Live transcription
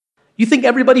You think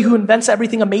everybody who invents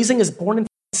everything amazing is born in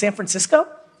San Francisco?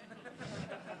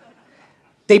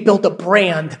 They built a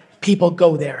brand, people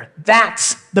go there.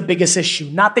 That's the biggest issue.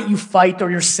 Not that you fight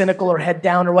or you're cynical or head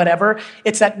down or whatever.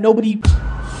 It's that nobody...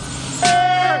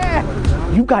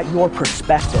 You got your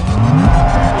perspective. I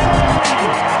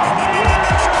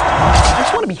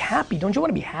just want to be happy. Don't you want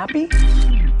to be happy?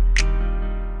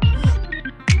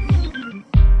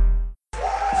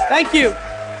 Thank you.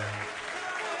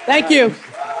 Thank you.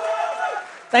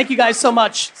 Thank you guys so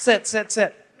much. Sit.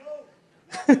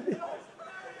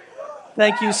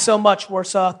 Thank you so much,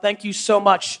 Warsaw. Thank you so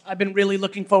much. I've been really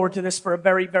looking forward to this for a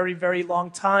very, very, very long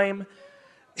time.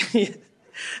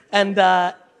 and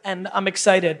I'm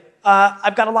excited.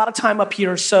 I've got a lot of time up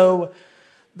here, so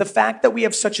the fact that we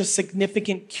have such a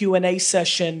significant Q&A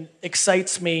session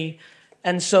excites me.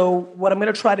 And so what I'm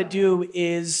going to try to do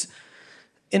is,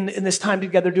 in this time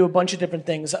together, do a bunch of different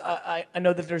things. I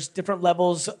know that there's different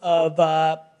levels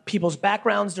of people's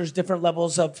backgrounds. There's different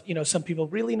levels of, some people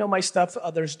really know my stuff,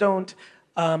 others don't.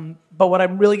 But what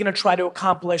I'm really going to try to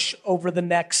accomplish over the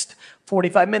next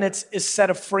 45 minutes is set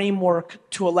a framework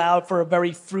to allow for a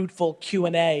very fruitful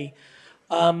Q&A.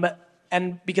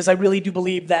 And because I really do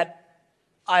believe that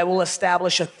I will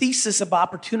establish a thesis of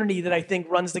opportunity that I think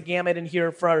runs the gamut in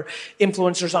here for our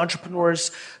influencers,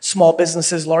 entrepreneurs, small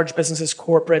businesses, large businesses,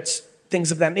 corporates,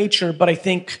 things of that nature. But I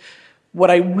think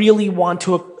what I really want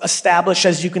to establish,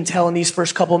 as you can tell in these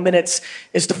first couple of minutes,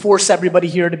 is to force everybody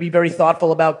here to be very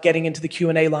thoughtful about getting into the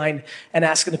Q&A line and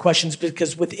asking the questions,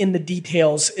 because within the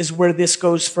details is where this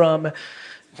goes from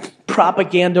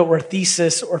propaganda or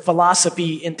thesis or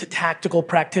philosophy into tactical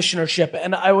practitionership.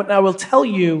 And I will tell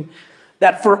you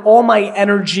that for all my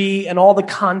energy and all the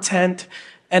content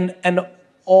and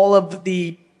all of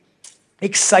the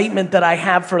excitement that I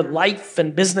have for life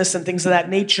and business and things of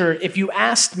that nature, if you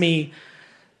asked me,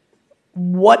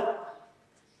 what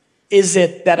is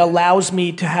it that allows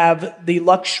me to have the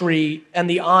luxury and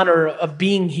the honor of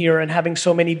being here and having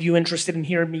so many of you interested in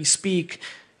hearing me speak,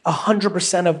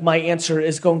 100% of my answer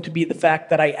is going to be the fact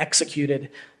that I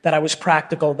executed, that I was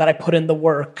practical, that I put in the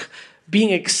work.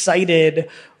 Being excited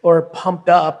or pumped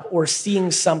up or seeing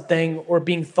something or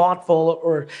being thoughtful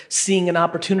or seeing an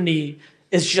opportunity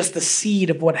is just the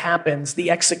seed of what happens. The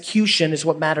execution is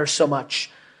what matters so much.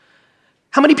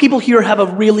 How many people here have a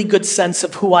really good sense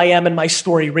of who I am and my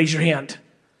story? Raise your hand.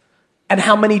 And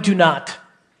how many do not?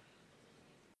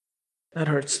 That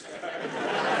hurts.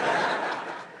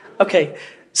 Okay,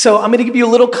 so I'm gonna give you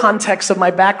a little context of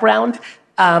my background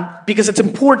because it's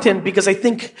important, because I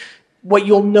think what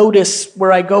you'll notice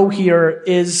where I go here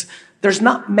is there's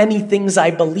not many things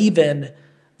I believe in.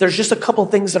 There's just a couple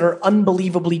things that are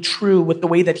unbelievably true with the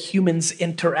way that humans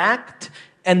interact,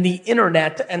 and the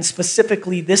internet, and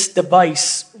specifically this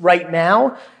device right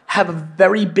now, have a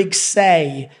very big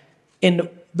say in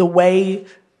the way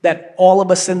that all of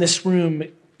us in this room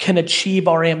can achieve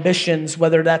our ambitions,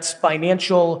 whether that's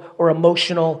financial or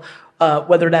emotional,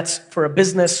 whether that's for a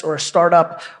business or a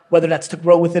startup, whether that's to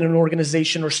grow within an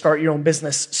organization or start your own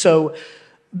business. So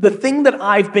the thing that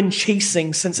I've been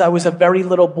chasing since I was a very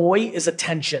little boy is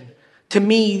attention. To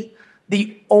me,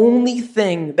 the only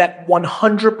thing that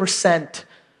 100%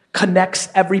 connects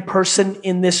every person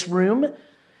in this room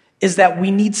is that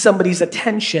we need somebody's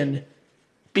attention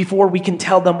before we can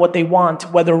tell them what they want,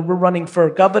 whether we're running for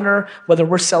governor, whether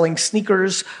we're selling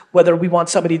sneakers, whether we want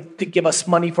somebody to give us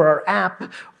money for our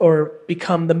app or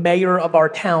become the mayor of our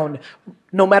town.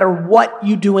 No matter what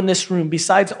you do in this room,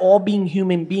 besides all being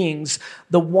human beings,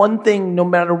 the one thing, no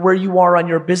matter where you are on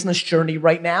your business journey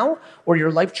right now or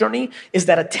your life journey, is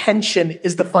that attention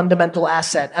is the fundamental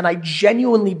asset. And I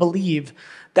genuinely believe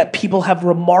that people have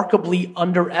remarkably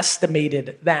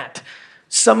underestimated that.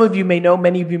 Some of you may know,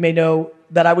 many of you may know,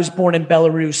 that I was born in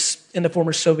Belarus in the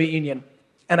former Soviet Union.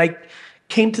 And I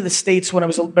came to the States when I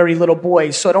was a very little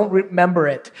boy, so I don't remember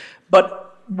it.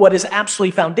 But what is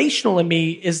absolutely foundational in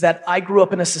me is that I grew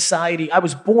up in a society, I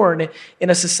was born in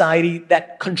a society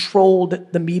that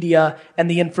controlled the media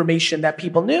and the information that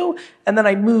people knew. And then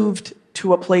I moved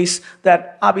to a place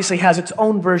that obviously has its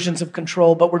own versions of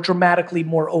control, but were dramatically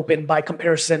more open by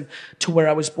comparison to where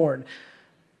I was born.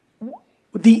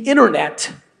 The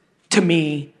internet, to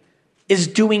me, is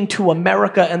doing to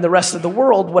America and the rest of the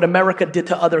world what America did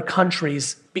to other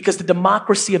countries, because the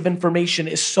democracy of information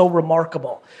is so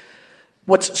remarkable.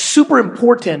 What's super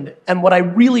important, and what I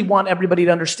really want everybody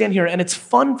to understand here, and it's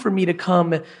fun for me to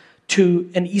come to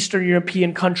an Eastern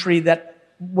European country that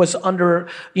was under,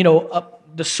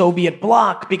 the Soviet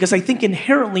bloc, because I think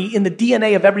inherently in the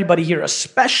DNA of everybody here,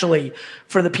 especially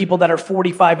for the people that are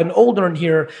 45 and older in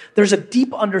here, there's a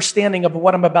deep understanding of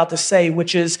what I'm about to say,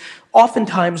 which is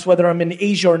oftentimes, whether I'm in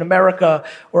Asia or in America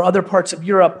or other parts of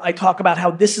Europe, I talk about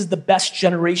how this is the best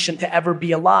generation to ever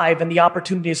be alive, and the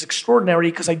opportunity is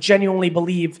extraordinary because I genuinely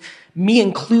believe, me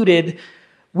included,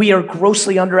 we are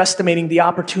grossly underestimating the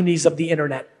opportunities of the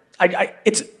internet.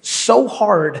 It's so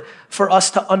hard for us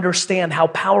to understand how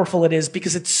powerful it is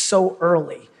because it's so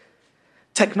early.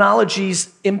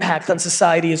 Technology's impact on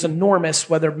society is enormous,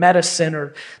 whether medicine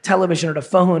or television or the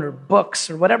phone or books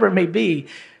or whatever it may be.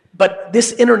 But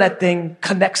this internet thing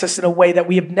connects us in a way that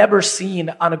we have never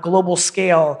seen on a global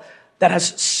scale that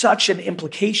has such an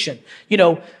implication. You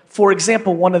know, for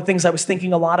example, one of the things I was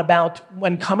thinking a lot about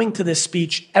when coming to this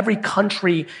speech, every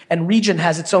country and region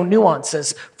has its own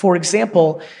nuances. For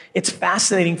example, it's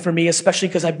fascinating for me, especially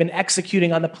because I've been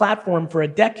executing on the platform for a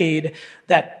decade,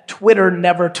 that Twitter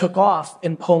never took off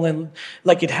in Poland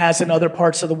like it has in other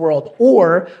parts of the world.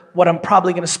 Or, what I'm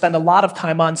probably going to spend a lot of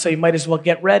time on, so you might as well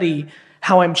get ready,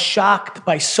 how I'm shocked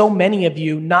by so many of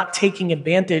you not taking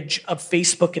advantage of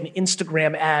Facebook and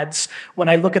Instagram ads when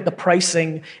I look at the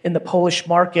pricing in the Polish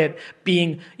market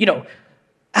being, you know,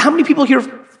 how many people here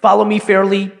follow me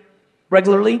fairly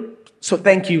regularly? So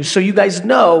thank you. So you guys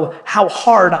know how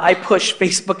hard I push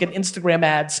Facebook and Instagram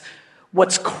ads.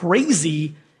 What's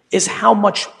crazy is how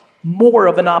much more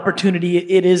of an opportunity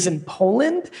it is in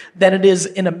Poland than it is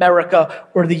in America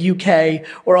or the UK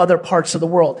or other parts of the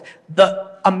world.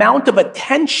 The amount of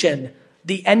attention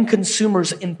the end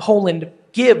consumers in Poland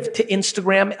give to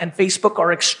Instagram and Facebook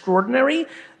are extraordinary.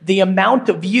 The amount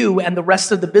of you and the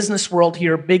rest of the business world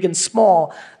here, big and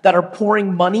small, that are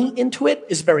pouring money into it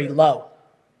is very low.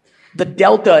 The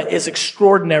delta is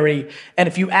extraordinary. And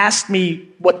if you ask me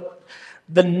what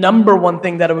the number one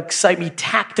thing that would excite me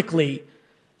tactically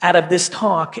out of this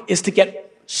talk is to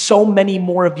get so many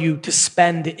more of you to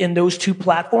spend in those two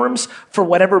platforms for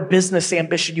whatever business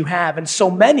ambition you have. And so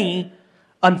many,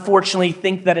 unfortunately,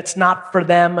 think that it's not for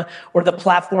them, or the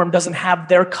platform doesn't have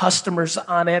their customers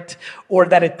on it, or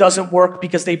that it doesn't work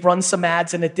because they've run some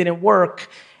ads and it didn't work.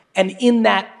 And in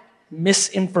that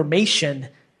misinformation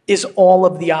is all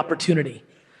of the opportunity.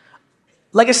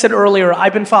 Like I said earlier,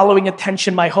 I've been following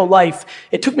attention my whole life.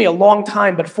 It took me a long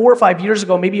time, but 4 or 5 years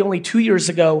ago, maybe only 2 years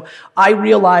ago, I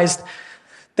realized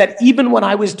that even when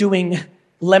I was doing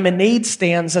lemonade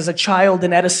stands as a child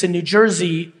in Edison, New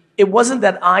Jersey, it wasn't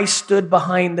that I stood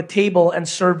behind the table and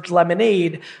served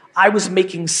lemonade. I was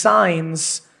making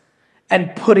signs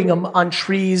and putting them on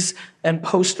trees and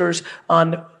posters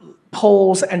on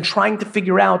poles and trying to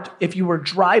figure out, if you were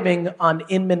driving on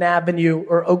Inman Avenue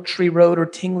or Oak Tree Road or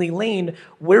Tingley Lane,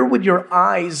 where would your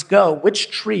eyes go?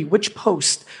 Which tree, which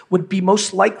post would be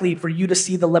most likely for you to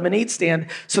see the lemonade stand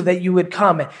so that you would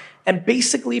come? And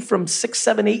basically from 6,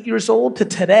 7, 8 years old to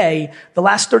today, the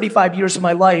last 35 years of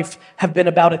my life have been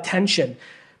about attention.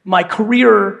 My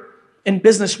career in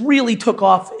business really took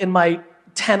off in my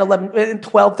 10, 11,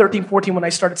 12, 13, 14 when I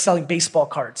started selling baseball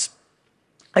cards.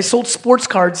 I sold sports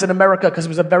cards in America because it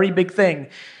was a very big thing.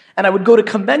 And I would go to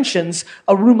conventions,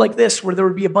 a room like this, where there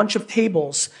would be a bunch of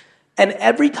tables. And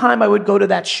every time I would go to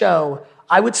that show,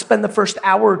 I would spend the first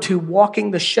hour or two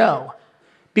walking the show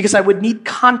because I would need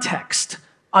context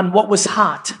on what was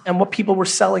hot and what people were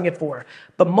selling it for.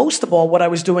 But most of all, what I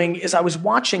was doing is I was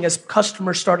watching as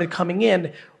customers started coming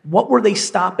in, what were they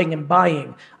stopping and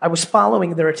buying? I was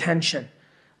following their attention.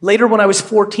 Later, when I was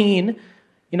 14,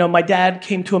 you know, my dad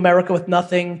came to America with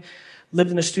nothing,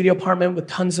 lived in a studio apartment with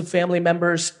tons of family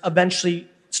members, eventually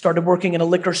started working in a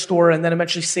liquor store, and then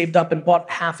eventually saved up and bought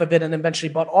half of it and eventually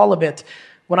bought all of it.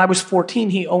 When I was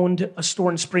 14, he owned a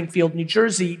store in Springfield, New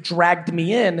Jersey, dragged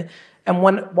me in, and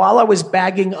while I was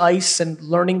bagging ice and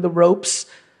learning the ropes,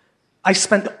 I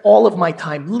spent all of my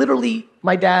time, literally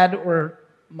my dad or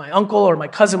my uncle or my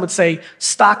cousin would say,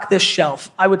 stock this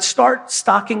shelf. I would start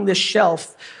stocking this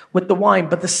shelf with the wine,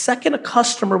 but the second a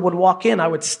customer would walk in, I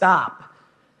would stop.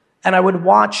 And I would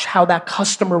watch how that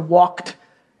customer walked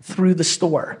through the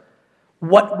store.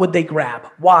 What would they grab?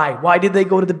 Why? Why did they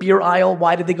go to the beer aisle?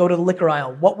 Why did they go to the liquor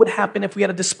aisle? What would happen if we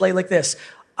had a display like this?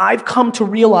 I've come to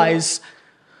realize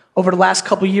over the last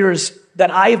couple of years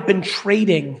that I have been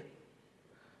trading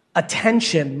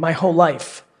attention my whole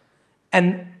life.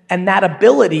 And that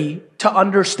ability to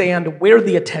understand where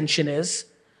the attention is,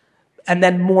 and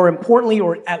then more importantly,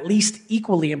 or at least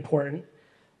equally important,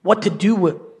 what to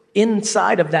do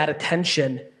inside of that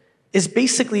attention is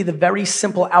basically the very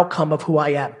simple outcome of who I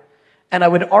am. And I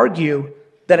would argue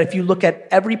that if you look at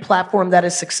every platform that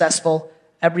is successful,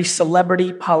 every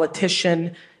celebrity,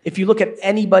 politician, if you look at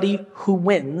anybody who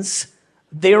wins,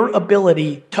 their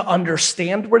ability to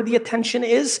understand where the attention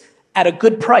is at a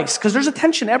good price, because there's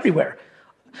attention everywhere.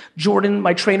 Jordan,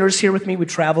 my trainer, is here with me. We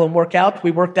travel and work out.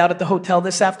 We worked out at the hotel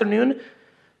this afternoon.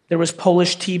 There was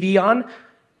Polish TV on.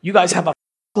 You guys have a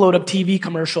load of TV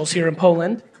commercials here in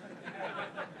Poland.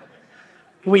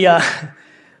 We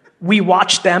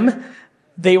watched them.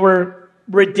 They were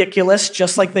ridiculous,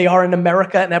 just like they are in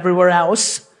America and everywhere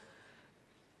else.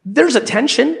 There's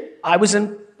attention. I was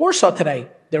in Warsaw today.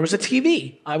 There was a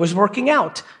TV. I was working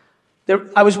out.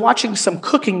 I was watching some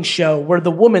cooking show where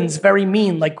the woman's very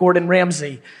mean, like Gordon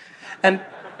Ramsay. And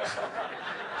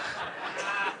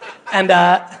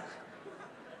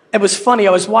it was funny.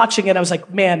 I was watching it. I was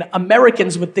like, man,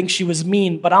 Americans would think she was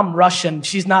mean, but I'm Russian.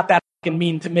 She's not that fucking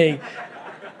mean to me.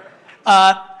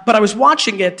 But I was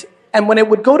watching it, and when it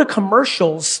would go to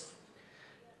commercials,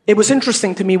 it was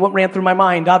interesting to me what ran through my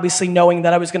mind, obviously knowing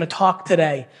that I was going to talk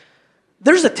today.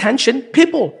 There's attention.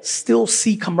 People still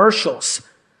see commercials.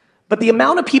 But the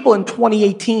amount of people in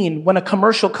 2018, when a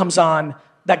commercial comes on,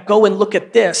 that go and look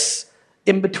at this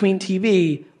in between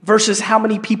TV versus how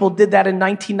many people did that in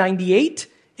 1998.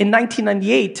 In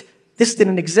 1998, this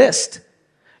didn't exist.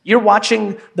 You're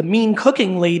watching the mean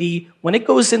cooking lady. When it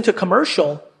goes into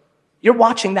commercial, you're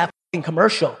watching that fucking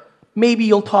commercial. Maybe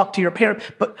you'll talk to your parent,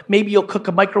 but maybe you'll cook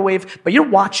a microwave, but you're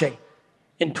watching.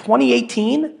 In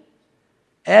 2018,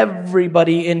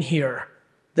 everybody in here,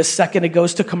 the second it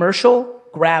goes to commercial,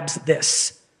 grabs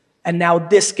this. And now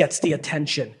this gets the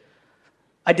attention.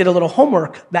 I did a little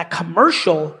homework. That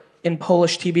commercial in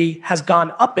Polish TV has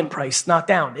gone up in price, not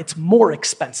down. It's more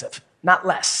expensive, not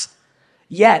less.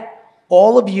 Yet,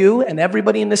 all of you and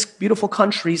everybody in this beautiful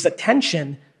country's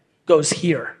attention goes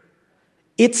here.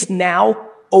 It's now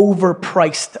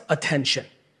overpriced attention.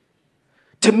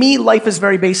 To me, life is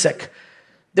very basic.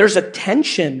 There's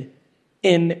attention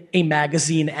in a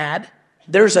magazine ad.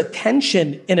 There's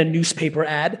attention in a newspaper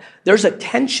ad. There's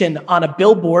attention on a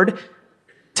billboard.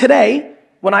 Today,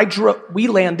 when we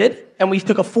landed and we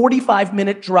took a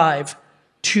 45-minute drive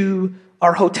to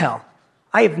our hotel.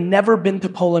 I have never been to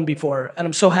Poland before, and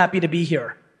I'm so happy to be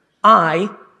here. I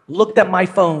looked at my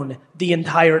phone the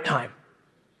entire time.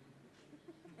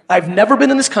 I've never been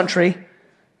in this country.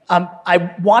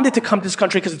 I wanted to come to this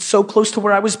country because it's so close to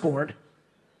where I was born.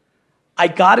 I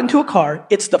got into a car.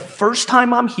 It's the first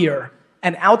time I'm here.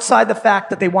 And outside the fact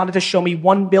that they wanted to show me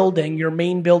one building, your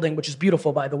main building, which is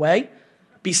beautiful, by the way,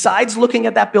 besides looking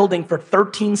at that building for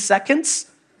 13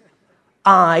 seconds,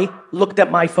 I looked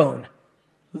at my phone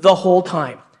the whole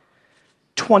time.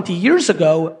 20 years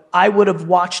ago, I would have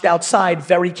watched outside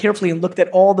very carefully and looked at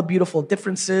all the beautiful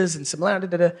differences and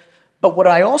similarities. But what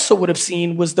I also would have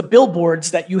seen was the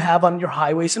billboards that you have on your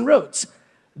highways and roads.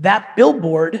 That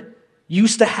billboard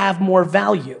used to have more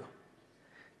value.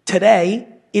 Today,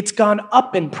 it's gone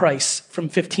up in price from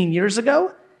 15 years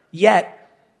ago, yet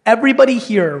everybody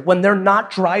here, when they're not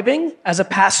driving as a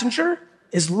passenger,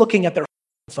 is looking at their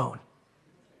phone.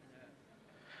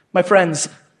 My friends,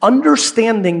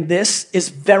 understanding this is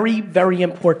very, very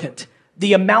important.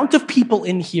 The amount of people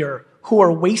in here who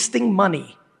are wasting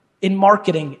money in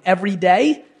marketing every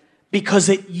day because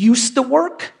it used to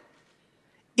work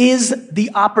is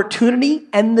the opportunity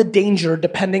and the danger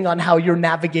depending on how you're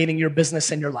navigating your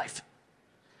business and your life.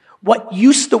 What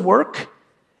used to work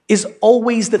is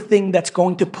always the thing that's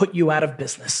going to put you out of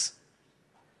business.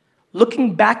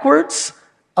 Looking backwards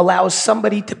allows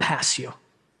somebody to pass you.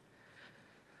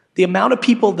 The amount of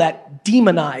people that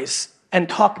demonize and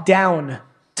talk down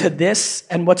to this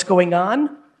and what's going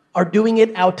on are doing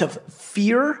it out of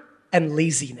fear and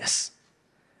laziness.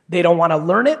 They don't want to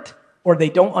learn it or they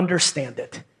don't understand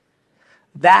it.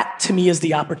 That, to me, is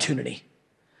the opportunity.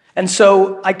 And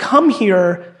so I come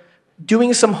here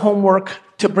doing some homework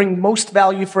to bring most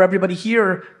value for everybody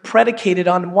here, predicated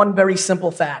on one very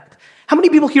simple fact. How many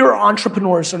people here are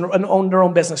entrepreneurs and own their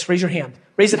own business? Raise your hand.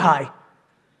 Raise it high.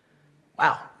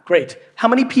 Wow, great. How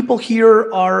many people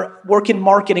here are work in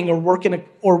marketing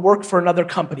or work for another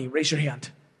company? Raise your hand.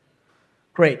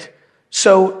 Great.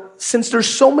 So since there's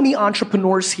so many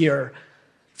entrepreneurs here,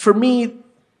 for me,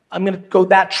 I'm going to go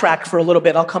that track for a little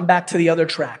bit. I'll come back to the other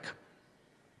track.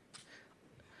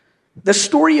 The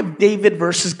story of David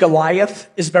versus Goliath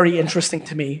is very interesting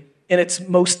to me in its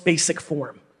most basic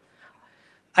form.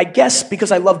 I guess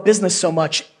because I love business so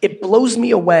much, it blows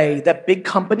me away that big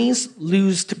companies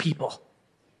lose to people.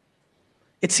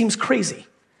 It seems crazy.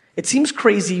 It seems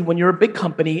crazy when you're a big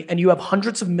company and you have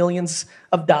hundreds of millions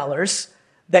of dollars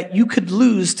that you could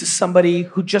lose to somebody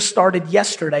who just started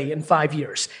yesterday in 5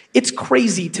 years. It's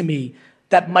crazy to me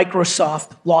that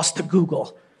Microsoft lost to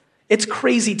Google. It's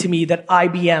crazy to me that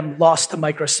IBM lost to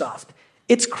Microsoft.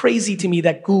 It's crazy to me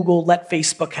that Google let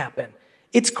Facebook happen.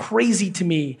 It's crazy to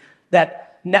me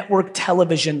that network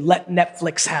television let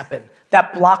Netflix happen.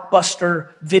 That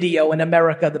Blockbuster Video in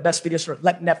America, the best video store,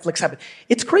 let Netflix happen.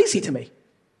 It's crazy to me.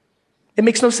 It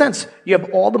makes no sense. You have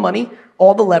all the money,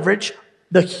 all the leverage,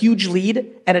 the huge lead,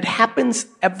 and it happens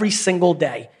every single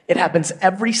day. It happens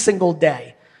every single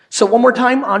day. So one more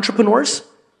time, entrepreneurs.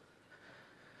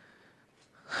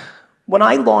 When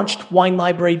I launched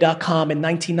WineLibrary.com in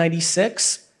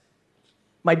 1996,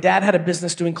 my dad had a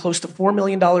business doing close to $4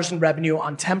 million in revenue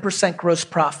on 10% gross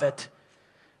profit,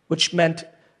 which meant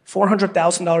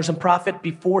 $400,000 in profit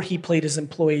before he paid his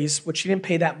employees, which he didn't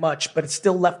pay that much, but it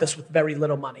still left us with very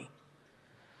little money.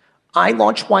 I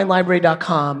launched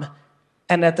WineLibrary.com,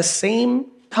 and at the same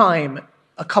time,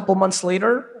 a couple months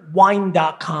later,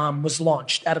 Wine.com was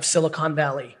launched out of Silicon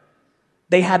Valley.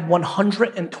 They had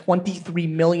 $123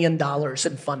 million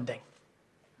in funding.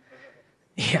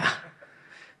 Yeah.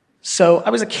 So I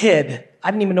was a kid.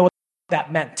 I didn't even know what that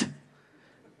meant.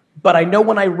 But I know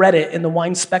when I read it in the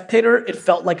Wine Spectator, it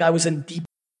felt like I was in deep.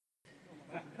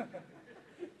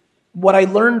 What I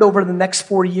learned over the next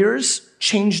 4 years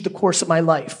changed the course of my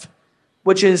life,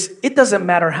 which is it doesn't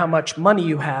matter how much money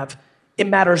you have, it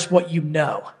matters what you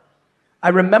know. I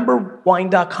remember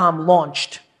Wine.com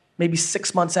launched maybe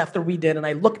 6 months after we did, and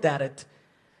I looked at it,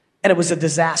 and it was a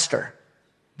disaster.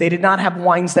 They did not have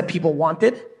wines that people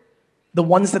wanted. The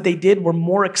ones that they did were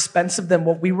more expensive than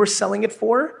what we were selling it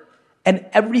for, and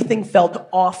everything felt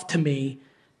off to me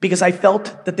because I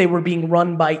felt that they were being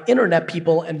run by internet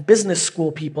people and business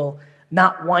school people,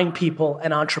 not wine people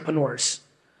and entrepreneurs.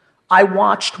 I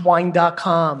watched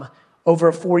Wine.com over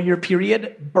a 4-year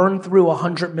period burn through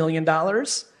 $100 million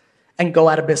and go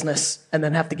out of business and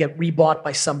then have to get rebought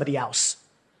by somebody else.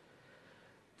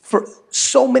 For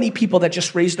so many people that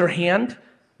just raised their hand,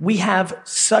 we have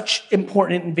such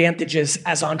important advantages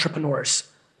as entrepreneurs.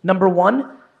 Number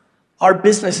one, our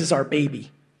business is our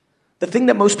baby. The thing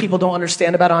that most people don't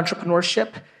understand about entrepreneurship,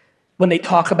 when they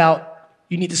talk about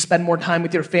you need to spend more time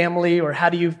with your family or how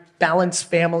do you balance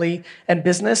family and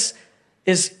business,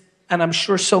 is, and I'm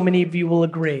sure so many of you will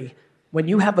agree, when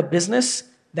you have a business,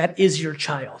 that is your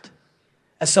child.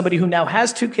 As somebody who now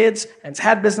has 2 kids and has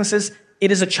had businesses,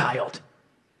 it is a child.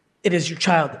 It is your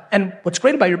child. And what's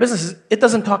great about your business is it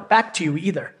doesn't talk back to you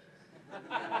either.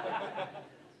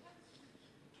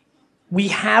 We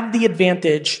have the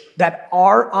advantage that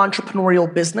our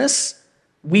entrepreneurial business,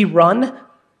 we run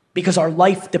because our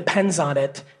life depends on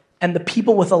it. And the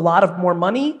people with a lot of more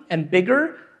money and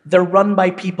bigger, they're run by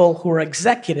people who are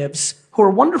executives, who are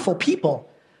wonderful people,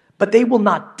 but they will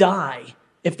not die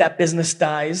if that business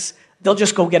dies. They'll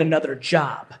just go get another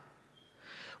job.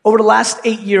 Over the last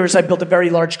 8 years, I built a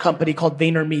very large company called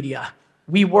VaynerMedia.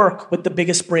 We work with the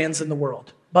biggest brands in the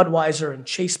world, Budweiser and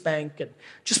Chase Bank, and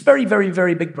just very, very,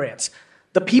 very big brands.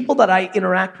 The people that I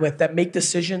interact with that make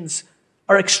decisions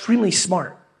are extremely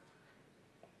smart,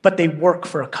 but they work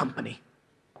for a company.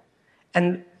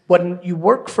 And when you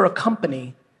work for a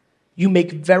company, you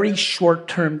make very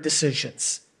short-term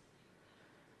decisions.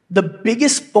 The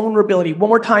biggest vulnerability, one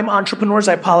more time, entrepreneurs,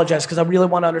 I apologize because I really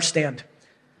want to understand.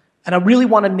 And I really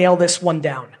want to nail this one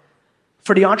down.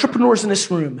 For the entrepreneurs in this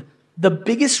room, the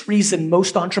biggest reason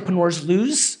most entrepreneurs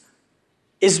lose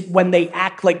is when they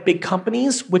act like big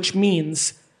companies, which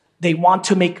means they want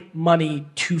to make money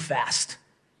too fast.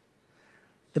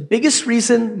 The biggest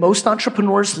reason most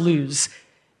entrepreneurs lose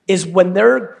is when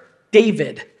they're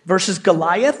David versus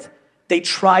Goliath, they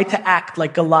try to act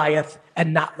like Goliath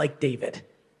and not like David.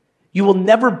 You will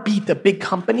never beat a big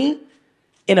company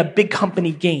in a big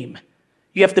company game.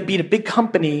 You have to beat a big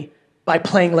company by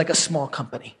playing like a small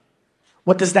company.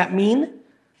 What does that mean?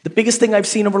 The biggest thing I've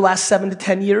seen over the last 7 to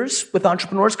 10 years with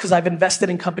entrepreneurs, because I've invested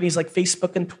in companies like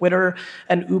Facebook and Twitter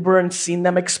and Uber and seen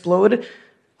them explode,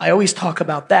 I always talk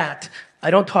about that. I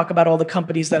don't talk about all the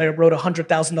companies that I wrote a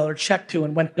 $100,000 check to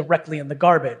and went directly in the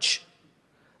garbage.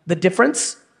 The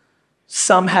difference?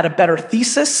 Some had a better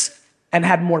thesis and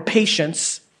had more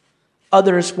patience.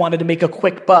 Others wanted to make a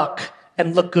quick buck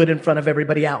and look good in front of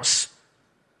everybody else.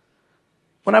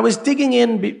 When I was digging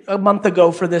in a month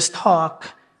ago for this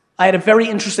talk, I had a very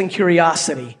interesting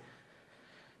curiosity.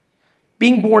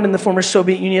 Being born in the former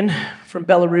Soviet Union from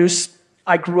Belarus,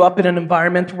 I grew up in an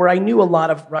environment where I knew a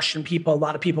lot of Russian people, a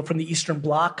lot of people from the Eastern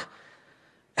Bloc.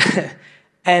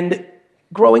 And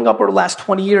growing up over the last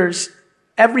 20 years,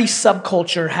 every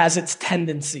subculture has its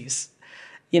tendencies.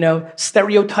 You know,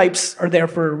 stereotypes are there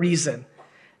for a reason.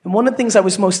 And one of the things I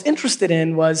was most interested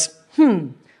in was,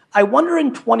 I wonder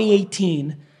in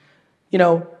 2018,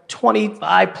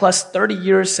 25 plus 30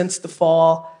 years since the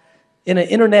fall, in an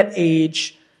internet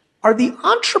age, Are the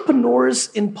entrepreneurs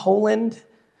in Poland,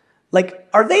 like,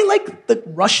 are they like the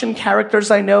Russian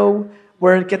characters I know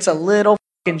where it gets a little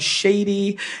fucking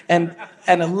shady and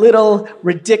a little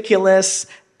ridiculous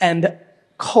and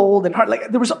cold and hard?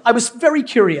 Like, I was very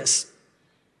curious.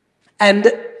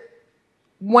 And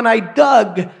when I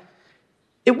dug,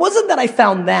 it wasn't that I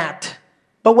found that,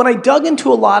 but when I dug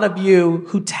into a lot of you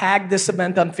who tagged this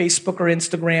event on Facebook or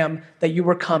Instagram that you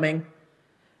were coming,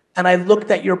 and I looked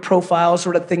at your profiles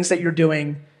or the things that you're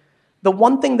doing, the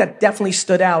one thing that definitely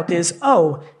stood out is,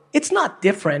 oh, it's not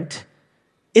different.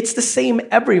 It's the same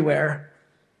everywhere.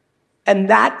 And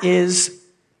that is,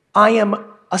 I am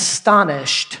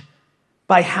astonished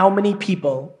by how many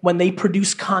people, when they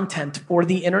produce content for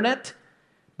the internet,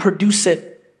 produce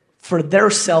it for their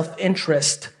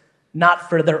self-interest, not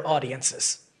for their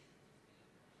audiences.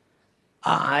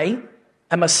 I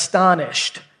am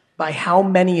astonished by how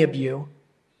many of you,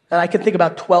 and I can think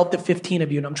about 12 to 15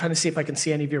 of you, and I'm trying to see if I can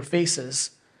see any of your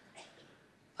faces.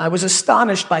 I was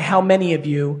astonished by how many of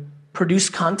you produce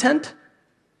content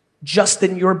just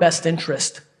in your best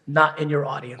interest, not in your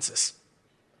audiences.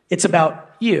 It's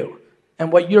about you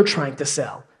and what you're trying to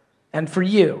sell. And for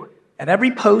you, and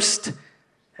every post,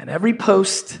 and every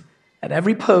post, and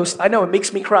every post, I know it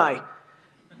makes me cry.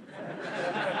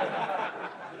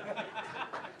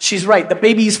 She's right, the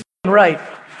baby's right.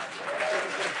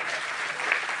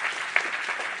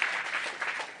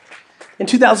 In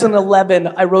 2011,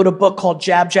 I wrote a book called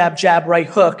Jab, Jab, Jab, Right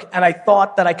Hook, and I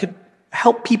thought that I could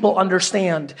help people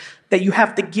understand that you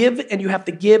have to give, and you have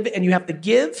to give, and you have to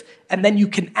give, and then you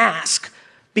can ask.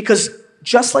 Because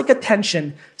just like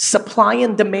attention, supply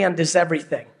and demand is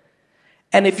everything.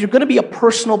 And if you're gonna be a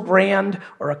personal brand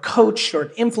or a coach or an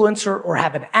influencer or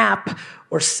have an app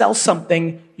or sell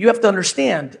something, you have to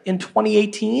understand, in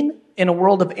 2018, in a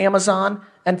world of Amazon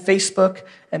and Facebook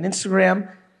and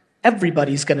Instagram,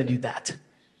 everybody's gonna do that.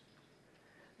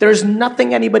 There's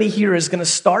nothing anybody here is gonna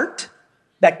start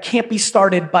that can't be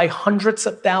started by hundreds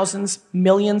of thousands,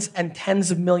 millions, and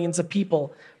tens of millions of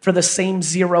people for the same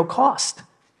zero cost.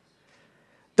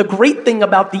 The great thing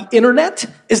about the internet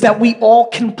is that we all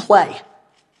can play.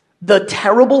 The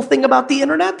terrible thing about the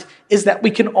internet is that we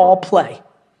can all play.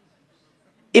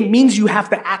 It means you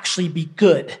have to actually be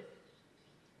good.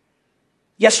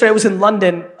 Yesterday I was in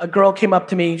London, a girl came up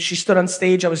to me, she stood on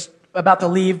stage, I was about to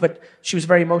leave, but she was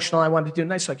very emotional, I wanted to do it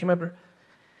nice, so I came over.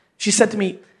 She said to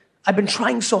me, I've been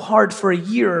trying so hard for a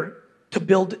year to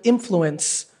build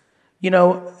influence, and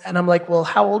I'm like, well,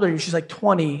 how old are you? She's like,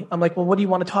 20. I'm like, well, what do you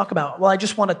want to talk about? Well, I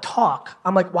just want to talk.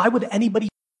 I'm like, why would anybody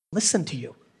listen to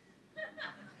you?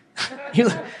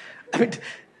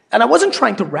 And I wasn't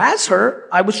trying to razz her,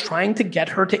 I was trying to get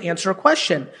her to answer a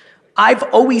question. I've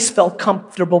always felt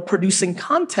comfortable producing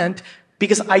content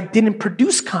because I didn't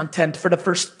produce content for the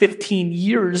first 15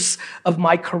 years of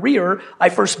my career. I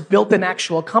first built an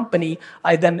actual company.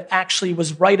 I then actually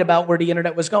was right about where the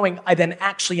internet was going. I then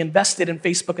actually invested in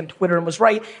Facebook and Twitter and was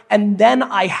right. And then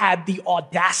I had the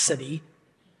audacity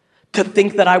to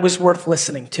think that I was worth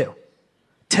listening to.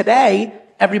 Today,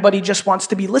 everybody just wants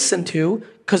to be listened to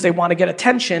because they want to get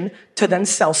attention to then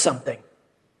sell something.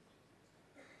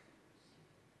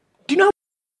 Do you know how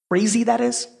crazy that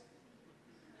is?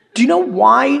 Do you know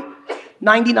why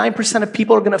 99% of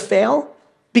people are going to fail?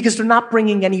 Because they're not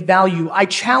bringing any value. I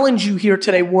challenge you here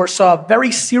today, Warsaw,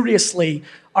 very seriously.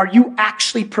 Are you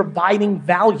actually providing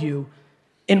value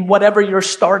in whatever your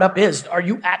startup is? Are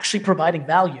you actually providing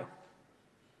value?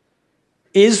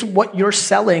 Is what you're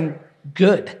selling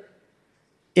good?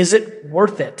 Is it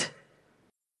worth it?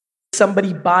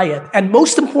 Somebody buy it? And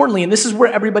most importantly, and this is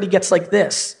where everybody gets like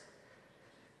this,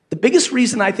 the biggest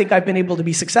reason I think I've been able to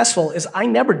be successful is I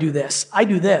never do this. I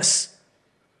do this.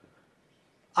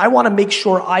 I want to make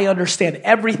sure I understand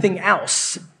everything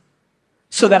else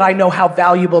so that I know how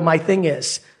valuable my thing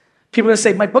is. People are going to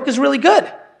say, my book is really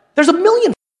good. There's a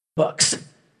million books.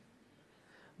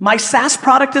 My SaaS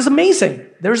product is amazing.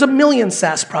 There's a million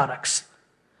SaaS products.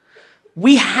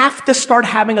 We have to start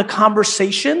having a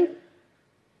conversation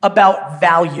about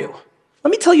value.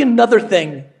 Let me tell you another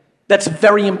thing that's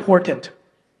very important.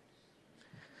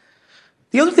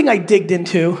 The other thing I digged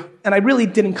into, and I really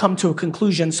didn't come to a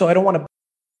conclusion, so I don't want to,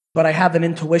 but I have an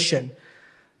intuition.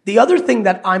 The other thing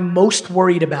that I'm most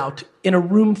worried about in a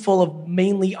room full of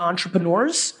mainly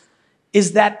entrepreneurs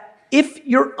is that if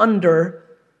you're under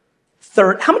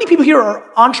 30, how many people here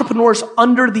are entrepreneurs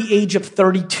under the age of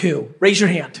 32? Raise your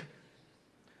hand.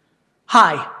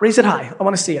 High, raise it high. I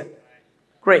want to see it.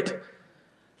 Great.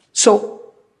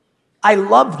 So I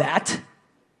love that.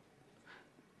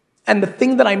 And the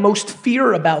thing that I most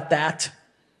fear about that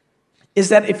is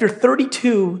that if you're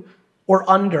 32 or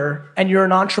under, and you're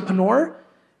an entrepreneur,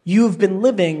 you've been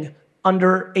living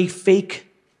under a fake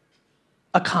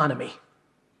economy,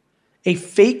 a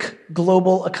fake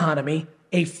global economy,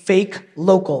 a fake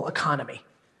local economy.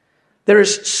 There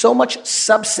is so much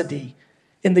subsidy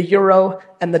in the euro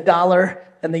and the dollar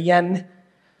and the yen.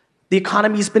 The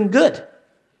economy's been good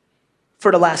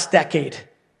for the last decade.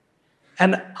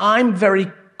 And I'm very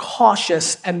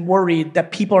cautious and worried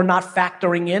that people are not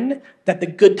factoring in that the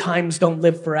good times don't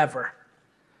live forever.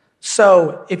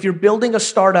 So if you're building a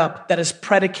startup that is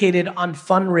predicated on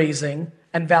fundraising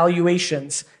and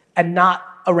valuations and not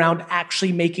around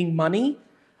actually making money,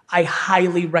 I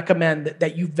highly recommend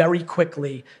that you very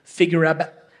quickly figure out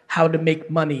how to make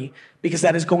money, because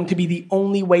that is going to be the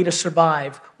only way to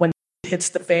survive when it hits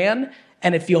the fan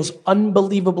and it feels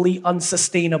unbelievably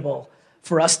unsustainable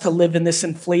for us to live in this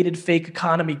inflated fake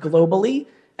economy globally,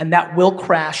 and that will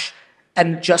crash.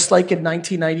 And just like in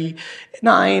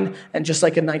 1999, and just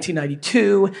like in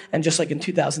 1992, and just like in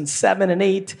 2007 and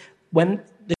 8, when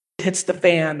the shit hits the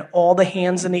fan, all the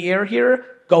hands in the air here,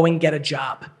 go and get a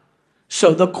job.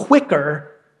 So the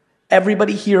quicker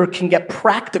everybody here can get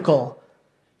practical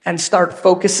and start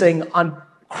focusing on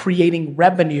creating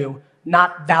revenue,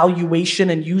 not valuation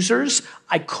and users,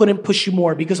 I couldn't push you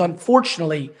more, because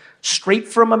unfortunately, straight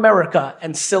from America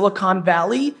and Silicon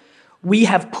Valley, we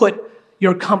have put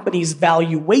your company's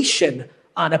valuation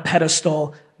on a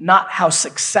pedestal, not how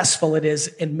successful it is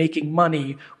in making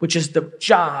money, which is the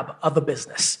job of a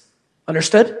business.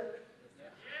 Understood?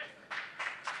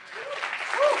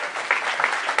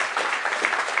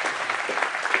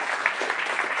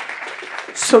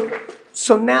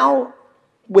 So now,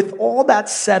 with all that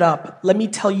set up, let me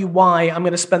tell you why I'm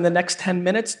going to spend the next 10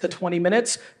 minutes to 20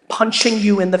 minutes punching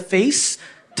you in the face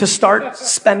to start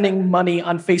spending money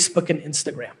on Facebook and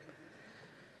Instagram.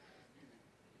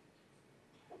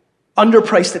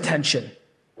 Underpriced attention.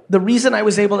 The reason I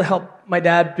was able to help my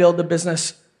dad build a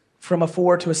business from a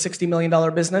 $4 to a $60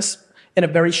 million business in a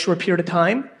very short period of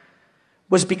time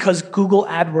was because Google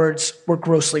AdWords were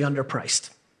grossly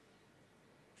underpriced.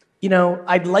 You know,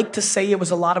 I'd like to say it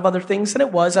was a lot of other things, and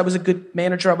it was. I was a good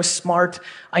manager. I was smart.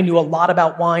 I knew a lot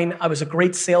about wine. I was a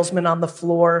great salesman on the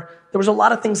floor. There was a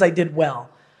lot of things I did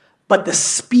well. But the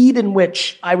speed in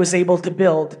which I was able to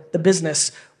build the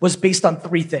business was based on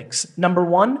three things. Number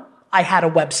one, I had a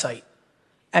website.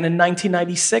 And in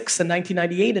 1996 and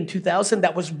 1998 and 2000,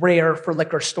 that was rare for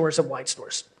liquor stores and wine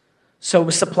stores. So it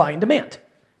was supply and demand.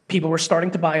 People were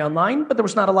starting to buy online, but there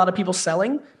was not a lot of people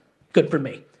selling. Good for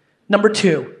me. Number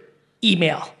two,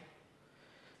 email.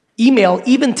 Email,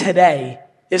 even today,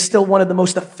 is still one of the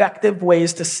most effective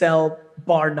ways to sell,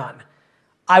 bar none.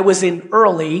 I was in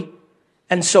early,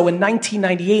 and so in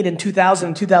 1998 and 2000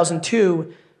 and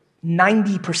 2002,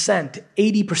 90%,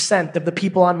 80% of the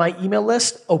people on my email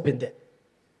list opened it,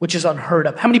 which is unheard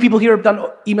of. How many people here have done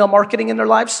email marketing in their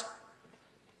lives?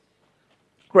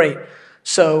 Great.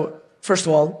 So, first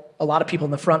of all, a lot of people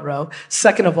in the front row.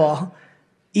 Second of all,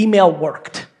 email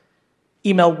worked.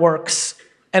 Email works,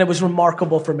 and it was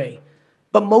remarkable for me.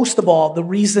 But most of all, the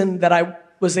reason that I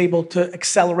was able to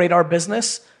accelerate our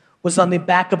business was on the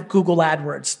back of Google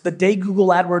AdWords. The day Google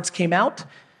AdWords came out,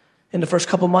 in the first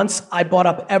couple months, I bought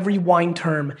up every wine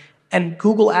term, and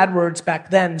Google AdWords back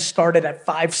then started at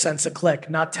 5 cents a click,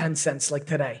 not 10 cents like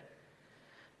today.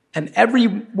 And every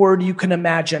word you can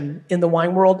imagine in the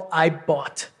wine world, I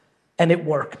bought, and it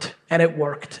worked, and it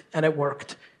worked, and it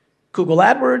worked. Google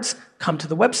AdWords, come to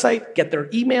the website, get their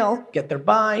email, get their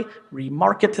buy,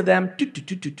 remarket to them.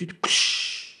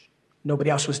 Nobody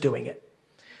else was doing it.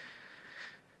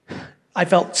 I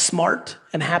felt smart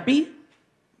and happy,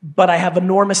 but I have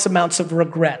enormous amounts of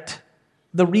regret.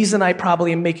 The reason I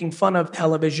probably am making fun of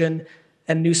television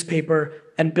and newspaper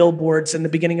and billboards in the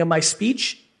beginning of my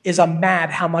speech is I'm mad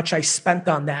how much I spent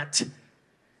on that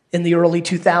in the early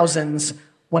 2000s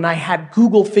when I had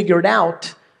Google figured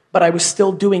out, but I was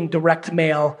still doing direct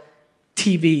mail,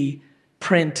 TV,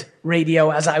 print,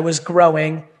 radio as I was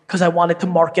growing because I wanted to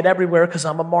market everywhere because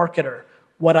I'm a marketer.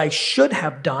 What I should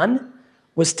have done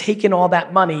was taken all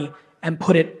that money and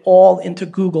put it all into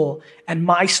Google, and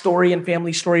my story and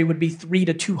family story would be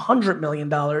 $300 to $200 million,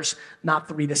 not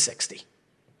 3 to 60.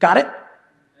 Got it?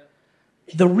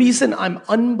 The reason I'm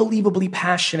unbelievably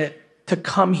passionate to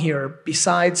come here,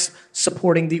 besides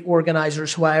supporting the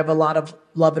organizers who I have a lot of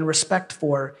love and respect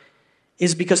for,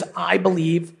 is because I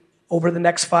believe over the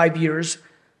next 5 years,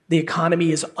 the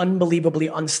economy is unbelievably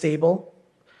unstable,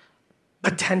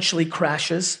 potentially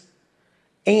crashes,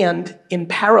 and in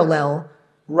parallel,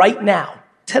 right now,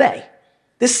 today,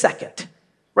 this second,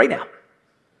 right now,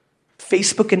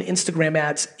 Facebook and Instagram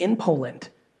ads in Poland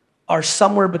are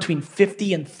somewhere between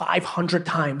 50 and 500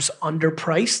 times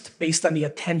underpriced based on the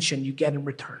attention you get in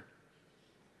return.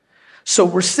 So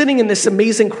we're sitting in this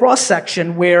amazing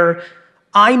cross-section where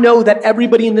I know that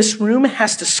everybody in this room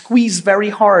has to squeeze very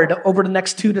hard over the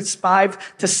next 2 to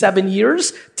 5 to 7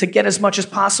 years to get as much as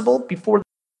possible before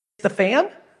the fan.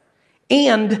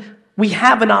 And we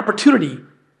have an opportunity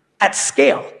at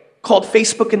scale called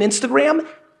Facebook and Instagram,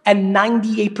 and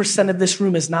 98% of this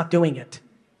room is not doing it.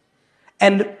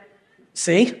 And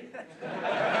see?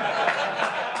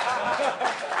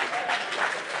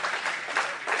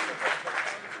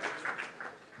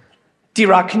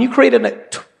 D-Rock, can you create a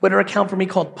Twitter account for me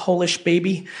called Polish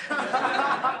Baby?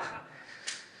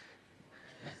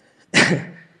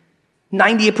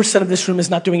 98% of this room is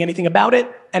not doing anything about it.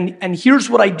 And here's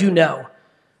what I do know.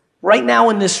 Right now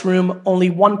in this room,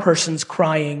 only one person's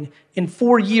crying. In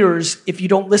 4 years, if you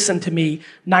don't listen to me,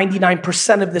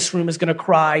 99% of this room is going to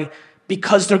cry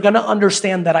because they're going to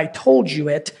understand that I told you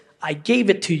it, I gave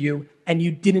it to you, and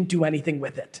you didn't do anything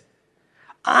with it.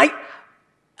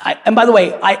 And by the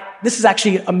way, this is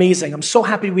actually amazing. I'm so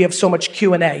happy we have so much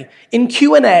Q&A. In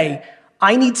Q&A,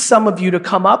 I need some of you to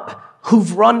come up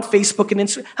who've run Facebook and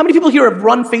Instagram. How many people here have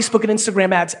run Facebook and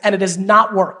Instagram ads and it has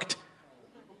not worked?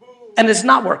 And it has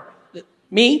not worked.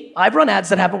 Me, I've run ads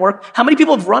that haven't worked. How many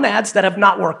people have run ads that have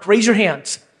not worked? Raise your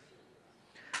hands.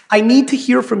 I need to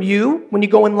hear from you when you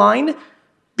go in line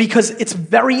because it's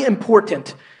very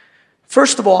important.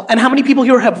 First of all, and how many people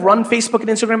here have run Facebook and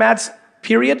Instagram ads,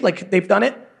 period? Like they've done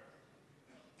it?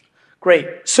 Great.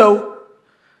 So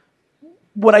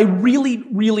what I really,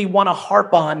 really want to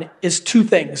harp on is two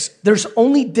things. There's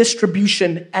only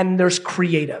distribution and there's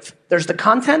creative. There's the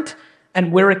content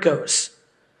and where it goes.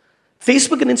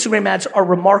 Facebook and Instagram ads are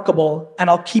remarkable, and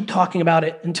I'll keep talking about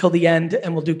it until the end,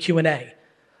 and we'll do Q&A.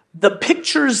 The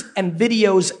pictures and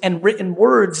videos and written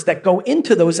words that go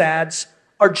into those ads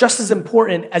are just as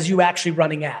important as you actually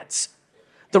running ads.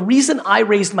 The reason I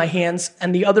raised my hands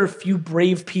and the other few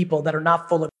brave people that are not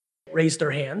full of raised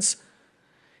their hands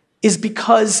is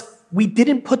because we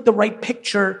didn't put the right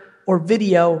picture or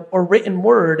video or written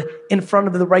word in front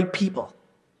of the right people.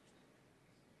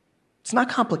 It's not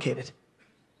complicated.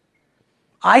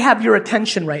 I have your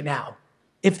attention right now.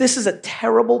 If this is a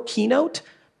terrible keynote,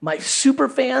 my super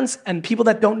fans and people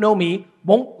that don't know me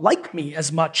won't like me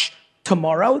as much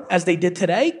tomorrow as they did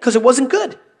today because it wasn't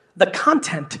good. The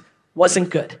content wasn't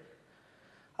good.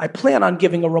 I plan on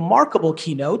giving a remarkable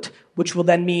keynote, which will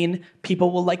then mean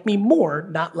people will like me more,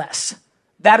 not less.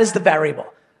 That is the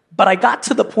variable. But I got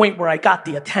to the point where I got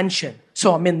the attention,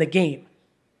 so I'm in the game.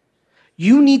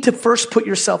 You need to first put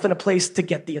yourself in a place to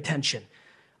get the attention.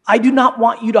 I do not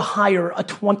want you to hire a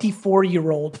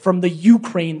 24-year-old from the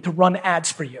Ukraine to run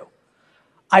ads for you.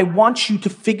 I want you to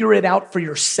figure it out for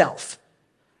yourself.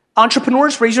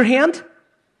 Entrepreneurs, raise your hand.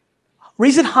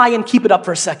 Raise it high and keep it up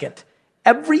for a second.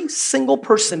 Every single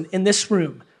person in this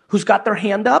room who's got their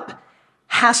hand up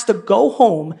has to go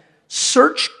home,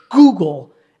 search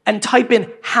Google, and type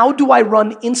in, how do I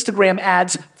run Instagram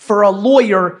ads for a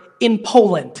lawyer in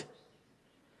Poland?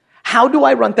 How do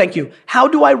I run, thank you, how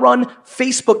do I run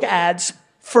Facebook ads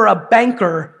for a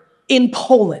banker in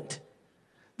Poland?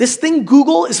 This thing,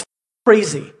 Google, is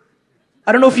crazy.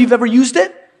 I don't know if you've ever used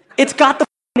it. It's got the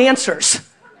answers.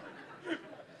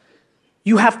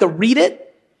 You have to read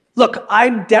it. Look,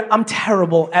 I'm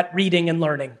terrible at reading and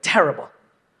learning, terrible.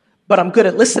 But I'm good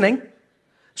at listening.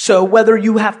 So whether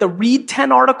you have to read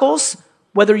 10 articles,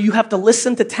 whether you have to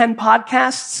listen to 10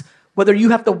 podcasts, whether you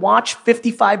have to watch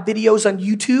 55 videos on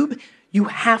YouTube, you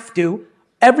have to.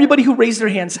 Everybody who raised their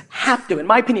hands have to, in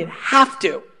my opinion, have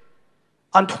to,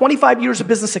 on 25 years of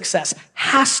business success,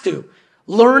 has to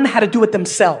learn how to do it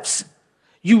themselves.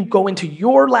 You go into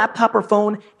your laptop or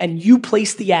phone and you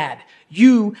place the ad.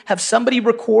 You have somebody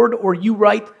record or you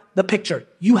write the picture.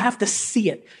 You have to see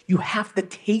it. You have to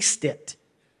taste it.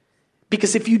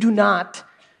 Because if you do not,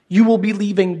 you will be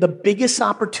leaving the biggest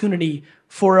opportunity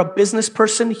for a business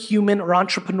person, human, or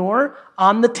entrepreneur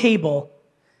on the table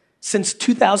since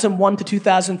 2001 to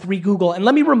 2003 Google. And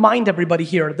let me remind everybody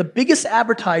here, the biggest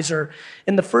advertiser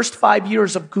in the first 5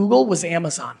 years of Google was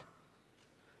Amazon.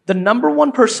 The number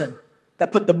one person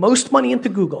that put the most money into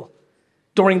Google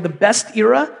during the best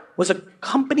era was a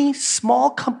company, small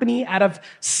company out of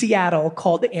Seattle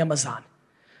called Amazon.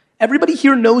 Everybody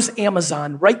here knows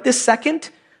Amazon right this second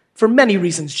for many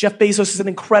reasons. Jeff Bezos is an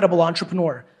incredible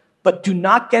entrepreneur. But do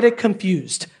not get it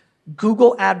confused.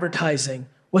 Google advertising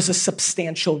was a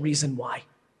substantial reason why.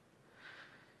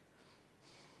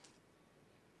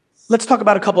 Let's talk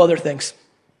about a couple other things.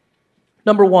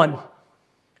 Number one,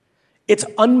 It's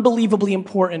unbelievably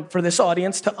important for this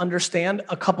audience to understand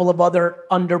a couple of other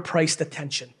underpriced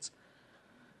attentions.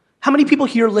 How many people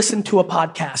here listen to a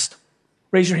podcast?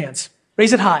 Raise your hands.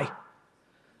 Raise it high.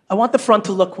 I want the front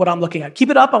to look what I'm looking at. Keep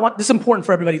it up. This is important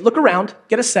for everybody. Look around.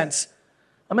 Get a sense.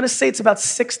 I'm going to say it's about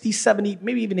 60, 70,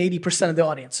 maybe even 80% of the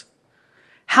audience.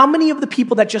 How many of the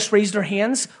people that just raised their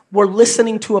hands were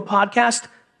listening to a podcast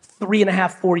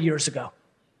 3.5, 4 years ago?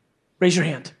 Raise your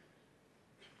hand.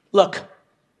 Look.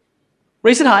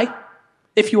 Raise it high,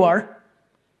 if you are.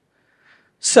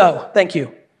 So, thank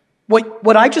you.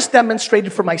 What I just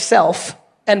demonstrated for myself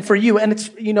and for you, and it's,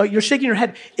 you're shaking your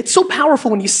head. It's so powerful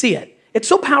when you see it. It's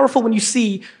so powerful when you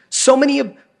see so many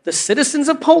of the citizens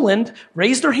of Poland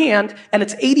raise their hand, and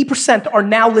it's 80% are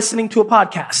now listening to a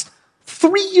podcast.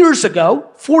 4 years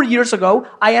ago,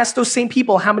 I asked those same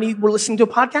people how many were listening to a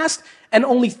podcast, and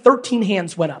only 13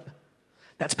 hands went up.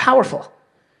 That's powerful.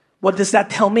 What does that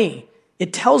tell me?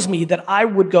 It tells me that I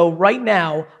would go right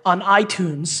now on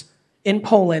iTunes in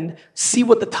Poland, see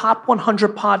what the top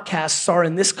 100 podcasts are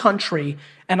in this country,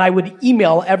 and I would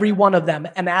email every one of them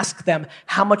and ask them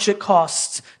how much it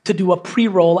costs to do a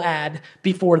pre-roll ad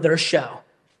before their show.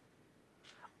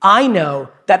 I know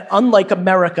that unlike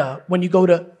America, when you go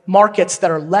to markets that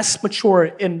are less mature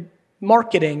in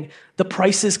marketing, the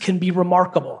prices can be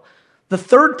remarkable. The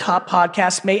third top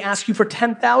podcast may ask you for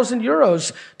 10,000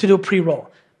 euros to do a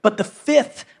pre-roll, but the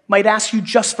fifth might ask you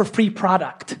just for free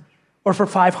product or for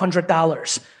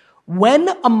 $500. When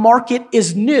a market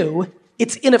is new,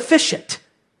 it's inefficient.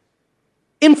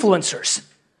 Influencers.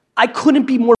 I couldn't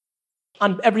be more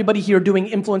on everybody here doing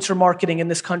influencer marketing in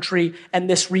this country and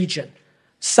this region.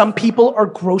 Some people are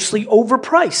grossly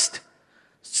overpriced.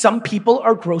 Some people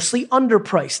are grossly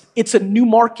underpriced. It's a new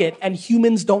market, and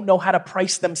humans don't know how to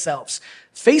price themselves.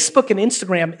 Facebook and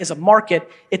Instagram is a market.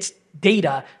 It's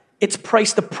data. It's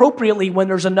priced appropriately when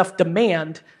there's enough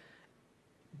demand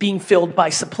being filled by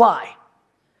supply.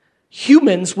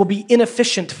 Humans will be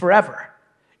inefficient forever.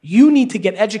 You need to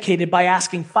get educated by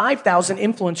asking 5,000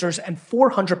 influencers and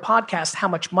 400 podcasts how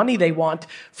much money they want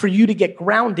for you to get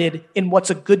grounded in what's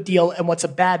a good deal and what's a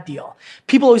bad deal.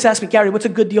 People always ask me, Gary, what's a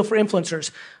good deal for influencers?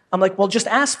 I'm like, well, just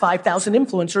ask 5,000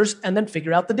 influencers and then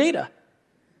figure out the data.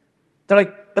 They're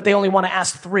like, but they only want to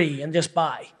ask 3 and just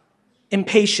buy.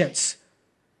 Impatience.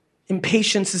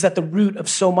 Impatience is at the root of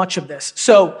so much of this.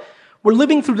 So we're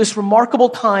living through this remarkable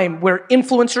time where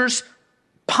influencers,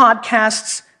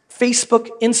 podcasts, Facebook,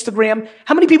 Instagram.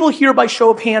 How many people here by show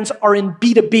of hands are in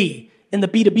B2B, in the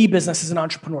B2B business as an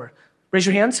entrepreneur? Raise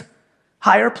your hands.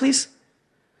 Higher, please.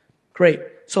 Great.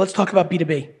 So let's talk about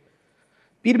B2B.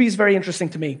 B2B is very interesting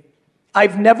to me.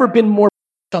 I've never been more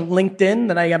on LinkedIn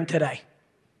than I am today.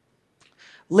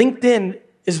 LinkedIn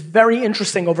is very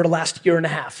interesting over the last year and a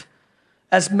half.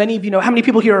 As many of you know, how many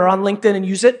people here are on LinkedIn and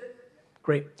use it?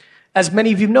 Great. As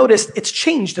many of you noticed, it's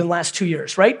changed in the last 2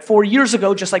 years, right? 4 years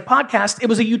ago, just like podcast, it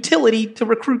was a utility to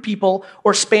recruit people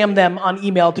or spam them on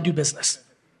email to do business.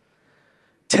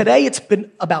 Today, it's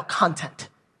been about content.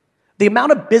 The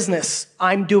amount of business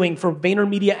I'm doing for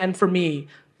VaynerMedia and for me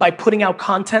by putting out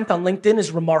content on LinkedIn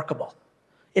is remarkable.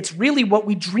 It's really what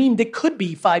we dreamed it could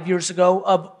be 5 years ago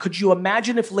of, could you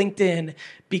imagine if LinkedIn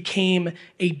became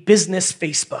a business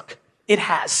Facebook? It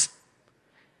has.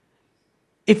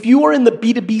 If you are in the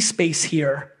B2B space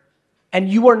here and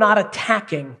you are not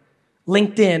attacking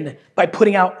LinkedIn by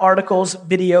putting out articles,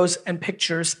 videos, and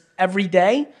pictures every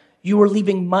day, you are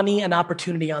leaving money and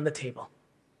opportunity on the table.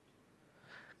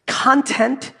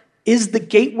 Content is the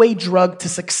gateway drug to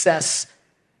success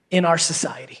in our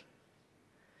society.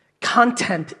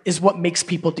 Content is what makes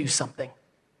people do something.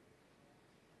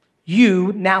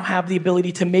 You now have the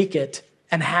ability to make it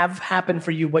and have happen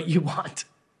for you what you want.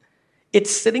 It's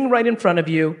sitting right in front of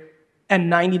you, and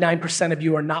 99% of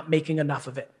you are not making enough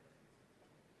of it.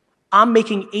 I'm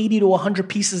making 80 to 100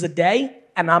 pieces a day,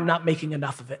 and I'm not making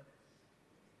enough of it.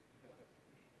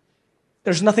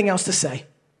 There's nothing else to say.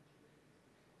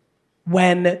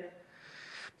 When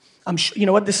you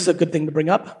know what? This is a good thing to bring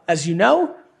up. As you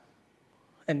know,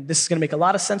 and this is going to make a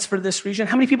lot of sense for this region.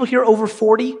 How many people here over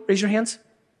 40? Raise your hands.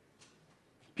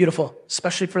 Beautiful,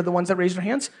 especially for the ones that raised their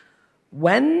hands.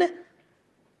 When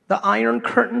the Iron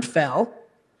Curtain fell,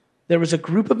 there was a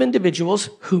group of individuals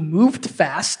who moved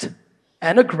fast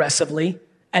and aggressively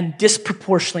and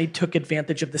disproportionately took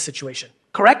advantage of the situation.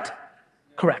 Correct?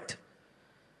 Correct.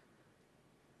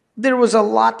 There was a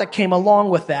lot that came along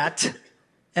with that,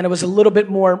 and it was a little bit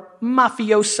more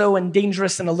mafioso and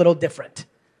dangerous and a little different.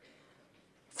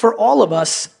 For all of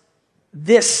us,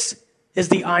 this is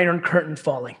the Iron Curtain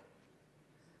falling.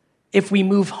 If we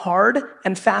move hard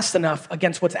and fast enough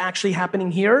against what's actually happening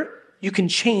here, you can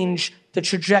change the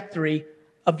trajectory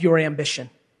of your ambition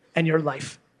and your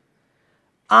life.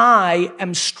 I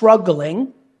am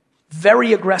struggling,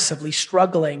 very aggressively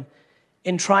struggling,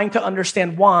 in trying to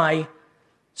understand why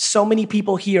so many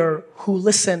people here who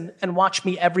listen and watch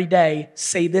me every day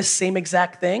say this same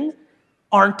exact thing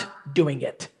aren't doing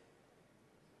it.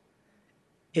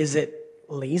 Is it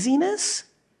laziness?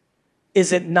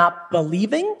 Is it not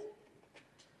believing?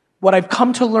 What I've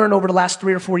come to learn over the last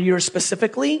 3 or 4 years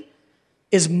specifically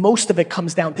is most of it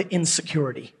comes down to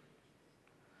insecurity.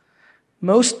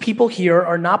 Most people here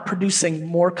are not producing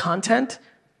more content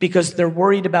because they're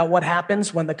worried about what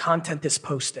happens when the content is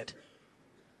posted.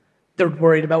 They're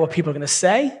worried about what people are going to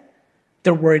say.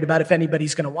 They're worried about if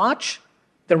anybody's going to watch.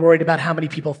 They're worried about how many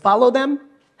people follow them,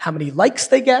 how many likes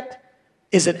they get.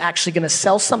 Is it actually going to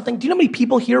sell something? Do you know how many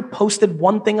people here posted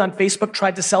one thing on Facebook,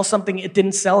 tried to sell something, it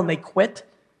didn't sell, and they quit?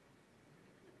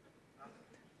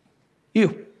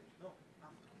 You.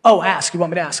 Oh, ask. You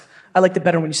want me to ask? I liked it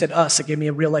better when you said us. It gave me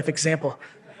a real-life example.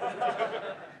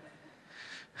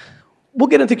 We'll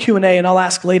get into Q&A and I'll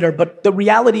ask later, but the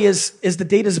reality is the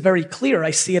data is very clear.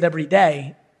 I see it every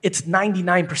day. It's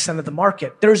 99% of the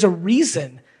market. There's a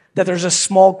reason that there's a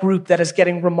small group that is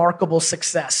getting remarkable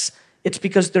success. It's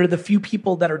because they're the few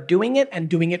people that are doing it and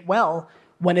doing it well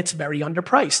when it's very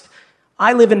underpriced.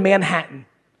 I live in Manhattan.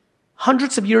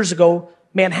 Hundreds of years ago,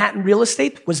 Manhattan real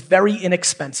estate was very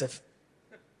inexpensive.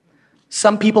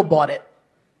 Some people bought it.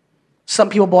 Some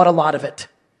people bought a lot of it.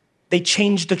 They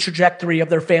changed the trajectory of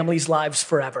their families' lives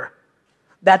forever.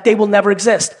 That day will never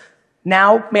exist.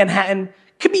 Now, Manhattan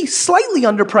could be slightly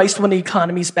underpriced when the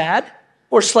economy's bad,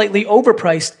 or slightly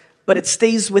overpriced, but it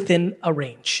stays within a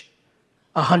range.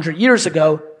 100 years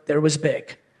ago, there was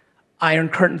big. Iron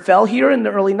Curtain fell here in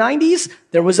the early 90s.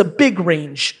 There was a big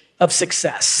range of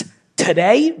success.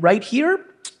 Today, right here,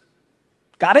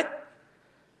 got it?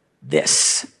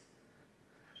 This.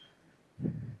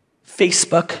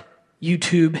 Facebook,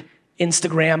 YouTube,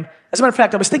 Instagram. As a matter of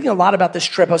fact, I was thinking a lot about this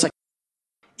trip. I was like,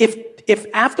 if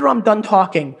after I'm done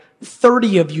talking,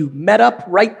 30 of you met up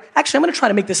right... Actually, I'm going to try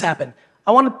to make this happen.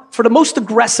 I want to, for the most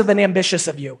aggressive and ambitious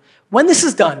of you, when this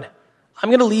is done, I'm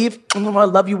going to leave. I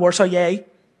love you, Warsaw, yay.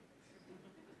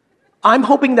 I'm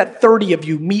hoping that 30 of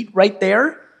you meet right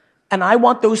there, and I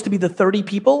want those to be the 30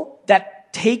 people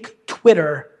that take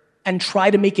Twitter and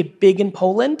try to make it big in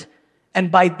Poland.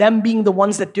 And by them being the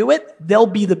ones that do it, they'll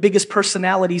be the biggest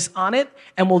personalities on it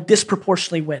and will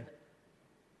disproportionately win.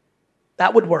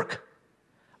 That would work.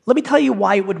 Let me tell you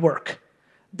why it would work.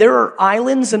 There are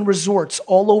islands and resorts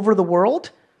all over the world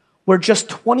where just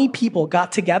 20 people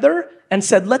got together and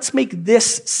said, let's make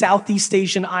this Southeast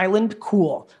Asian island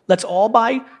cool. Let's all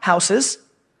buy houses.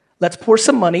 Let's pour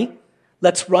some money.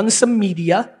 Let's run some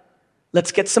media.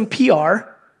 Let's get some PR.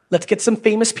 Let's get some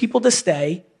famous people to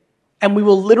stay. And we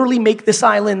will literally make this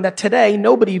island that today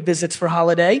nobody visits for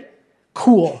holiday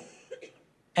cool.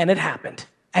 And it happened.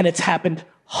 And it's happened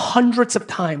hundreds of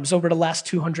times over the last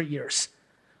 200 years.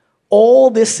 All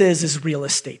this is real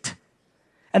estate.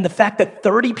 And the fact that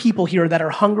 30 people here that are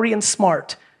hungry and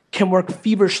smart can work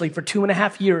feverishly for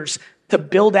 2.5 years to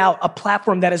build out a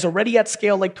platform that is already at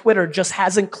scale like Twitter, just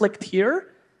hasn't clicked here,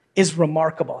 is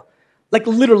remarkable. Like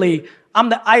literally,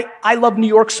 I love New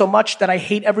York so much that I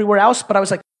hate everywhere else, but I was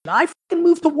like, I fucking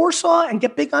move to Warsaw and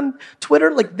get big on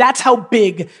Twitter? Like, that's how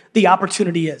big the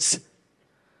opportunity is.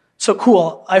 So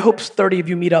cool. I hope 30 of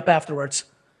you meet up afterwards.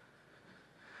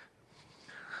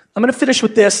 I'm going to finish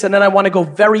with this, and then I want to go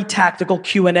very tactical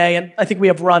Q&A, and I think we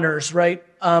have runners, right?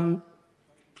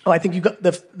 I think you got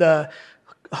the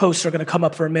hosts are going to come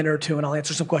up for a minute or two, and I'll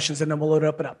answer some questions, and then we'll load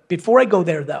it up. Before I go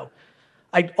there, though,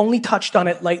 I only touched on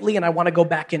it lightly, and I want to go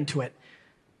back into it.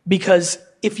 Because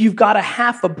if you've got a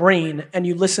half a brain and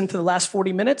you listen to the last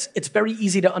 40 minutes, it's very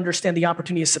easy to understand the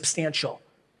opportunity is substantial.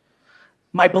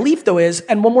 My belief, though, is,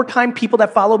 and one more time, people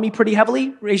that follow me pretty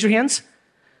heavily, raise your hands.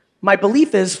 My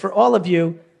belief is, for all of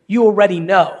you, you already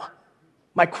know.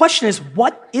 My question is,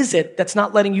 what is it that's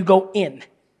not letting you go in?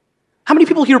 How many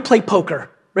people here play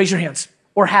poker? Raise your hands.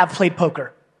 Or have played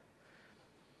poker.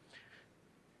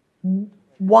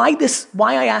 Why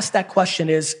I ask that question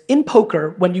is, in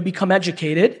poker, when you become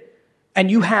educated and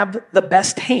you have the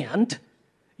best hand,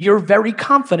 you're very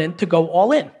confident to go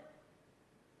all in.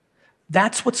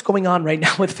 That's what's going on right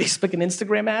now with Facebook and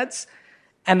Instagram ads.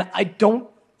 And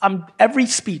every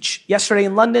speech, yesterday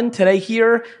in London, today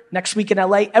here, next week in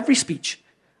LA, every speech,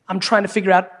 I'm trying to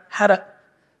figure out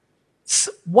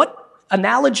what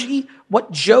analogy, what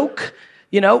joke,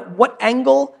 what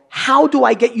angle, how do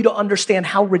I get you to understand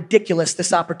how ridiculous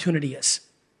this opportunity is?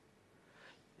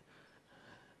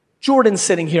 Jordan's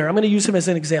sitting here. I'm going to use him as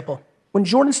an example. When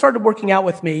Jordan started working out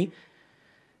with me,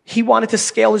 He wanted to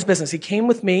scale his business. He came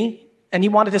with me, and he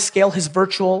wanted to scale his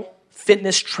virtual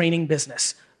fitness training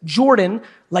business. Jordan,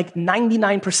 like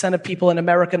 99% of people in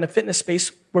America in the fitness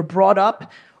space, were brought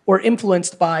up or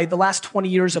influenced by the last 20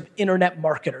 years of internet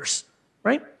marketers,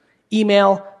 right?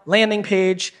 Email, landing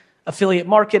page, affiliate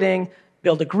marketing,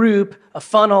 build a group, a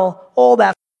funnel, all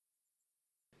that,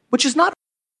 which is not,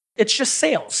 it's just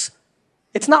sales.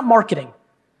 It's not marketing.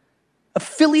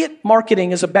 Affiliate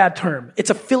marketing is a bad term. It's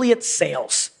affiliate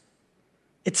sales.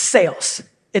 It's sales.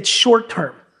 It's short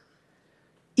term.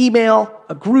 Email,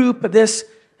 a group, of this,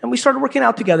 and we started working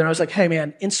out together. And I was like, hey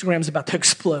man, Instagram's about to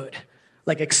explode,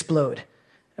 like explode.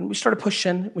 And we started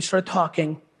pushing, we started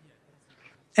talking.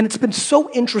 And it's been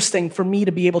so interesting for me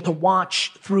to be able to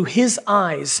watch through his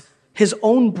eyes, his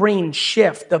own brain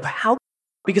shift of how,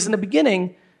 because in the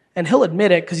beginning, and he'll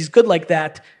admit it because he's good like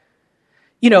that,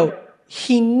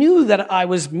 he knew that I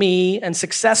was me and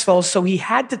successful, so he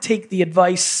had to take the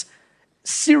advice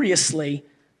seriously,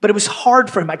 but it was hard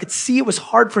for him. I could see it was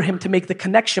hard for him to make the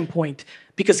connection point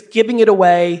because giving it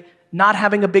away, not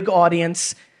having a big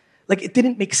audience, like it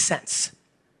didn't make sense.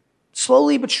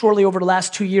 Slowly but surely over the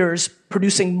last 2 years,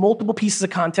 producing multiple pieces of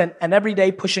content and every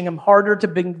day pushing him harder to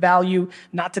bring value,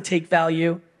 not to take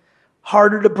value,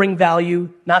 harder to bring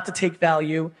value, not to take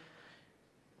value.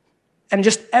 And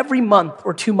just every month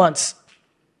or 2 months,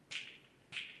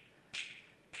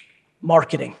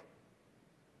 marketing,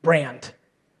 brand.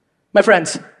 My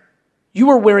friends,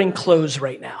 you are wearing clothes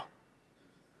right now.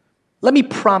 Let me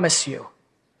promise you,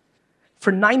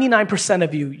 for 99%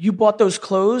 of you, you bought those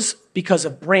clothes because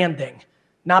of branding,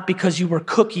 not because you were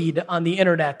cookied on the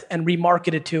internet and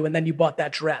remarketed to, and then you bought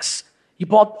that dress. You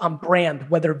bought on brand,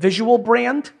 whether visual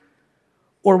brand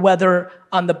or whether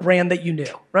on the brand that you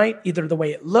knew, right? Either the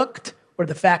way it looked or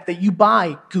the fact that you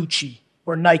buy Gucci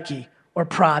or Nike or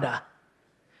Prada.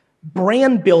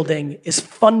 Brand building is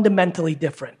fundamentally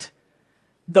different.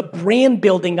 The brand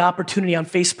building opportunity on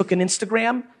Facebook and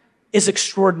Instagram is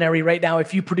extraordinary right now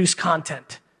if you produce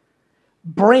content.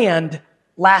 Brand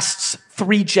lasts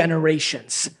 3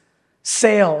 generations.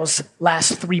 Sales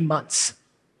lasts 3 months.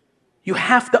 You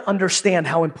have to understand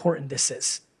how important this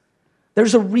is.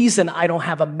 There's a reason I don't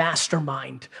have a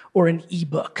mastermind or an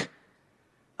ebook.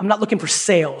 I'm not looking for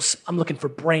sales, I'm looking for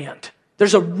brand.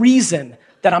 There's a reason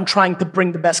that I'm trying to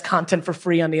bring the best content for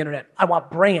free on the internet. I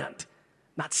want brand,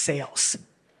 not sales.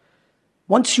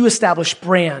 Once you establish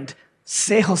brand,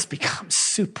 sales becomes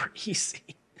super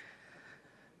easy.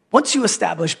 Once you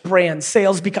establish brand,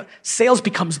 sales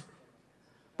becomes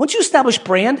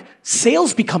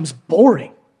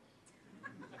boring.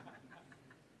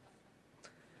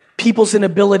 People's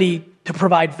inability to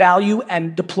provide value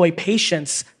and deploy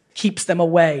patience keeps them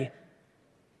away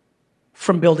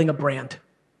from building a brand.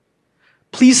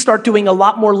 Please start doing a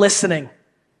lot more listening.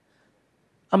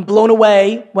 I'm blown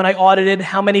away when I audited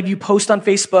how many of you post on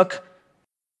Facebook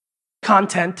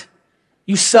content.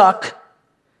 You suck,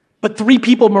 but 3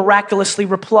 people miraculously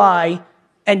reply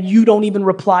and you don't even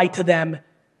reply to them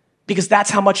because that's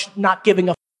how much not giving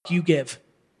a you give.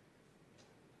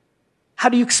 How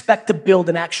do you expect to build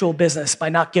an actual business by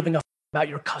not giving a about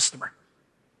your customer?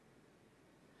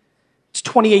 It's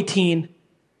 2018.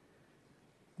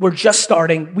 We're just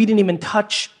starting. We didn't even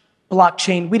touch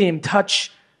blockchain. We didn't even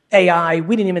touch AI.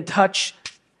 We didn't even touch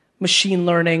machine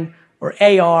learning or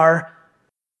AR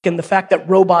and the fact that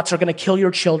robots are going to kill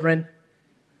your children.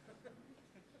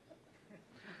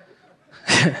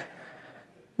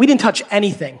 We didn't touch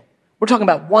anything. We're talking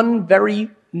about one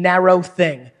very narrow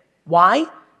thing. Why?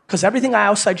 Because everything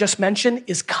else I just mentioned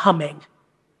is coming.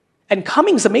 And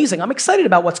coming is amazing. I'm excited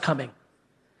about what's coming.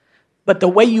 But the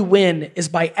way you win is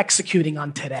by executing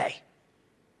on today.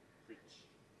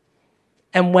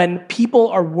 And when people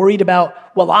are worried about,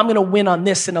 well, I'm going to win on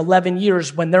this in 11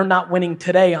 years, when they're not winning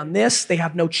today on this, they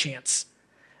have no chance.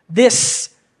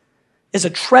 This is a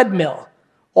treadmill.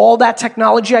 All that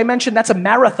technology I mentioned, that's a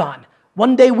marathon.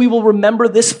 One day we will remember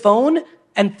this phone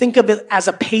and think of it as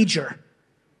a pager.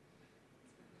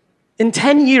 In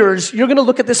 10 years, you're going to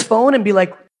look at this phone and be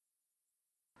like,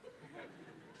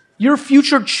 your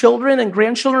future children and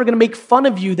grandchildren are going to make fun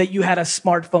of you that you had a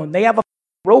smartphone. They have a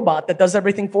robot that does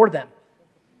everything for them.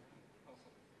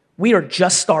 We are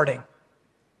just starting.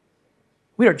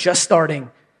 We are just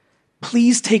starting.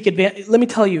 Please take advantage. Let me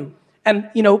tell you, and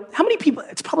how many people,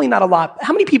 it's probably not a lot,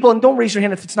 how many people, and don't raise your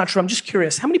hand if it's not true, I'm just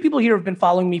curious, how many people here have been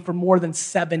following me for more than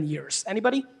 7 years?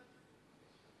 Anybody?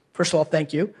 First of all,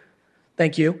 thank you.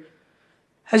 Thank you.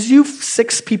 As you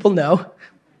 6 people know,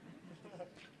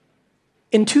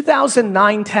 in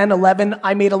 2009, 10, 11,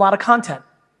 I made a lot of content.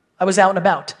 I was out and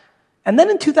about. And then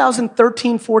in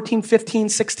 2013, 14, 15,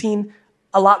 16,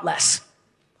 a lot less.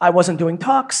 I wasn't doing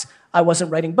talks. I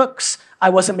wasn't writing books. I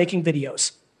wasn't making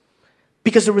videos.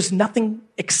 Because there was nothing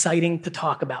exciting to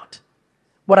talk about.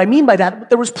 What I mean by that,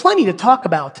 there was plenty to talk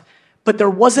about, but there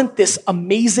wasn't this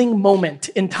amazing moment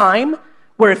in time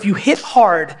where if you hit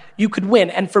hard, you could win.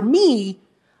 And for me,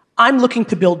 I'm looking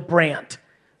to build brand.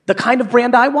 The kind of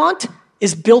brand I want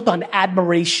is built on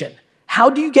admiration. How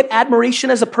do you get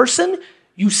admiration as a person?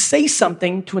 You say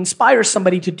something to inspire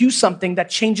somebody to do something that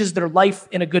changes their life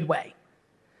in a good way.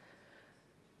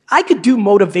 I could do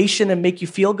motivation and make you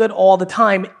feel good all the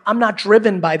time. I'm not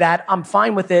driven by that. I'm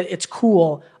fine with it. It's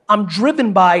cool. I'm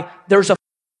driven by there's a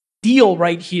deal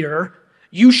right here.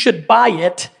 You should buy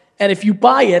it. And if you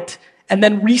buy it and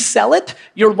then resell it,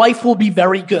 your life will be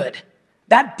very good.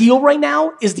 That deal right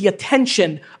now is the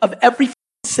attention of every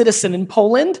citizen in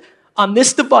Poland on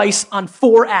this device on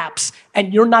 4 apps,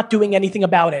 and you're not doing anything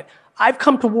about it. I've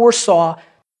come to Warsaw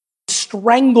to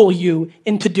strangle you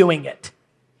into doing it.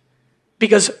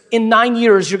 Because in 9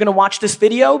 years, you're going to watch this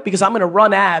video because I'm going to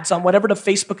run ads on whatever the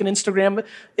Facebook and Instagram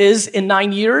is in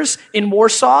 9 years in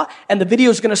Warsaw, and the video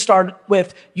is going to start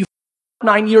with, you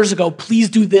 9 years ago, please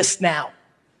do this now.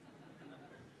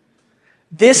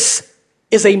 This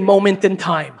is a moment in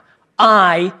time.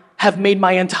 I have made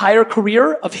my entire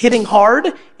career of hitting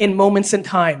hard in moments in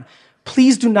time.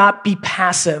 Please do not be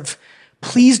passive.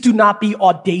 Please do not be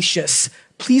audacious.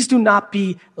 Please do not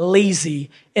be lazy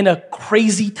in a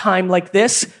crazy time like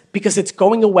this, because it's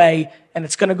going away and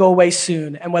it's going to go away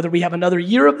soon. And whether we have another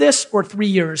year of this or 3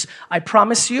 years, I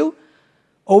promise you,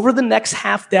 over the next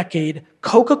half decade,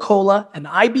 Coca-Cola and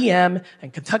IBM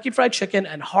and Kentucky Fried Chicken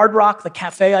and Hard Rock, the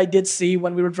cafe I did see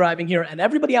when we were driving here, and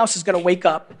everybody else is going to wake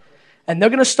up and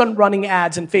they're going to start running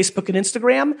ads on Facebook and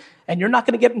Instagram, and you're not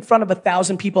going to get in front of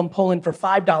 1,000 people in Poland for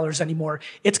 $5 anymore.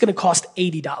 It's going to cost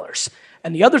 $80.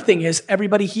 And the other thing is,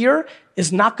 everybody here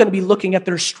is not going to be looking at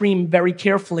their stream very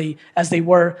carefully as they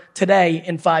were today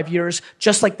in 5 years,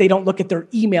 just like they don't look at their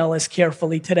email as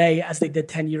carefully today as they did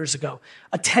 10 years ago.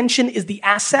 Attention is the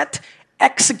asset.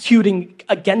 Executing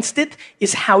against it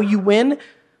is how you win.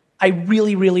 I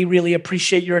really, really, really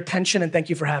appreciate your attention, and thank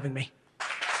you for having me.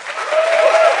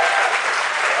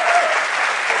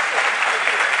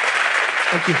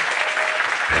 Thank you.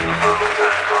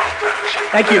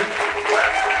 Thank you.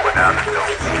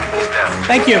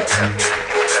 Thank you.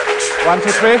 1, 2,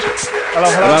 3. Hello,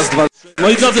 hello. Raz, dwa.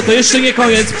 Moi drodzy, to jeszcze nie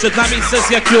koniec. Przed nami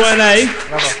sesja Q&A.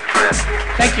 Brawo.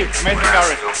 Thank you. Amazing,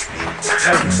 Gary.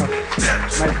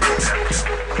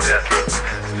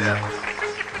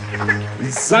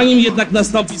 Zanim jednak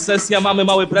nastąpi sesja, mamy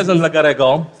mały prezent dla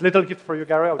Garego. Little gift for you,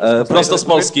 Gary. Prosto z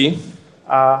Polski.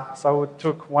 So we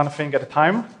took one thing at a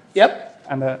time. Yep.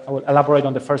 And I will elaborate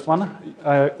on the first one.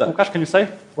 Łukasz, can you say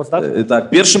what's that? Tak,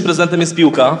 pierwszym prezentem jest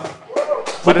piłka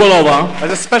futbolowa.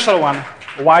 It's a special one.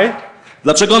 Why?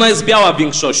 Dlaczego ona jest biała w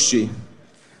większości?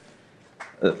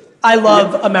 I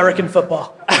love American football.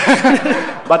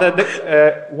 But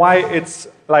why it's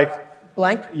like...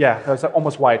 Blank? Yeah, it's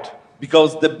almost white.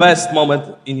 Because the best moment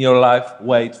in your life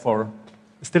wait for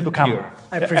Still to come. here.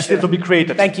 I appreciate still it. to be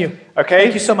created. Thank you. Okay?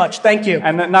 Thank you so much. Thank you.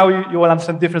 And now you will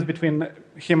understand the difference between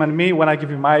him and me when I give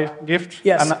you my gift.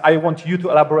 Yes. And I want you to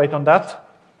elaborate on that.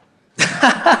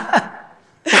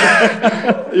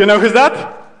 You know who's that?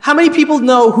 How many people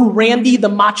know who Randy the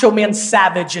Macho Man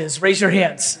Savage is? Raise your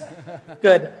hands.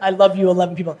 Good. I love you,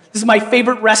 11 people. This is my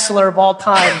favorite wrestler of all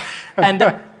time. And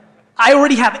I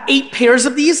already have 8 pairs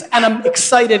of these, and I'm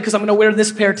excited because I'm going to wear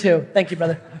this pair too. Thank you,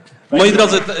 brother. Moi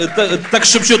drodzy, tak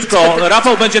szybciutko,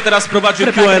 Rafał będzie teraz prowadził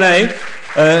Q&A.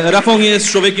 Rafał nie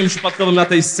jest człowiekiem przypadkowym na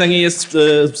tej scenie,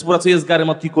 współpracuje z Garym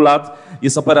od kilku lat,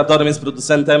 jest operatorem, jest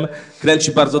producentem,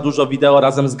 kręci bardzo dużo wideo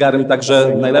razem z Garym,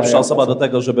 także najlepsza osoba do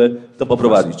tego, żeby to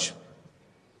poprowadzić.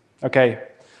 Okay.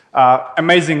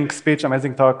 Amazing speech,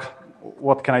 amazing talk.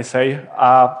 What can I say?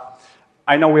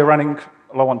 I know we're running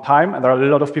low on time, and there are a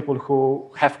lot of people who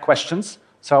have questions.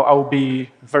 So I will be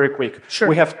very quick. Sure.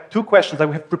 We have 2 questions that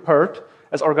we have prepared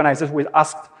as organizers. We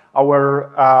asked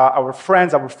our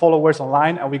friends, our followers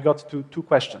online, and we got to 2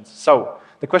 questions. So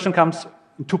the question comes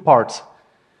in 2 parts.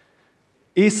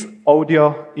 Is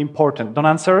audio important? Don't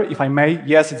answer, if I may.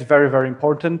 Yes, it's very, very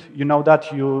important. You know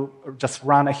that. You just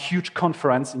ran a huge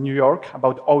conference in New York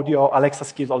about audio, Alexa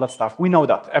skills, all that stuff. We know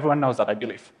that. Everyone knows that, I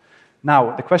believe.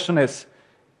 Now, the question is,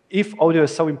 if audio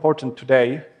is so important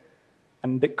today,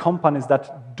 and the companies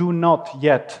that do not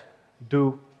yet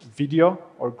do video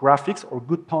or graphics or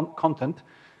good content,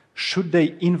 should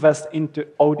they invest into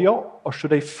audio, or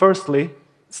should they firstly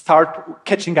start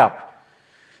catching up?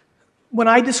 When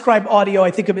I describe audio, I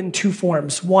think of it in 2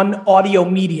 forms. One, audio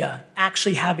media,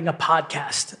 actually having a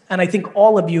podcast. And I think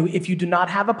all of you, if you do not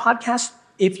have a podcast,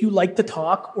 if you like to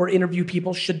talk or interview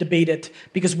people, should debate it.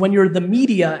 Because when you're the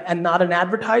media and not an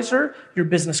advertiser, your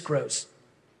business grows.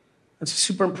 That's a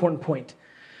super important point.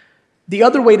 The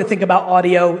other way to think about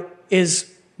audio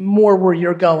is more where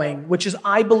you're going, which is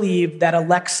I believe that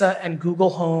Alexa and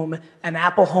Google Home and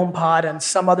Apple HomePod and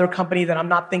some other company that I'm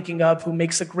not thinking of who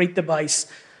makes a great device,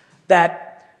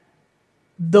 that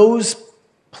those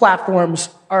platforms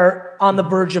are on the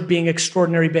verge of being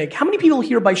extraordinarily big. How many people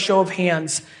here, by show of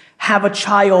hands, have a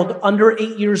child under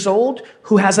 8 years old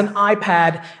who has an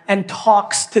iPad and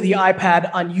talks to the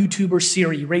iPad on YouTube or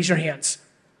Siri? Raise your hands.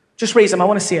 Just raise them. I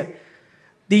want to see it.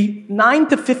 The 9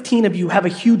 to 15 of you have a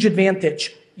huge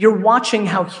advantage. You're watching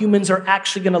how humans are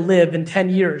actually going to live in 10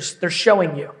 years. They're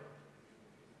showing you.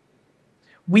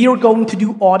 We are going to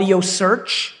do audio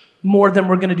search more than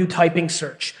we're going to do typing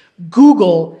search.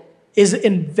 Google is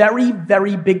in very,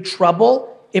 very big trouble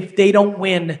if they don't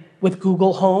win with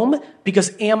Google Home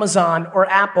because Amazon or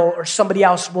Apple or somebody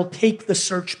else will take the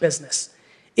search business.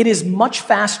 It is much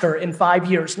faster in 5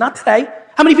 years. Not today.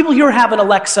 How many people here have an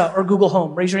Alexa or Google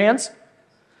Home? Raise your hands.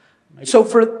 Maybe so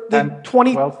for the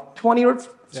 20 or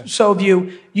so of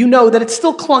you, you know that it's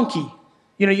still clunky.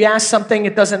 You know, you ask something,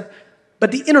 it doesn't,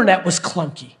 but the internet was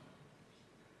clunky.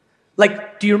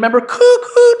 Like, do you remember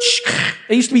coo-coo-ch?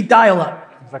 It used to be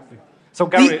dial-up. Exactly. So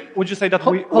Gary, would you say that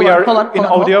we are in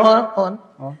audio? Hold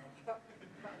on.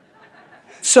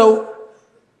 So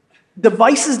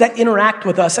devices that interact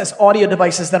with us as audio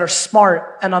devices that are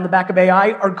smart and on the back of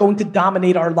AI are going to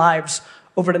dominate our lives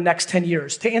over the next 10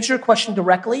 years. To answer your question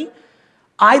directly,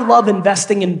 I love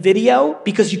investing in video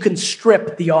because you can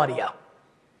strip the audio.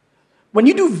 When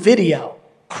you do video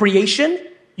creation,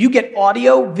 you get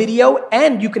audio, video,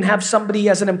 and you can have somebody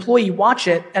as an employee watch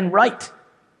it and write.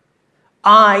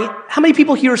 How many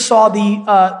people here saw the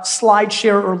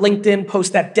SlideShare or LinkedIn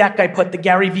post, that deck I put, the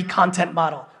Gary Vee content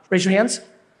model? Raise your hands.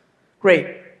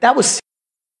 Great. That was,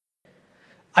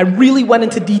 I really went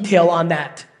into detail on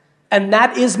that. And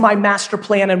that is my master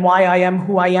plan and why I am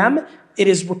who I am. It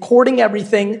is recording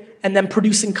everything and then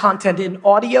producing content in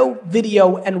audio,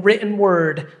 video, and written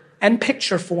word and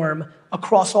picture form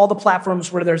across all the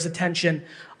platforms where there's attention.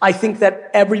 I think that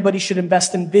everybody should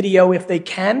invest in video if they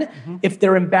can. Mm-hmm. If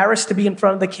they're embarrassed to be in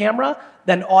front of the camera,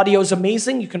 then audio is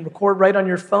amazing. You can record right on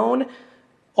your phone.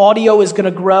 Audio is going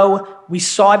to grow. We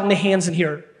saw it in the hands in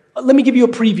here. Let me give you a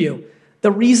preview.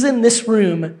 The reason this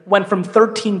room went from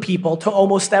 13 people to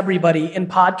almost everybody in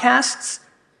podcasts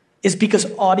is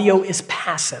because audio is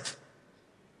passive.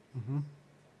 Mm-hmm.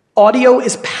 Audio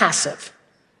is passive.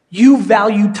 You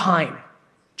value time.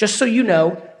 Just so you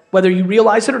know, whether you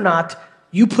realize it or not,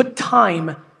 you put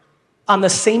time on the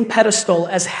same pedestal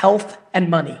as health and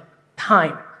money.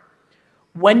 Time.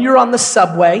 When you're on the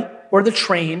subway or the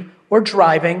train or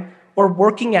driving or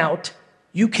working out,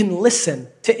 you can listen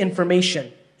to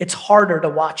information. It's harder to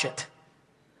watch it.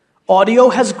 Audio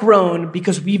has grown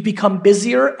because we've become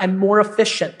busier and more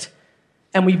efficient,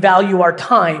 and we value our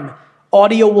time.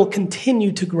 Audio will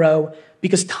continue to grow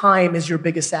because time is your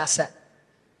biggest asset.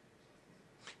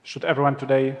 Should everyone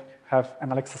today have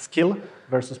an Alexa skill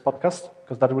versus podcast?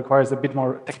 Because that requires a bit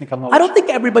more technical knowledge. I don't think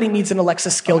everybody needs an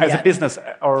Alexa skill yet. As a business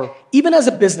or... Even as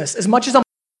a business, as much as I'm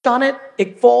on it,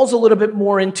 it falls a little bit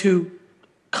more into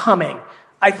coming.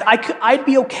 I'd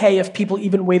be okay if people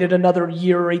even waited another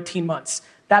year or 18 months.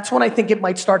 That's when I think it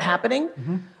might start happening.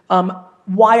 Mm-hmm.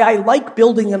 Why I like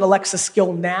building an Alexa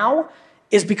skill now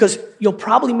is because you'll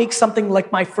probably make something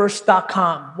like my first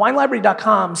 .com.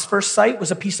 WineLibrary.com's first site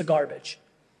was a piece of garbage.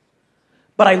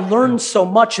 But I learned so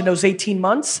much in those 18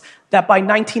 months that by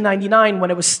 1999,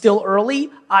 when it was still early,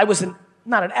 I was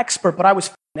not an expert, but I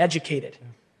was educated. Yeah.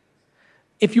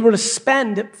 If you were to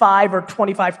spend $5,000 or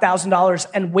 $25,000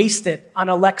 and waste it on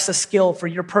Alexa skill for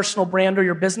your personal brand or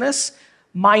your business,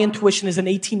 my intuition is in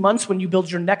 18 months when you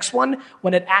build your next one,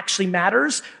 when it actually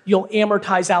matters, you'll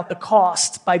amortize out the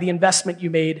cost by the investment you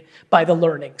made by the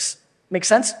learnings. Make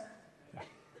sense?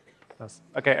 Yeah.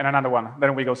 Okay, and another one.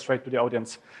 Then we go straight to the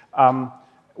audience.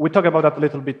 We talked about that a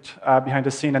little bit behind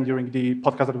the scene and during the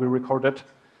podcast that we recorded.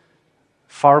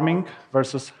 Farming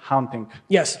versus hunting.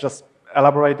 Yes. Just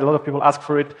elaborate. A lot of people ask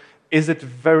for it. Is it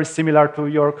very similar to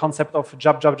your concept of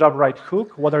jab, jab, jab, right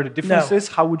hook? What are the differences?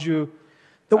 No. How would you...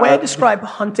 The way I describe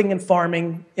hunting and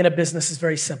farming in a business is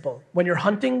very simple. When you're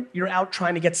hunting, you're out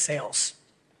trying to get sales,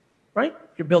 right?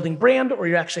 You're building brand or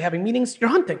you're actually having meetings, you're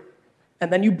hunting.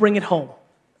 And then you bring it home.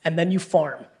 And then you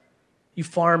farm. You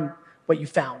farm what you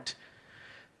found.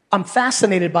 I'm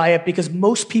fascinated by it because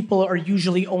most people are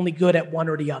usually only good at one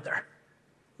or the other.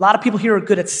 A lot of people here are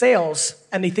good at sales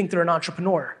and they think they're an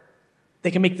entrepreneur.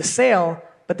 They can make the sale,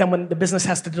 But then when the business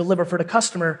has to deliver for the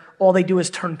customer, all they do is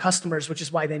turn customers, which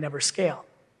is why they never scale.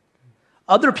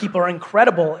 Other people are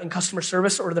incredible in customer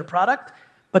service or their product,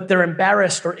 but they're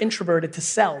embarrassed or introverted to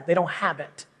sell. They don't have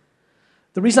it.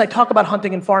 The reason I talk about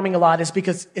hunting and farming a lot is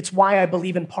because it's why I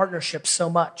believe in partnerships so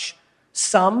much.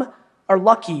 Some are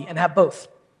lucky and have both.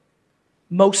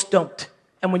 Most don't.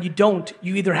 And when you don't,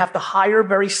 you either have to hire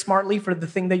very smartly for the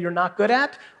thing that you're not good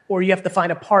at, or you have to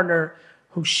find a partner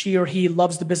who she or he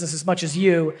loves the business as much as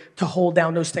you to hold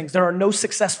down those things. There are no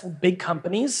successful big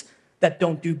companies that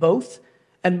don't do both,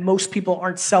 and most people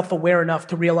aren't self-aware enough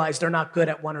to realize they're not good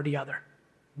at one or the other.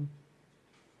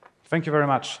 Thank you very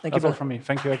much. That's all from me.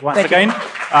 Thank you once Thank again.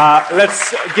 you.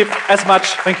 Let's give as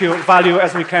much value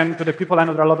as we can to the people. I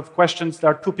know there are a lot of questions.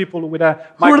 There are two people with a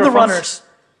microphone. Who are the runners?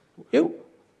 You?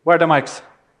 Where are the mics?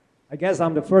 I guess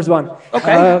I'm the first one.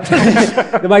 Okay.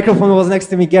 The microphone was next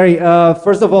to me, Gary.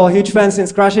 First of all, huge fan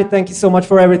since Crush It. Thank you so much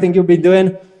for everything you've been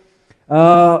doing.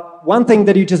 One thing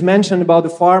that you just mentioned about the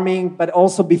farming, but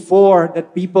also before,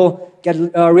 that people get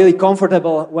really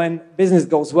comfortable when business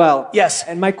goes well. Yes.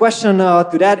 And my question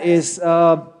to that is,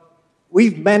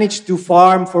 we've managed to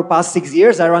farm for past 6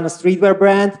 years. I run a streetwear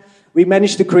brand. We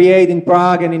managed to create in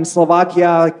Prague and in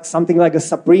Slovakia something like a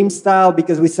Supreme style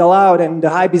because we sell out and the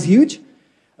hype is huge.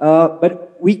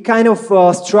 But we kind of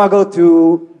struggle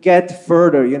to get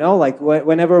further, you know, like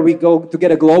whenever we go to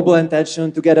get a global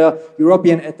attention, to get a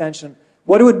European attention.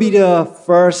 What would be the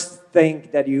first thing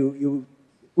that you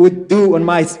would do on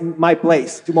my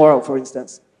place tomorrow, for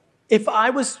instance? If I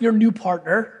was your new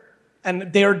partner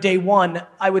and they're day one,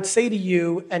 I would say to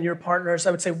you and your partners,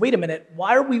 I would say, wait a minute,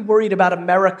 why are we worried about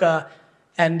America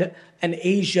and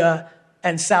Asia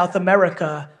and South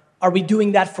America? Are we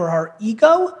doing that for our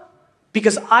ego?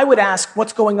 Because I would ask,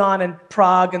 what's going on in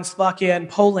Prague and Slovakia and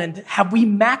Poland? Have we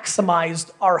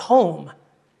maximized our home?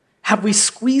 Have we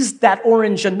squeezed that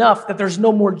orange enough that there's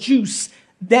no more juice?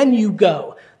 Then you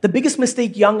go. The biggest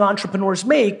mistake young entrepreneurs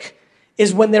make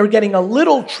is when they're getting a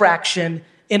little traction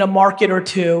in a market or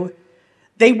two,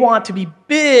 they want to be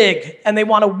big and they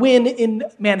want to win in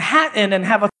Manhattan and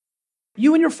have a...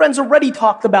 You and your friends already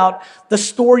talked about the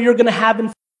store you're going to have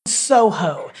in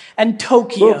Soho and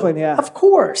Tokyo. Brooklyn, yeah. Of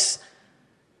course.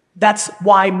 That's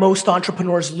why most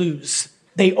entrepreneurs lose.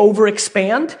 They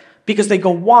overexpand because they go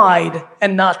wide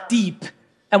and not deep.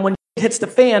 And when it hits the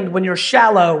fan, when you're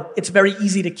shallow, it's very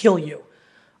easy to kill you.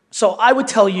 So I would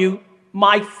tell you,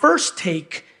 my first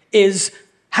take is,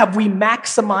 have we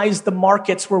maximized the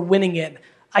markets we're winning in?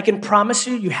 I can promise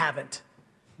you, you haven't.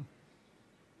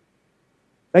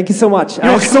 Thank you so much. I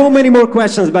have so many more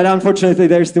questions, but unfortunately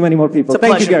there's too many more people. It's a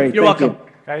pleasure. Thank you, Gary. You're welcome.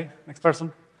 Okay, next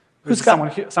person. Who's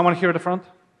got someone here at the front?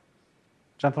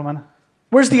 Gentlemen.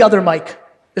 Where's the other mic?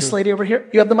 This lady over here?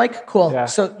 You have the mic? Cool. Yeah.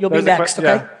 So you'll be next,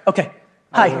 okay? Yeah. Okay.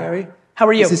 Hi. Gary. How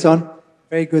are you? Is this on?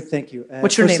 Very good, thank you.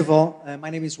 What's your name? First of all,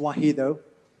 my name is Wahido.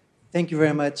 Thank you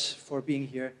very much for being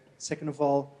here. Second of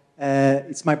all,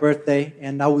 it's my birthday,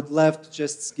 and I would love to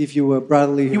just give you a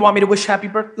brotherly... You want me to wish happy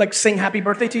birthday, like sing happy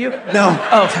birthday to you? No.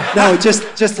 Oh. No, just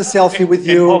a selfie with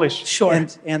you. In Polish. Sure.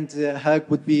 And a hug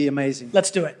would be amazing.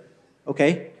 Let's do it.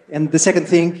 Okay. And the second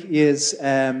thing is,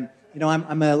 you know,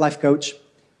 I'm a life coach,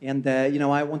 and you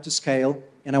know, I want to scale,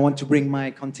 and I want to bring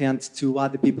my content to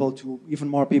other people, to even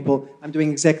more people. I'm doing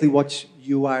exactly what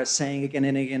you are saying again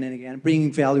and again and again,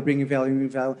 bringing value, bringing value, bringing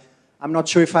value. I'm not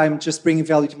sure if I'm just bringing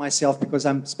value to myself because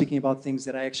I'm speaking about things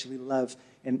that I actually love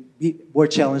and were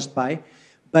challenged by.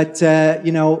 But,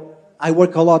 you know, I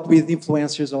work a lot with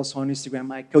influencers also on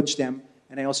Instagram. I coach them,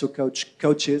 and I also coach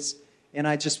coaches. And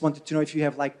I just wanted to know if you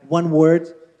have like one word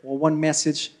or one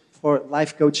message for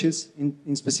life coaches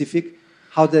in specific.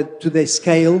 How do they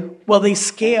scale? Well, they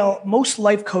scale. Most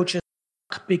life coaches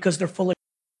because they're full of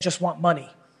just want money.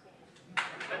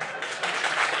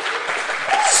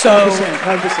 So,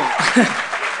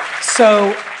 100%.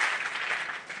 So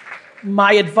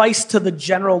my advice to the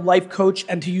general life coach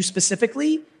and to you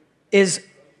specifically is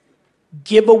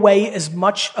give away as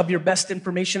much of your best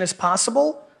information as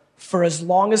possible for as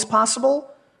long as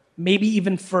possible, maybe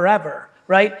even forever,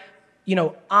 right? You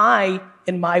know, I,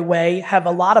 in my way, have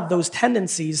a lot of those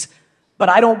tendencies, but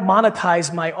I don't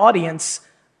monetize my audience.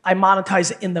 I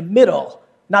monetize in the middle,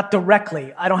 not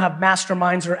directly. I don't have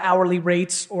masterminds or hourly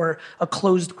rates or a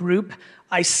closed group.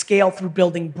 I scale through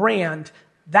building brand.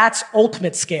 That's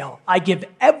ultimate scale. I give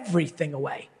everything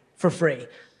away for free.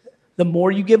 The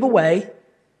more you give away,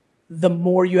 the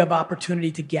more you have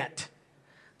opportunity to get.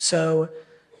 So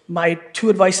my two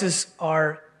advices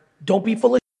are don't be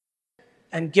full of shit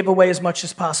and give away as much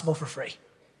as possible for free.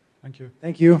 Thank you.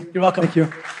 Thank you. You're welcome. Thank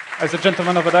you. There's a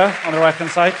gentleman over there on the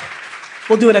right-hand side.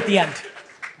 We'll do it at the end.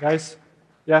 Guys,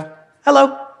 yeah?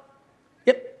 Hello.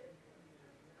 Yep.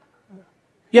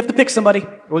 You have to pick somebody.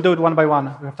 We'll do it one by one.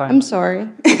 We have time. I'm sorry.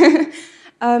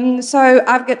 So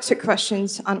I've got two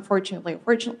questions, unfortunately,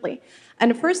 fortunately. And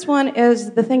the first one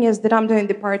is, the thing is that I'm doing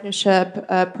the partnership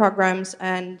programs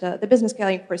and the business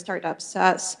scaling for startups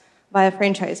SaaS via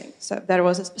franchising. So there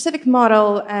was a specific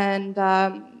model, and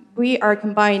we are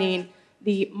combining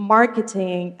the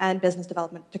marketing and business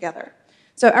development together.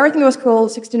 So everything was cool,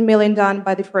 16 million done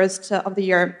by the first of the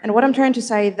year. And what I'm trying to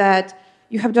say that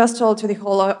you have just told to the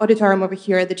whole auditorium over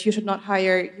here that you should not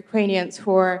hire Ukrainians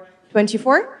who are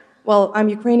 24. Well, I'm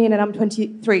Ukrainian and I'm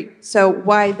 23, so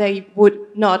why they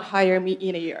would not hire me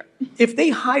in a year? If they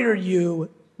hire you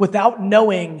without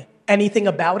knowing anything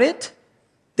about it,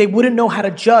 they wouldn't know how to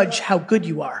judge how good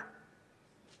you are.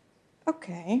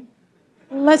 Okay,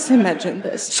 let's imagine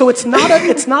this. So it's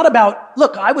not about,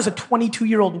 look, I was a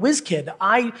 22-year-old whiz kid.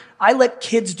 I let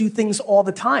kids do things all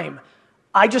the time.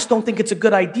 I just don't think it's a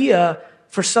good idea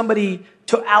for somebody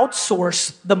to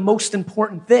outsource the most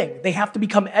important thing. They have to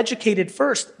become educated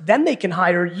first, then they can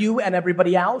hire you and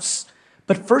everybody else.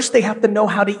 But first they have to know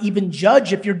how to even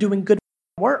judge if you're doing good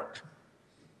work.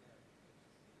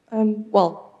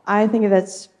 Well, I think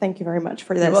thank you very much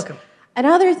for this. You're welcome.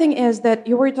 Another thing is that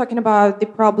you were talking about the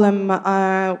problem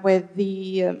with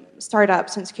the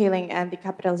startups and scaling and the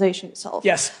capitalization itself.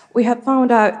 Yes. We have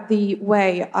found out the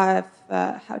way of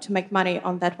how to make money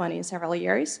on that money in several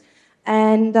years.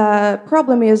 And the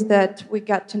problem is that we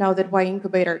got to know that Y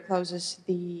Incubator closes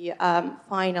the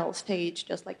final stage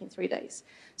just like in 3 days.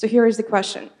 So here is the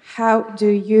question. How do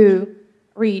you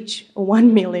reach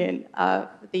 1 million of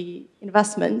the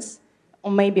investments,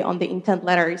 or maybe on the intent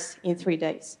letters, in 3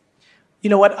 days? You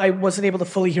know what? I wasn't able to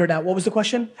fully hear that. What was the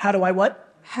question? How do I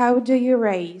what? How do you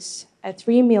raise a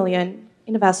 3 million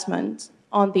investment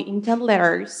on the intent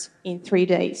letters in 3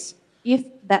 days? If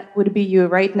that would be you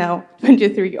right now,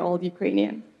 23-year-old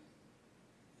Ukrainian.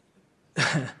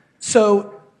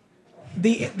 So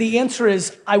the answer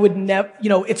is I would never,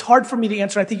 it's hard for me to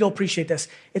answer. I think you'll appreciate this.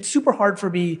 It's super hard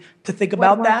for me to think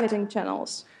about that. Marketing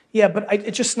channels? Yeah, but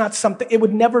it's just not something, it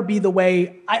would never be the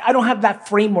way, I don't have that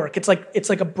framework. It's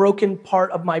like a broken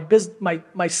part of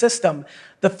my system.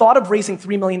 The thought of raising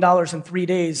 $3 million in 3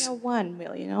 days. No, 1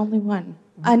 million, only one.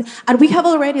 And we have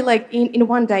already, in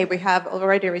 1 day, we have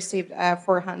already received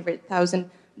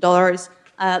 $400,000.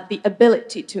 The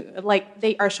ability to,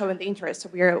 they are showing the interest, so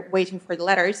we are waiting for the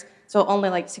letters. So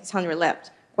only 600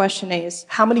 left. Question is,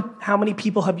 how many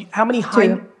people have you, how many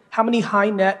high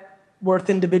net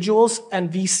worth individuals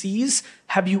and VCs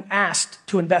have you asked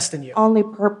to invest in you? Only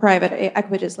per private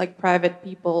equities, like private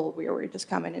people, we were just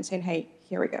coming and saying, hey,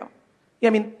 here we go. Yeah,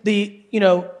 I mean,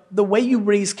 the way you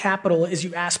raise capital is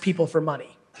you ask people for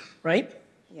money, right?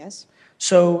 Yes.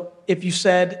 So if you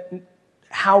said,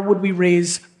 how would we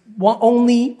raise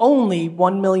only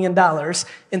 $1 million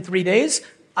in 3 days,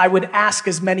 I would ask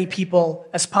as many people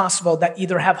as possible that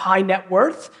either have high net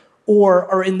worth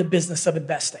or are in the business of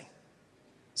investing.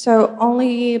 So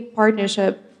only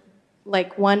partnership,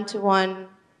 like one-to-one,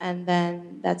 and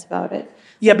then that's about it?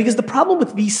 Yeah, because the problem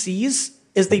with VCs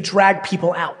is they drag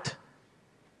people out.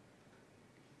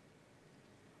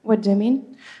 What do you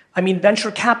mean? I mean, venture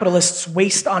capitalists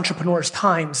waste entrepreneurs'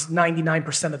 times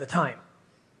 99% of the time.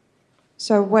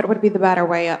 So what would be the better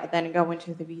way than going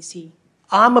to the VC?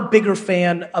 I'm a bigger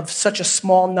fan of such a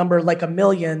small number like $1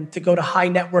 million to go to high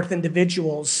net worth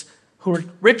individuals who are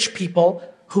rich people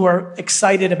who are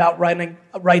excited about writing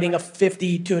a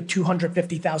 $50,000 to a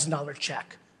 $250,000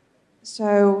 check.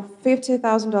 So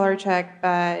 $50,000 check,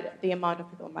 but the amount of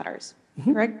people matters.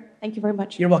 Mm-hmm. Correct? Thank you very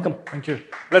much. You're welcome. Thank you.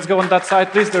 Let's go on that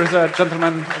side, please. There's a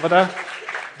gentleman over there.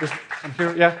 I'm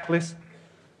here. Yeah, please.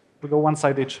 We'll go one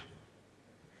side each.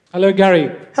 Hello,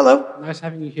 Gary. Hello. Nice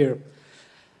having you here.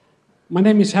 My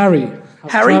name is Harry.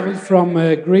 I've Harry? traveled from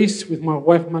Greece with my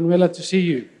wife Manuela to see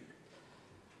you.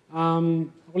 I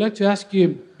would like to ask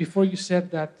you, before you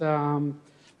said that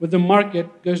when the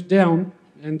market goes down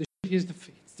and the shit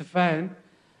hits the fan,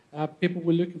 people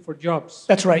were looking for jobs.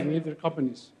 That's right. And leave their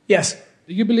companies. Yes.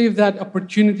 Do you believe that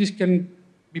opportunities can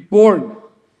be born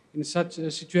in such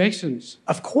situations?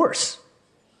 Of course.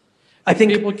 I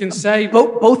think people can say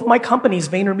both my companies,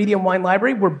 VaynerMedia and Wine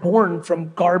Library, were born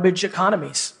from garbage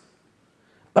economies.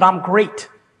 But I'm great.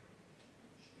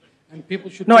 And people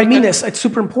should no, I mean this. It's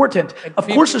super important. Of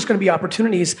course there's going to be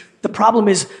opportunities. The problem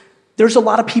is there's a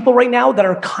lot of people right now that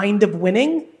are kind of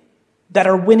winning, that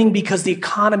are winning because the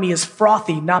economy is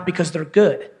frothy, not because they're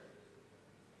good.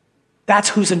 That's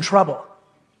who's in trouble.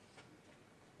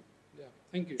 Yeah,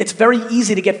 thank you. It's very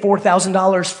easy to get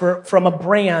 $4,000 from a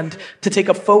brand to take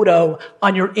a photo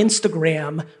on your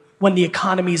Instagram when the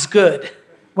economy's good.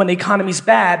 When the economy's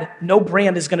bad, no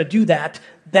brand is going to do that.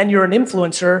 Then you're an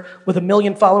influencer with 1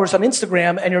 million followers on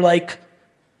Instagram, and you're like,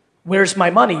 where's my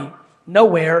money?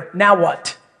 Nowhere. Now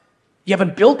what? You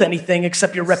haven't built anything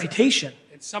except your reputation.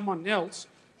 And someone else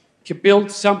can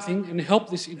build something and help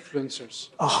these influencers.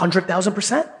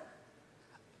 100,000%.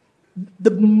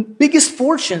 The biggest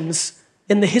fortunes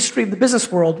in the history of the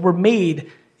business world were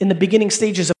made in the beginning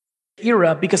stages of the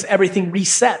era because everything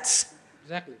resets.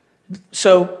 Exactly.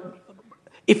 So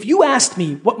if you asked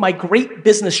me what my great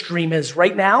business dream is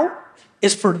right now,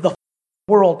 is for the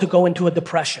world to go into a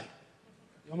depression.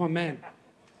 You're my man.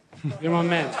 You're my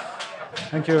man.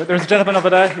 Thank you. There's a gentleman over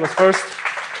there. He was first.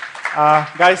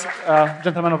 Guys,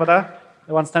 gentleman over there,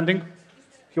 the one standing.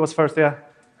 He was first, yeah.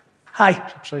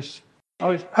 Hi.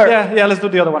 Oh, Her. yeah, let's do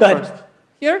the other one Good. first.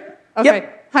 Here? Okay.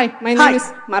 Yep. Hi, my Hi. name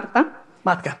is Marta.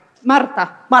 Marta.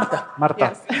 Marta. Marta.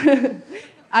 Yes.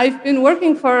 I've been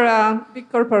working for a big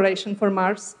corporation for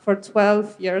Mars for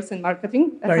 12 years in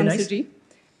marketing, Very FMCG. nice.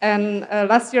 And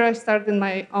last year I started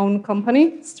my own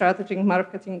company, Strategic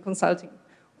Marketing Consulting.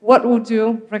 What would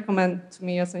you recommend to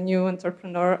me as a new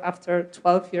entrepreneur after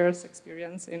 12 years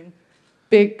experience in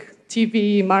big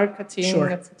TV, marketing, Sure.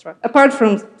 etc.? Apart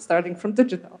from starting from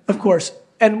digital. Of course.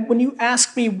 And when you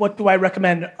ask me what do I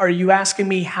recommend, are you asking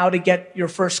me how to get your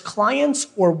first clients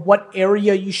or what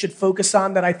area you should focus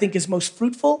on that I think is most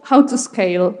fruitful? How to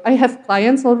scale. I have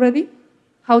clients already.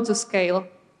 How to scale.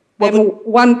 Well, I'm a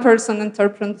one-person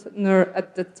entrepreneur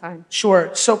at that time.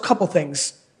 Sure. So a couple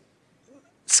things.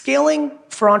 Scaling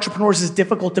for entrepreneurs is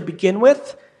difficult to begin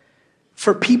with.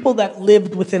 For people that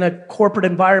lived within a corporate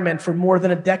environment for more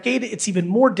than a decade, it's even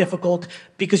more difficult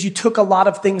because you took a lot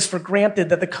of things for granted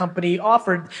that the company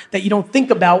offered that you don't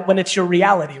think about when it's your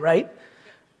reality, right?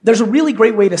 There's a really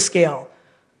great way to scale.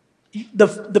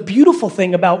 The beautiful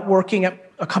thing about working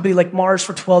at a company like Mars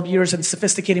for 12 years in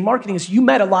sophisticated marketing is you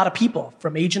met a lot of people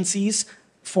from agencies,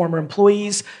 former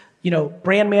employees,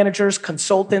 brand managers,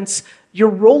 consultants.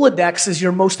 Your Rolodex is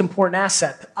your most important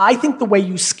asset. I think the way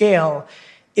you scale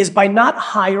is by not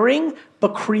hiring,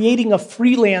 but creating a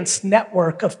freelance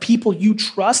network of people you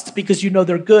trust because you know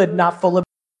they're good, not full of.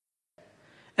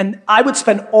 And I would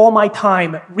spend all my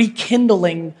time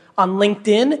rekindling on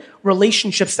LinkedIn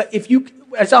relationships that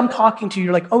as I'm talking to you,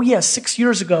 you're like, oh yeah, 6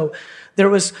 years ago, there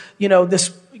was, this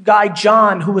guy,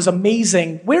 John, who was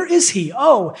amazing. Where is he?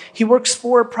 Oh, he works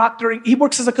for Procter. He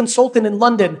works as a consultant in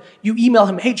London. You email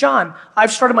him, hey, John,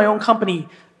 I've started my own company.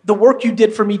 The work you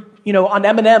did for me, on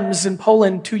M&M's in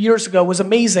Poland 2 years ago was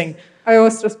amazing. I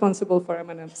was responsible for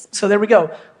M&M's. So there we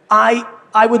go. I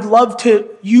would love to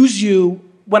use you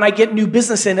when I get new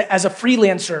business in as a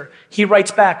freelancer. He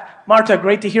writes back, Marta,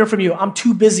 great to hear from you. I'm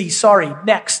too busy, sorry.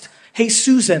 Next. Hey,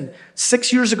 Susan,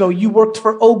 6 years ago, you worked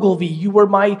for Ogilvy. You were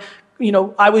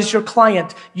I was your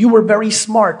client. You were very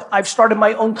smart. I've started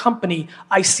my own company.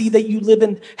 I see that you live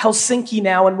in Helsinki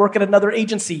now and work at another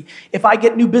agency. If I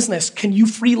get new business, can you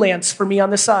freelance for me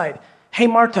on the side? Hey,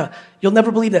 Marta, you'll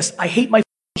never believe this. I hate my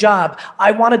job.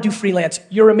 I want to do freelance.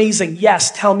 You're amazing.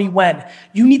 Yes, tell me when.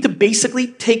 You need to basically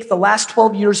take the last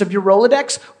 12 years of your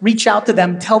Rolodex, reach out to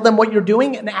them, tell them what you're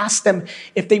doing, and ask them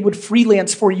if they would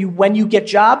freelance for you when you get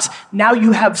jobs. Now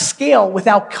you have scale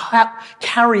without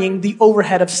carrying the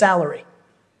overhead of salary.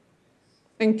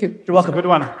 Thank you. You're welcome. Good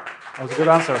one. That was a good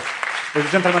answer. There's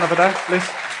a gentleman over there, please.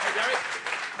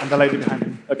 And the lady behind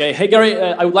him. Okay, hey Gary,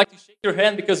 I would like to shake your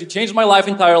hand because you changed my life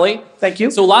entirely. Thank you.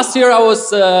 So last year I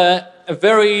was a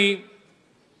very,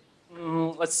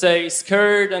 let's say,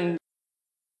 scared and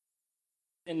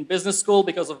in business school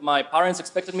because of my parents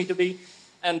expected me to be.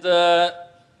 And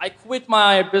I quit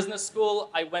my business school.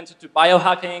 I went into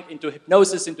biohacking, into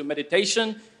hypnosis, into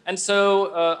meditation. And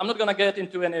so I'm not going to get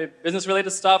into any business-related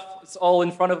stuff. It's all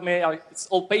in front of me. It's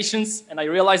all patience, and I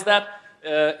realize that.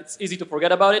 It's easy to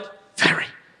forget about it. Very.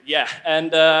 Yeah,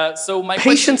 and so my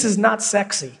Patience is not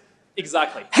sexy.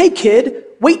 Exactly. Hey, kid,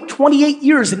 wait 28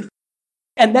 years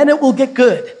and then it will get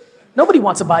good. Nobody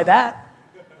wants to buy that.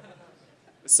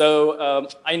 So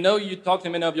I know you talked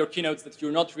in many of your keynotes that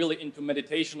you're not really into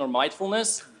meditation or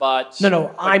mindfulness, but...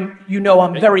 No, I'm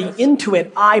very into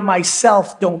it. I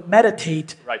myself don't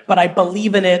meditate, Right. but I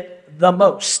believe in it the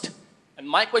most. And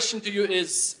my question to you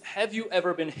is, have you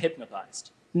ever been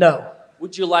hypnotized? No,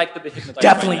 Would you like to be hypnotized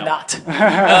definitely right now?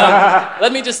 not.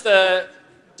 Let me just...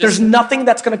 There's nothing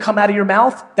that's going to come out of your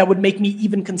mouth that would make me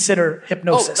even consider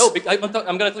hypnosis. Oh, no,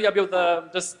 I'm going to tell you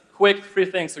about just quick 3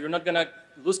 things. So you're not going to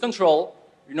lose control,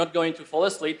 you're not going to fall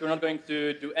asleep, you're not going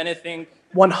to do anything.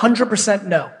 100%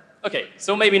 no. Okay,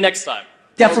 so maybe next time.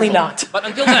 Definitely not. But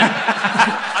until then,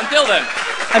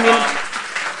 I mean,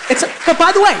 but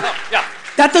by the way, yeah.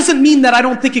 that doesn't mean that I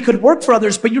don't think it could work for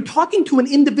others, but you're talking to an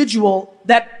individual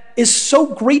that is so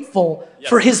grateful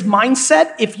for his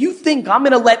mindset. If you think I'm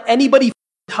going to let anybody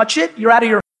touch it, you're out of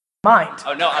your mind.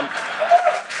 Oh no,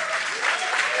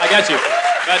 I got you.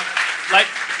 But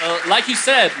like you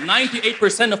said,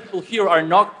 98% of people here are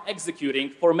not executing.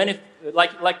 For many,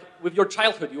 like with your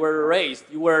childhood, you were raised,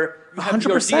 you have 100%.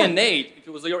 Your DNA.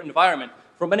 It was your environment.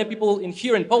 For many people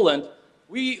here in Poland,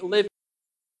 we live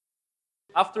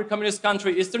after communist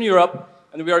country, Eastern Europe,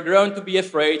 and we are grown to be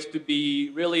afraid, to be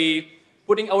really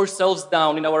putting ourselves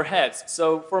down in our heads.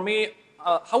 So for me,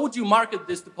 how would you market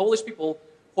this to Polish people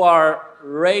who are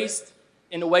raised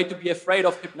in a way to be afraid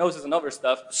of hypnosis and other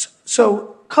stuff?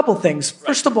 So, a couple things. Right.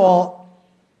 First of all,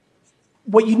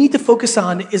 what you need to focus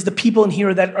on is the people in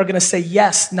here that are going to say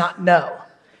yes, not no.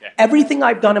 Okay. Everything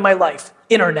I've done in my life,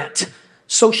 internet,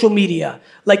 social media,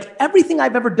 like everything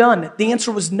I've ever done, the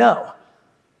answer was no.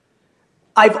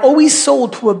 I've always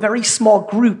sold to a very small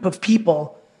group of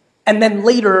people, and then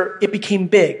later it became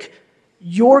big.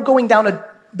 You're going down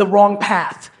the wrong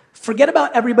path. Forget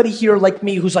about everybody here like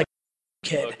me who's like,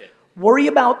 kid. Okay. Worry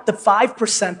about the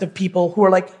 5% of people who are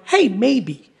like, hey,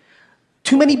 maybe.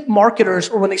 Too many marketers,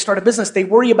 or when they start a business, they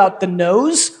worry about the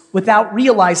no's without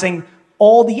realizing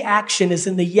all the action is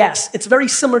in the yes. It's very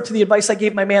similar to the advice I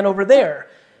gave my man over there.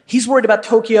 He's worried about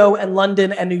Tokyo and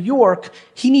London and New York.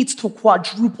 He needs to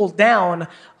quadruple down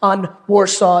on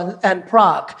Warsaw and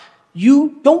Prague.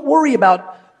 You don't worry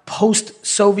about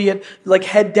post-Soviet, like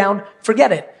head down,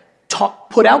 forget it.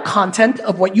 Put out content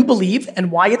of what you believe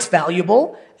and why it's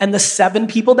valuable, and the 7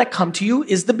 people that come to you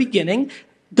is the beginning.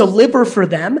 Deliver for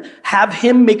them. Have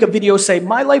him make a video say,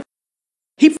 my life,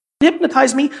 he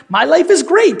hypnotized me, my life is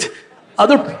great.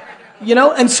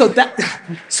 And so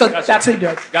that's how you do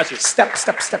it. Got you. Step.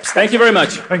 Thank you very much.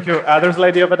 Thank you. There's a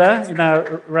lady over there in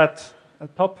a red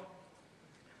top.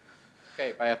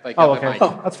 Okay, I have taken the mic.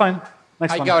 Oh, that's fine.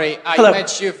 Next Hi, one. Gary. I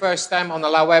met you first time on the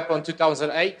La Web in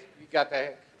 2008. We got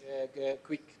a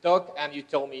quick talk, and you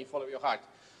told me follow your heart.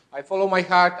 I follow my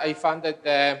heart. I founded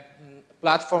the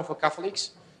platform for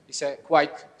Catholics. It's a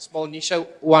quite small niche,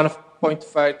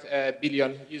 1.3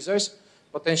 billion users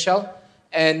potential.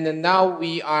 And now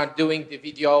we are doing the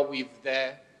video with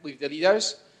the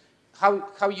leaders.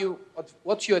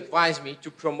 What you advise me to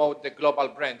promote the global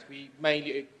brand? We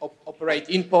mainly operate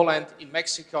in Poland, in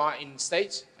Mexico, in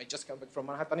States. I just came back from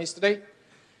Manhattan yesterday.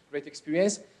 Great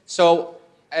experience.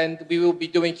 And we will be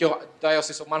doing your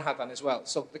Diocese of Manhattan as well.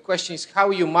 So the question is how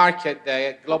you market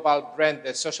the global brand,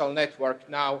 the social network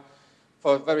now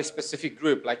for a very specific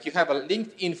group. Like you have a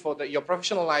LinkedIn for your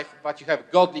professional life, but you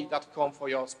have godly.com for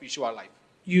your spiritual life.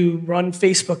 You run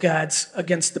Facebook ads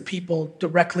against the people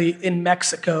directly in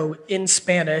Mexico in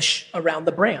Spanish around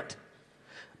the brand.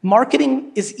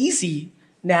 Marketing is easy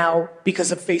now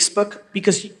because of Facebook,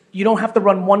 because you don't have to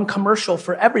run one commercial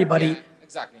for everybody. Yeah,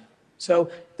 exactly. So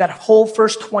that whole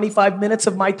first 25 minutes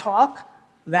of my talk,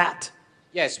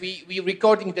 Yes, we're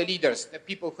recording the leaders, the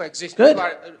people who exist, Good. who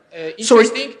are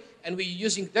interesting, and we're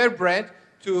using their brand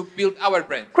to build our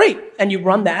brand. Great. And you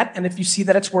run that, and if you see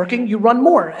that it's working, you run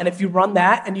more. And if you run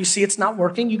that and you see it's not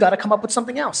working, you got to come up with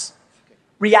something else. Okay.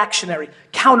 Reactionary,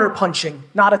 counter-punching,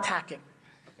 not attacking.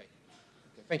 Okay.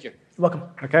 Thank you. You're welcome.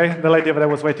 Okay, the lady over there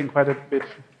was waiting quite a bit,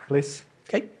 please.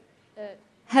 Okay.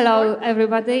 Hello,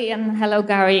 everybody, and hello,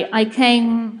 Gary. I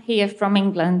came here from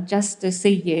England just to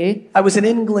see you. I was in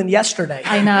England yesterday.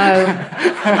 I know.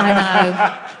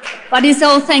 But it's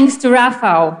all thanks to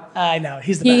Rafał. I know,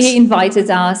 he's the best. He invited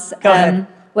us. Go ahead.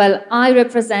 Well, I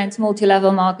represent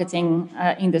multi-level marketing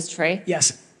industry.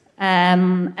 Yes.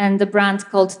 And the brand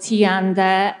called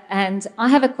Tiande. And I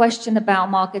have a question about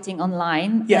marketing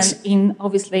online. Yes. And in,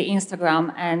 obviously,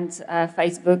 Instagram and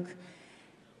Facebook.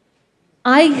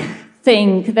 I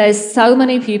think there's so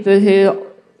many people who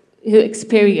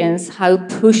experience how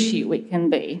pushy we can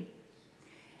be.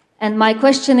 And my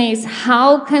question is,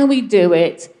 how can we do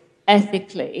it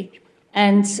ethically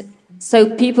and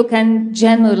so people can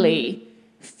generally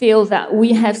feel that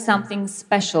we have something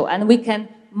special and we can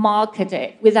market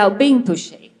it without being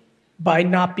pushy? By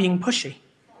not being pushy.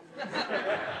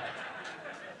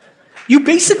 You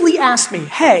basically asked me,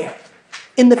 hey,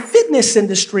 in the fitness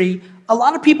industry, a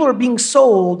lot of people are being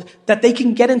sold that they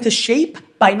can get into shape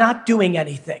by not doing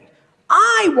anything.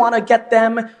 I want to get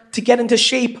them to get into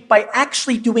shape by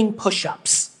actually doing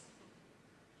push-ups.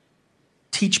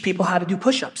 Teach people how to do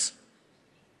push-ups.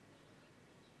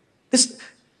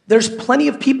 There's plenty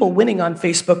of people winning on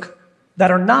Facebook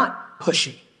that are not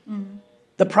pushy. Mm-hmm.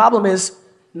 The problem is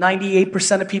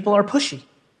 98% of people are pushy.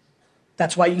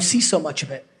 That's why you see so much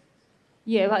of it.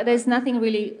 Yeah, but there's nothing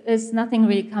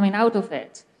really coming out of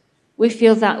it. we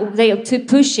feel that they are too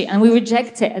pushy and we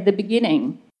reject it at the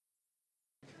beginning.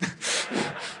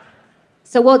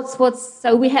 So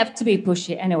we have to be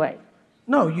pushy anyway.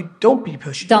 No, you don't be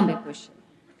pushy. Don't be pushy.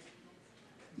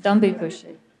 Don't be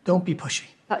pushy. Don't be pushy.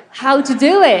 How to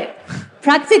do it?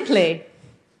 Practically.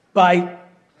 By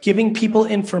giving people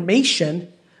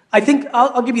information. I think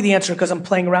I'll give you the answer because I'm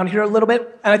playing around here a little bit,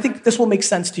 and I think this will make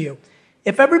sense to you.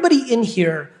 If everybody in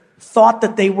here thought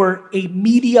that they were a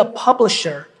media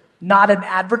publisher, not an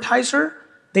advertiser,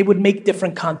 they would make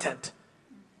different content.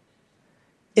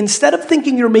 Instead of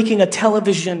thinking you're making a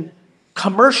television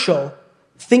commercial,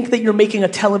 think that you're making a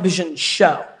television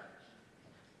show.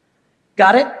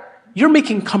 Got it? You're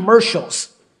making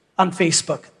commercials on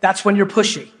Facebook. That's when you're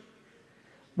pushy.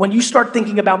 When you start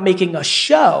thinking about making a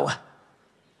show,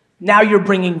 now you're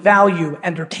bringing value,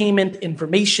 entertainment,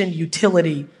 information,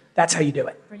 utility. That's how you do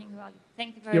it. Bringing value.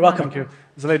 Thank you very much. You're welcome. Thank you.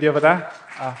 There's a lady over there.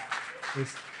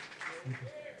 Please.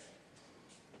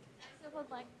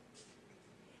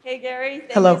 Hey, Gary.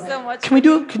 Thank Hello. you so much. Can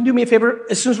you do me a favor?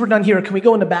 As soon as we're done here, can we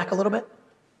go in the back a little bit?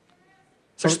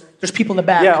 There's people in the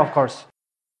back. Yeah, of course.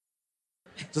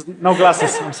 Just no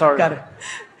glasses. I'm sorry. Got it.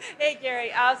 Hey, Gary.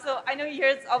 So I know you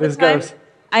hear this all This the time. goes.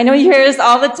 I know you hear this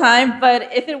all the time, but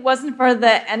if it wasn't for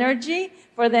the energy,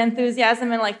 for the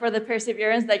enthusiasm, and like for the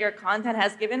perseverance that your content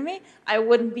has given me, I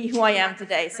wouldn't be who I am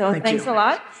today. So thanks a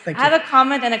lot. Thank I have you. a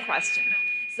comment and a question.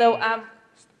 So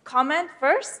comment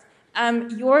first.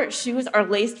 Your shoes are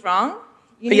laced wrong.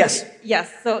 Yes. Yes.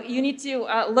 So you need to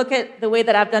look at the way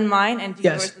that I've done mine and do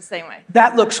yours the same way.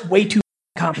 That looks way too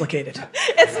complicated.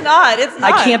 It's not. It's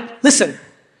not. I can't, listen,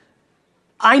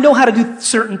 I know how to do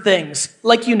certain things,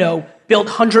 like build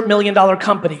 $100 million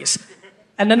companies.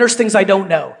 And then there's things I don't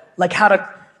know, like how to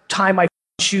tie my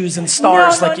shoes and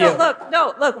stars like you.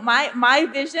 Look. My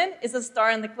vision is a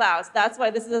star in the clouds. That's why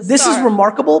this is a star. This is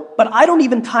remarkable, but I don't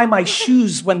even tie my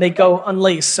shoes when they go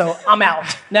unlaced, so I'm out.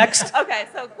 Next. Okay,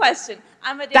 so question.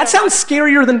 That sounds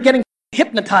scarier than getting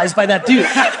hypnotized by that dude.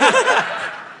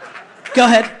 Go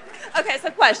ahead. Okay, so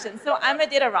question. So I'm a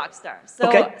data rock star.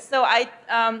 So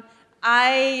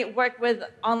I work with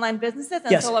online businesses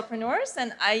and solopreneurs,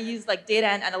 and I use like data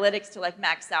and analytics to like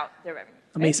max out their revenue.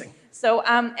 Right? Amazing. So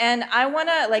and I want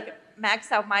to like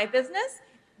max out my business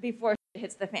before it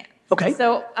hits the fan. Okay.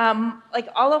 So like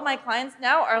all of my clients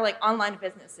now are like online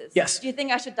businesses. Yes. Do you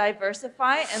think I should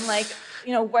diversify and like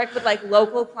work with like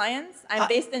local clients? I'm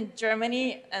based in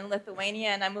Germany and Lithuania,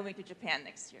 and I'm moving to Japan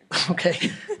next year.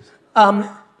 Okay.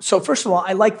 So first of all,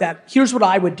 I like that. Here's what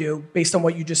I would do based on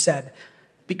what you just said.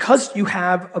 Because you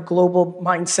have a global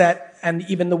mindset and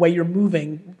even the way you're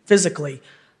moving physically,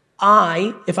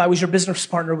 if I was your business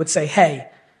partner, would say, hey,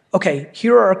 okay,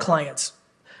 here are our clients.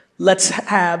 Let's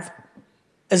have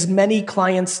as many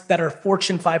clients that are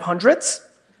Fortune 500s,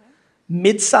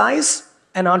 mid-size,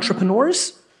 and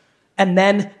entrepreneurs, and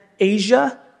then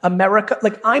Asia, America.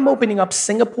 Like I'm opening up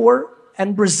Singapore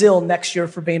and Brazil next year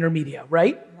for VaynerMedia,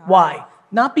 right? Why?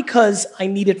 Not because I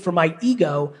need it for my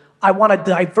ego. I want to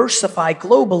diversify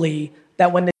globally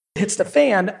that when it hits the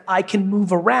fan, I can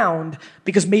move around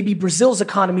because maybe Brazil's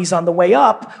economy is on the way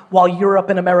up while Europe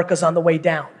and America's on the way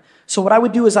down. So what I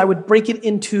would do is I would break it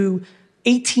into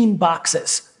 18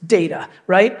 boxes, data,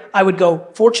 right? I would go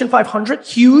Fortune 500,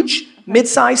 huge,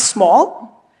 mid-size,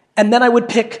 small, and then I would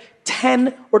pick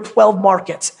 10 or 12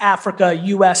 markets, Africa,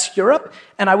 US, Europe,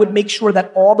 and I would make sure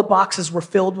that all the boxes were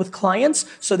filled with clients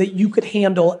so that you could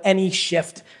handle any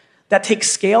shift. That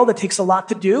takes scale, that takes a lot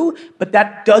to do, but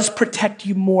that does protect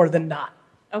you more than not.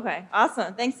 Okay,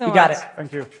 awesome. Thanks so much. You got it.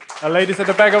 Thank you. Ladies at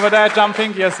the back over there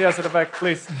jumping. Yes, at the back,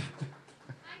 please.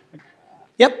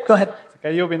 Yep, go ahead.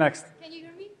 Okay, you'll be next. Can you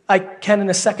hear me? I can in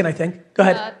a second, I think. Go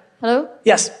ahead. Hello?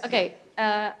 Yes. Okay.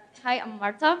 Hi, I'm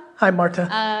Marta. Hi, Marta.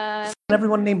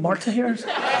 Everyone named Marta here?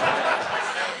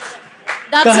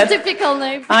 That's a typical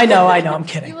name. I know, I'm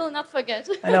kidding. You will not forget.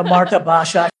 I know, Marta,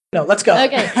 Basha. No, let's go.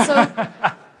 Okay, so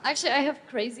actually I have a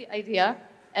crazy idea.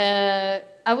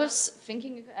 I was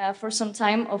thinking for some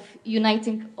time of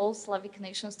uniting all Slavic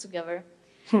nations together.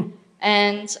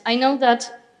 And I know that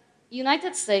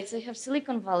United States, they have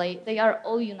Silicon Valley, they are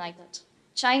all united.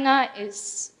 China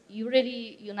is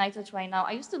really united right now.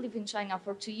 I used to live in China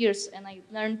for 2 years and I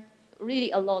learned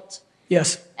really a lot.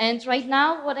 Yes. And right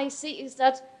now what I see is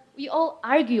that we all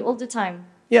argue all the time.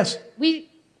 Yes. We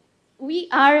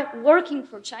are working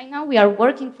for China, we are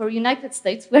working for United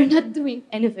States, we're not doing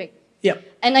anything. Yeah.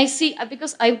 And I see,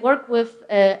 because I work with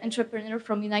an entrepreneur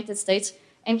from United States,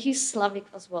 and he's Slavic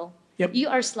as well. Yep. You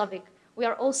are Slavic. We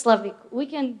are all Slavic. We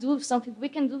can do something. We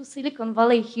can do Silicon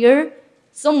Valley here,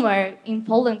 somewhere in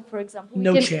Poland, for example.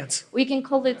 No chance. We can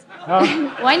call it.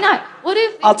 Why not? What do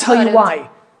you think? I'll tell you why.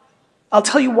 I'll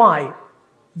tell you why.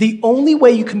 The only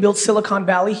way you can build Silicon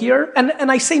Valley here,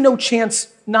 and I say no chance,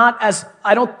 not as,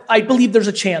 I believe there's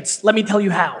a chance. Let me tell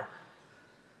you how.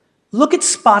 Look at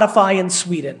Spotify in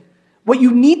Sweden. What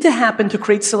you need to happen to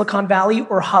create Silicon Valley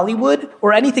or Hollywood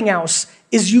or anything else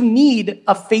is you need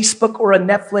a Facebook or a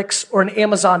Netflix or an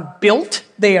Amazon built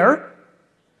there,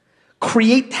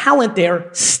 create talent there,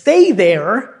 stay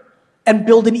there, and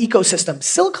build an ecosystem.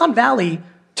 Silicon Valley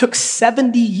took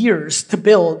 70 years to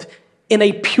build in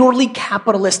a purely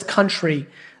capitalist country.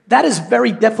 That is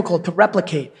very difficult to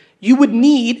replicate. You would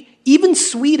need, even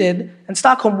Sweden and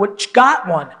Stockholm, which got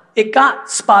one, it got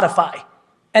Spotify,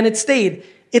 and it stayed.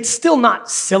 It's still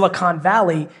not Silicon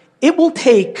Valley. It will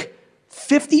take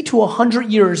 50 to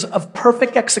 100 years of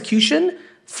perfect execution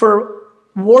for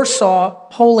Warsaw,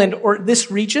 Poland, or this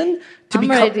region to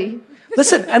become... I'm ready.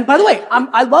 Listen, and by the way,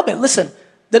 I love it. Listen.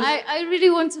 I really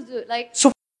want to do it. Like,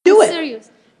 so do it.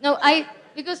 Serious. No,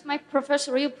 because my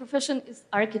real profession is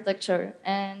architecture,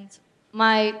 and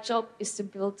my job is to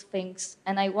build things,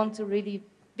 and I want to really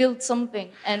build something,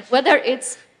 and whether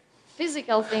it's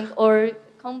physical thing or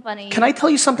company. Can I tell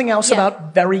you something else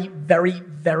about very, very,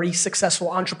 very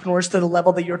successful entrepreneurs to the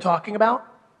level that you're talking about?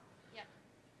 Yeah.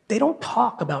 They don't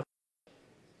talk about.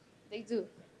 They do.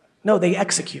 No, they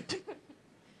execute.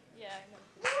 Yeah,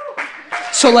 I know.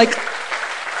 So like,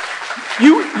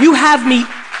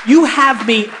 you have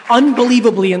me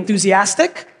unbelievably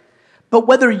enthusiastic, but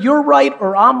whether you're right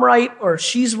or I'm right or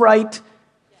she's right,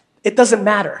 it doesn't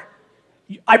matter.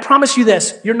 I promise you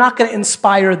this, you're not going to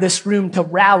inspire this room to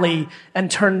rally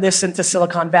and turn this into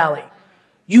Silicon Valley.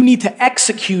 You need to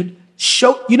execute,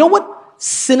 show, you know what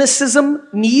cynicism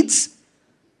needs?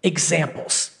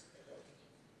 Examples.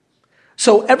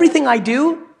 So everything I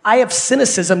do, I have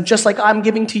cynicism just like I'm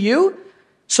giving to you.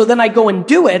 So then I go and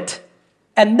do it.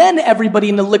 And then everybody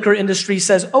in the liquor industry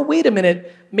says, oh, wait a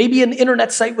minute, maybe an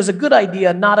internet site was a good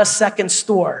idea, not a second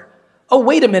store. Oh,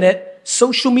 wait a minute,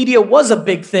 social media was a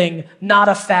big thing, not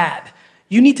a fad.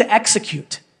 You need to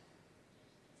execute.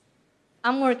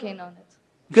 I'm working on it.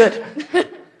 Good.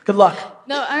 Good luck.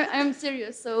 No, I'm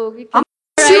serious, so we can... I'm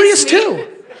serious too.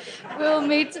 We'll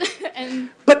meet and...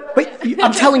 But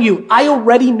I'm telling you, I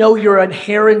already know you're a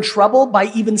hair in trouble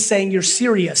by even saying you're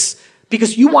serious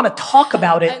because you want to talk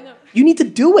about it. You need to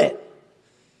do it.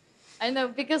 I know,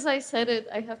 because I said it,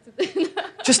 I have to do it.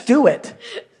 Just do it.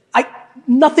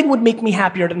 Nothing would make me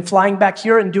happier than flying back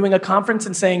here and doing a conference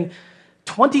and saying,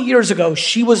 20 years ago,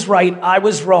 she was right, I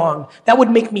was wrong. That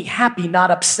would make me happy, not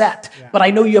upset. Yeah. But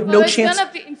I know you have no chance. It's going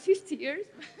to be in 50 years.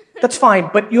 That's fine,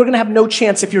 but you're going to have no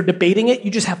chance if you're debating it.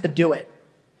 You just have to do it.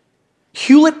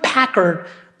 Hewlett-Packard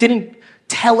didn't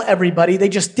tell everybody. They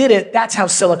just did it. That's how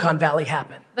Silicon Valley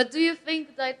happened. But do you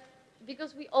think that,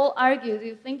 because we all argue, do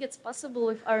you think it's possible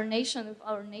with our nation, with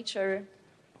our nature,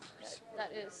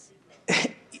 that is?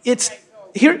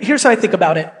 Here's how I think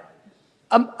about it.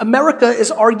 America is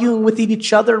arguing with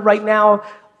each other right now,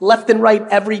 left and right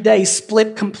every day,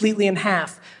 split completely in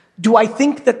half. Do I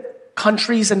think that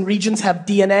countries and regions have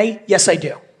DNA? Yes, I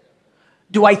do.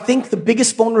 Do I think the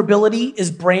biggest vulnerability is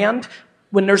brand?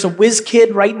 When there's a whiz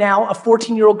kid right now, a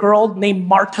 14-year-old girl named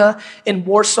Marta in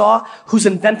Warsaw who's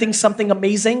inventing something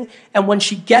amazing, and when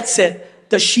she gets it,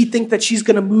 does she think that she's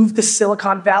going to move to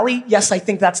Silicon Valley? Yes, I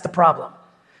think that's the problem.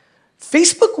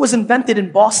 Facebook was invented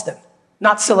in Boston,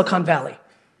 not Silicon Valley.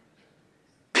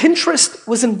 Pinterest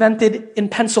was invented in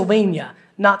Pennsylvania,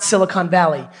 not Silicon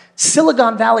Valley.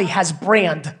 Silicon Valley has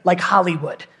brand like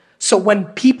Hollywood. So when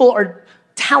people are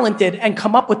talented and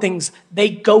come up with things, they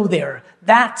go there.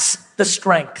 That's the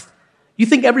strength. You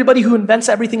think everybody who invents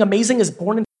everything amazing is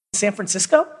born in San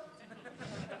Francisco?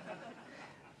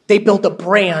 They built a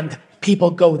brand.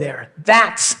 People go there.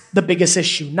 That's the biggest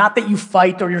issue. Not that you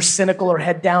fight or you're cynical or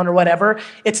head down or whatever.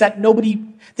 It's that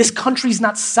this country's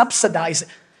not subsidizing.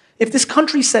 If this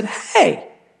country said, hey,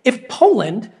 if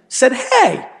Poland said,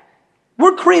 hey,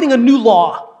 we're creating a new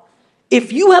law.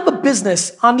 If you have a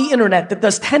business on the internet that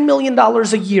does $10 million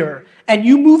a year and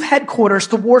you move headquarters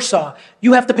to Warsaw,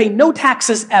 you have to pay no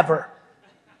taxes ever.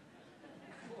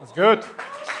 That's good.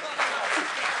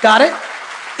 Got it?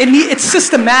 It's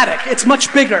systematic. It's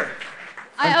much bigger.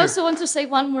 I also want to say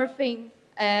one more thing.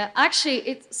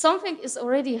 Actually, something is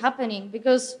already happening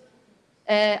because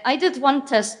I did one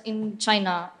test in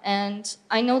China, and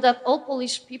I know that all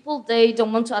Polish people, they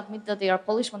don't want to admit that they are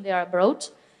Polish when they are abroad,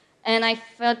 and I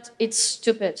felt it's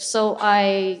stupid. So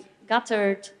I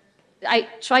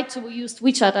tried to use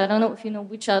WeChat. I don't know if you know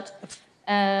WeChat.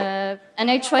 And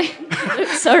I tried,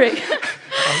 sorry.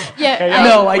 Yeah,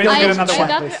 no, I don't get another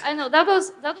one, please. I know, that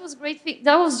was great thing.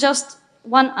 That was just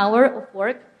 1 hour of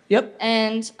work. Yep.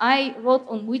 And I wrote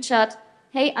on WeChat,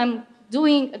 hey, I'm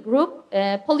doing a group,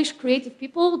 Polish creative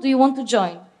people. Do you want to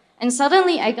join? And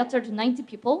suddenly I gathered 90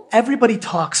 people. Everybody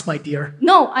talks, my dear.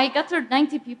 No, I gathered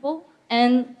 90 people,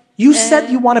 and you said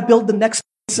you want to build the next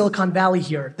Silicon Valley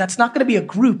here. That's not going to be a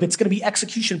group. It's going to be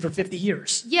execution for 50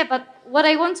 years. Yeah, but what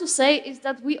I want to say is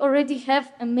that we already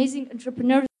have amazing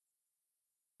entrepreneurs.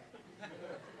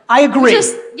 I agree.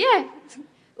 Yeah,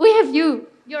 we have you.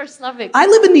 You're Slavic. I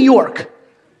live in New York.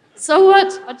 So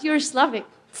what? But you're Slavic.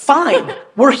 Fine.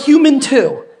 We're human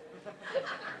too.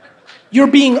 You're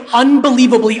being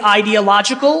unbelievably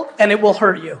ideological, and it will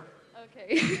hurt you.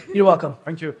 Okay. You're welcome.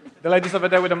 Thank you. The ladies over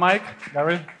there with the mic.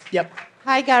 Gary? Yep.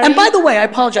 Hi, Gary. And by the way, I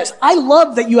apologize. I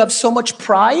love that you have so much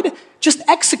pride. Just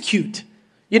execute.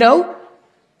 You know?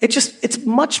 It's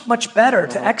much, much better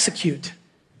to execute.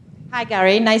 Hi,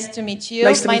 Gary. Nice to meet you.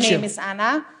 Nice to My meet you. name is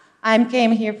Anna. I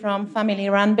came here from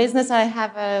family-run business. I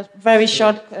have a very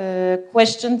short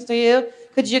question to you.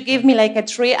 Could you give me like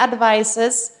 3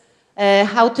 advices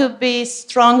how to be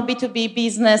strong B2B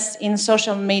business in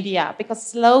social media?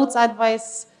 Because loads of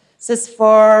advices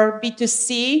for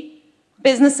B2C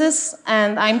businesses,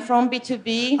 and I'm from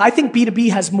B2B. I think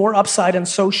B2B has more upside on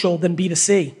social than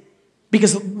B2C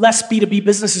because less B2B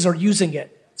businesses are using it,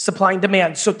 supply and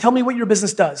demand. So tell me what your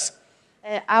business does.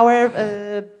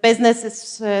 Our business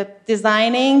is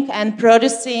designing and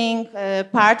producing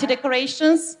party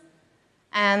decorations,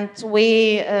 and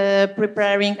we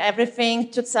preparing everything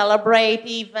to celebrate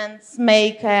events,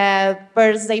 make a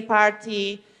birthday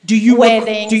party,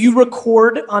 weddings. Do you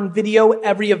record on video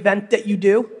every event that you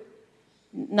do?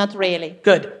 Not really.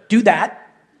 Good. Do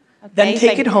that. Okay, then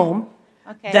take it home.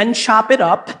 Okay. Then chop it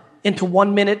up into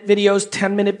 1-minute videos,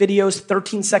 10-minute videos,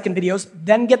 13-second videos.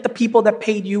 Then get the people that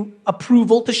paid you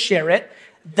approval to share it.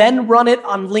 Then run it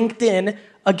on LinkedIn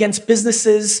against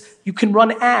businesses. You can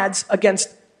run ads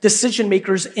against decision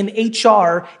makers in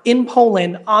HR in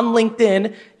Poland on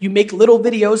LinkedIn. You make little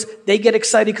videos. They get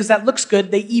excited because that looks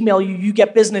good. They email you. You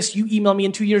get business. You email me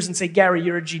in 2 years and say, Gary,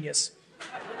 you're a genius.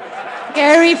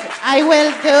 Gary, I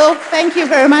will do. Thank you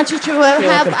very much. You will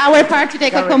have our party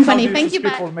deco company. Thank you.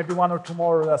 People, maybe 1 or 2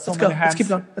 more. Let's go. Hands.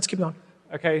 Let's keep going.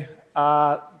 Okay.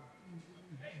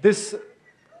 This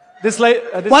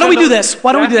Why don't we do this?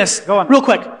 Go on. Real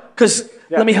quick, because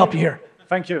let me help you here.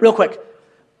 Thank you. Real quick.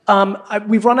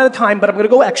 We've run out of time, but I'm going to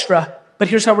go extra. But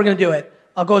here's how we're going to do it.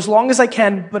 I'll go as long as I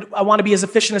can, but I want to be as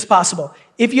efficient as possible.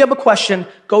 If you have a question,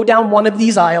 go down one of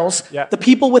these aisles. Yeah. The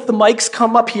people with the mics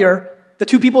come up here. The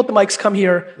 2 people with the mics come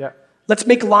here. Yeah. Let's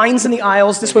make lines in the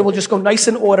aisles. This way we'll just go nice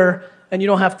in order, and you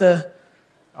don't have to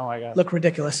look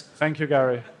ridiculous. Thank you,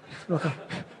 Gary. Okay.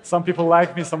 Some people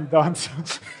like me, some don't.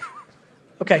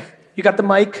 Okay. You got the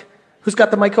mic. Who's got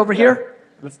the mic over here?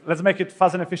 Let's make it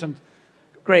fast and efficient.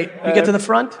 Great. You get to the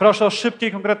front. Proszę o szybkie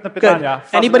i konkretne Good. pytania.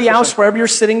 Anybody else, wherever you're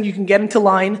sitting, you can get into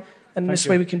line, and this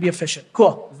way we can be efficient.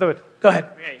 Cool. Let's do it. Go ahead.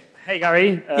 Okay. Hey,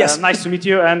 Gary. Yes. Nice to meet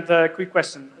you. And quick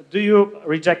question: do you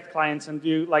reject clients and do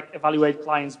you evaluate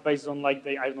clients based on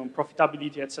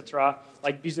profitability, etc.,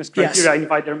 like business criteria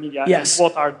inside their media? Yes. And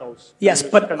what are those? Yes,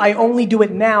 but I only do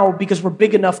it now because we're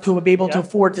big enough to be able to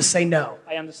afford to say no.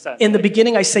 I understand. In the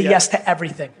beginning, I say yes to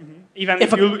everything. Mm-hmm. Even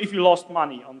if you lost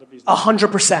money on the business?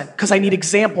 100%, because I need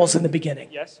examples in the beginning.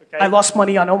 Yes, okay. I lost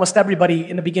money on almost everybody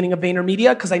in the beginning of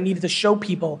VaynerMedia because I needed to show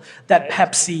people that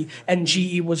Pepsi and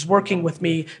GE was working with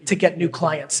me to get new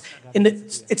clients. And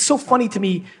it's so funny to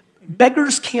me,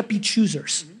 beggars can't be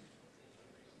choosers.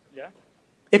 Mm-hmm. Yeah.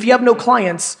 If you have no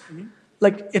clients,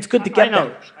 it's good to get I know.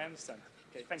 them. I understand.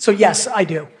 Okay, thank So you. yes, I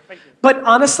do. Thank you. But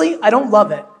honestly, I don't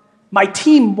love it. My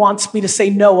team wants me to say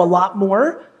no a lot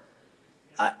more.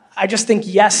 I just think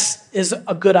yes is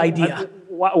a good idea.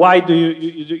 Why do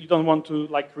you don't want to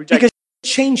reject? Because it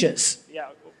changes. Yeah.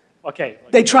 Okay.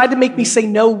 They tried to make me say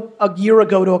no a year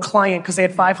ago to a client because they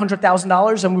had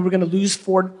 $500,000 and we were going to lose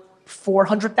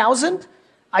 $400,000.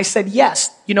 I said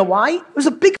yes. You know why? It was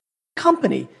a big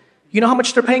company. You know how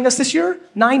much they're paying us this year?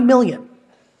 $9 million.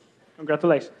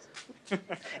 Congratulations.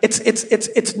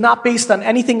 It's not based on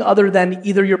anything other than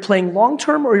either you're playing long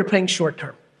term or you're playing short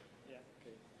term.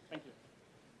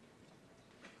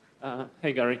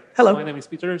 Hey, Gary. Hello. My name is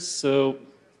Peter. So,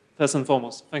 first and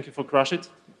foremost, thank you for Crush It.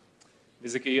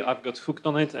 Basically, I've got hooked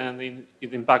on it, and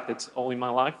it impacted all in my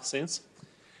life since.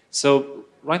 So,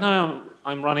 right now,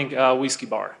 I'm running a whiskey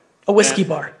bar. A whiskey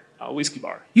bar? A whiskey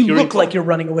bar. You look like you're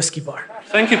running a whiskey bar.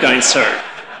 Thank you, kind sir.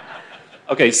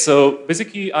 Okay, so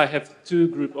basically, I have 2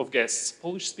 groups of guests,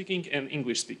 Polish-speaking and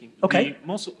English-speaking. Okay.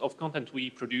 Most of content we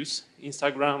produce,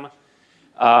 Instagram,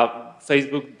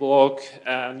 Facebook, blog,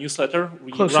 newsletter.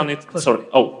 We Closer, run it. closer. Sorry.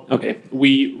 Oh, okay.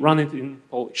 We run it in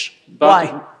Polish. But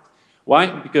Why? Why?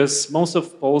 Because most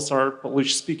of Poles are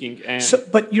Polish speaking. And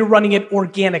But you're running it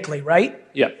organically, right?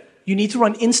 yeah. You need to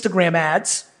run Instagram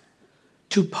ads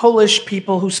to Polish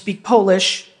people who speak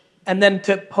Polish and then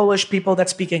to Polish people that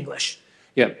speak English.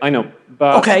 Yeah, I know.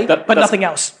 But Okay, but that's- nothing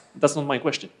else. That's not my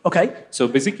question. Okay. So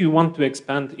basically, we want to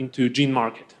expand into gin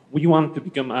market. We want to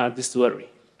become a distillery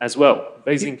as well,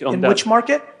 basing on In that. which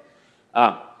market?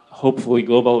 Hopefully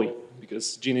globally,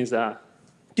 because gin is a...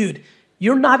 Dude,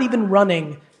 you're not even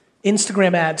running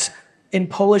Instagram ads in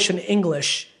Polish and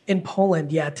English in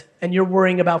Poland yet, and you're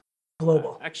worrying about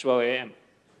global. Actually, I am.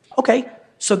 Okay,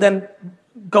 so then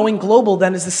going global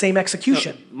then is the same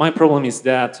execution. My problem is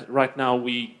that right now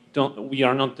we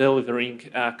are not delivering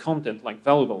content, like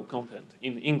valuable content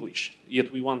in English,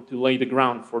 yet we want to lay the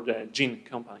ground for the gin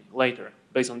company later,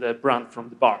 based on the brand from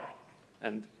the bar.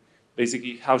 And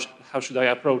basically, how should I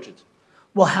approach it?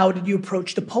 Well, how did you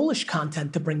approach the Polish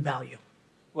content to bring value?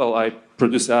 Well, I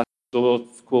produce a lot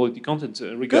of quality content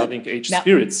regarding aged Now-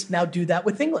 spirits, Now do that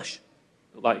with English.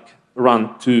 like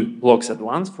run 2 blogs at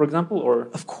once, for example, or...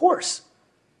 Of course.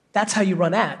 That's how you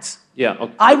run ads. Yeah,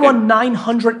 okay. I run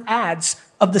 900 ads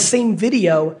of the same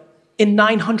video in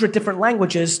 900 different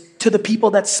languages to the people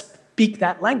that speak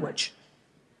that language.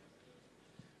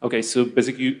 Okay, so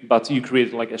basically, but you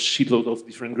create like a shitload of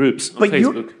different groups on But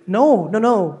Facebook. no.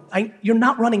 You're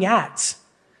not running ads.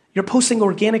 You're posting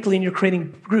organically and you're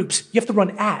creating groups. You have to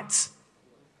run ads.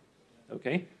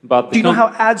 Okay, but Do you know how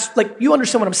ads, like, you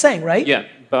understand what I'm saying, right? Yeah,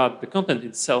 but the content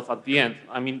itself at the end,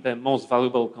 I mean the most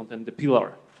valuable content, the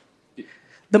pillar.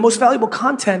 The most valuable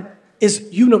content is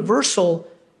universal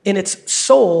in its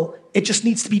soul. It just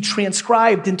needs to be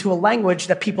transcribed into a language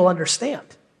that people understand.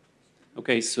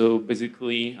 Okay, so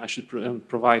basically I should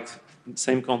provide the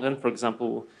same content, for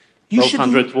example, You should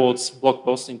 1200 words blog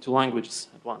post in 2 languages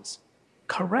at once.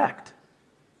 Correct.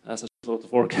 That's a lot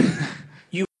of work.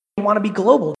 You want to be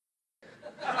global.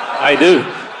 I do.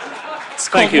 It's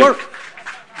Thank called you. work.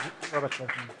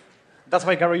 That's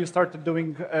why, Gary, you started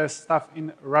doing stuff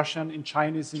in Russian, in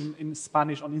Chinese, in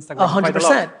Spanish, on Instagram. quite a 100%.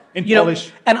 lot. In You know,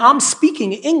 Polish. and I'm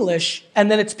speaking English, and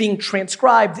then it's being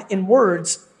transcribed in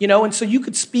words, you know, and so you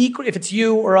could speak, if it's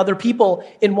you or other people,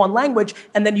 in one language,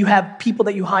 and then you have people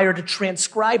that you hire to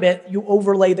transcribe it, you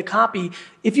overlay the copy.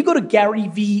 If you go to Gary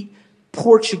V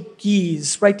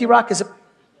Portuguese, right, D-Rock, is it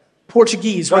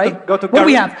Portuguese, right? Go to what do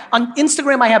we Gary- have? On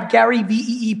Instagram, I have Gary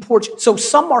VEE Portuguese. So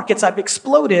some markets I've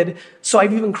exploded, so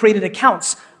I've even created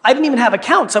accounts. I didn't even have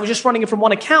accounts. I was just running it from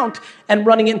one account and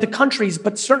running it into countries,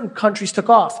 but certain countries took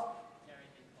off.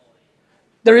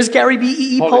 There is Gary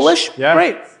VEE Polish? Yeah,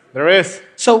 Great. there is.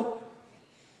 So,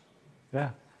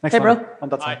 Yeah. Next hey, one. bro. On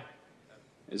that side.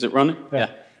 Is it running? Yeah.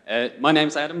 My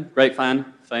name's Adam, great fan.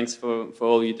 Thanks for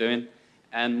all you're doing.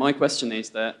 And my question is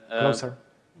that... Closer.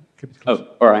 Keep it close.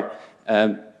 Oh, all right.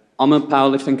 I'm a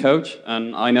powerlifting coach,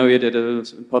 and I know you did a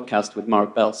podcast with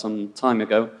Mark Bell some time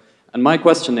ago. And my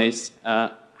question is,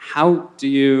 how do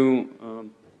you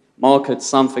market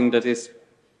something that is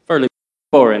fairly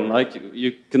boring? Like,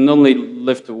 you can only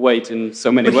lift a weight in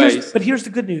so many ways. But here's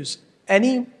the good news.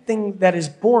 Anything that is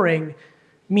boring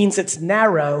means it's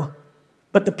narrow,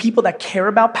 but the people that care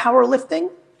about powerlifting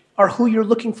are who you're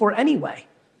looking for anyway.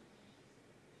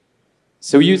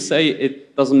 So you say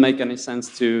it doesn't make any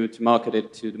sense to market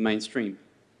it to the mainstream,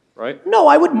 right? No,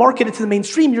 I would market it to the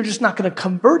mainstream. You're just not going to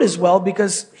convert as well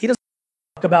because he doesn't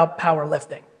talk about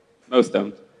powerlifting. Most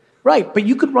don't. Right, but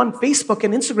you could run Facebook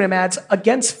and Instagram ads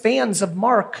against fans of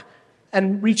Mark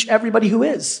and reach everybody who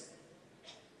is.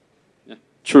 Yeah.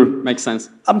 True, makes sense.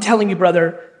 I'm telling you,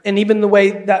 brother, and even the way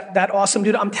that awesome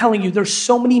dude, I'm telling you, there's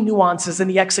so many nuances in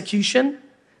the execution.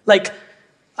 Like,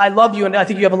 I love you, and I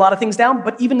think you have a lot of things down,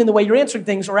 but even in the way you're answering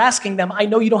things or asking them, I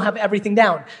know you don't have everything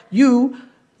down. You,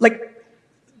 like,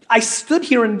 I stood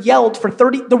here and yelled for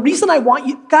 30, the reason I want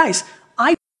you, guys,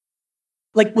 I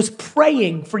was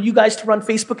praying for you guys to run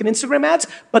Facebook and Instagram ads,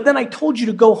 but then I told you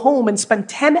to go home and spend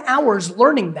 10 hours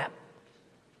learning them.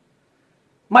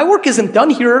 My work isn't done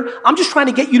here. I'm just trying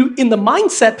to get you in the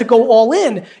mindset to go all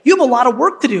in. You have a lot of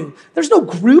work to do. There's no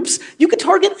groups. You can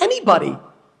target anybody.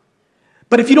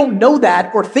 But if you don't know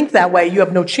that or think that way, you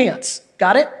have no chance.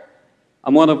 Got it?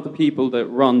 I'm one of the people that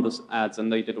run those ads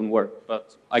and they didn't work,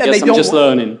 but I And guess they I'm just don't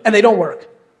work. learning. And they don't work.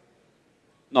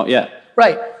 Not yet.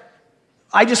 Right.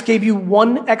 I just gave you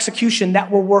one execution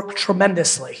that will work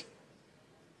tremendously.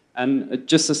 And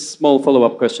just a small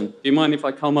follow-up question. Do you mind if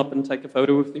I come up and take a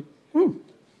photo with you?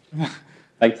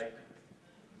 Thanks.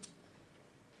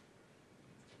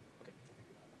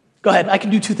 Go ahead. I can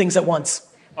do two things at once.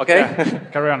 Okay.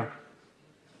 Carry on.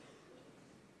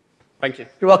 Thank you.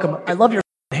 You're welcome. I love your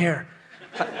hair.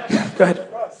 Go ahead.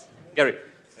 Gary,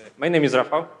 my name is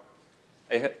Rafał.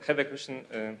 have a question.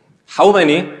 How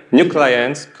many new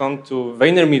clients come to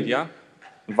VaynerMedia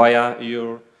via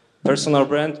your personal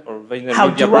brand or VaynerMedia How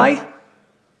do brand?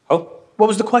 How? What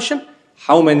was the question?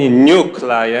 How many new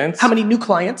clients? How many new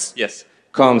clients? Yes,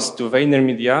 comes to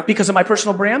VaynerMedia because of my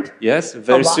personal brand? Yes,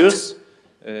 versus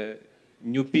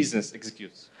new business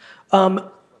executives.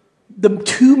 The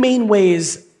two main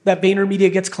ways that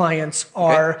VaynerMedia gets clients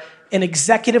are an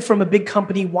executive from a big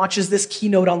company watches this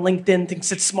keynote on LinkedIn, thinks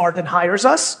it's smart, and hires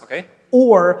us. Okay.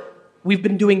 Or we've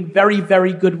been doing very,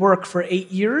 very good work for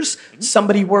 8 years.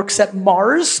 Somebody works at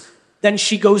Mars, then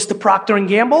she goes to Procter &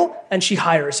 Gamble, and she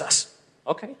hires us.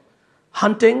 Okay.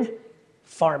 Hunting,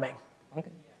 farming. Okay.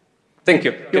 Thank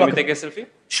you. Can welcome. we take a selfie?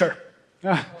 Sure.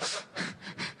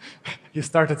 You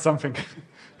started something.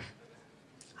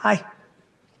 Hi.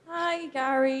 Hi,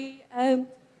 Gary.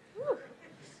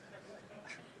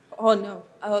 Oh, no.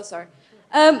 Oh, sorry.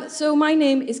 So my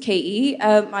name is Katie.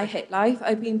 My hit life.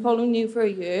 I've been following you for a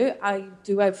year. I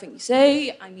do everything you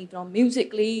say. I'm even on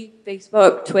Musical.ly,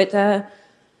 Facebook, Twitter.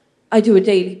 I do a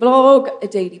daily blog, a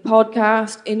daily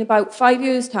podcast. In about 5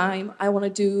 years' time, I want to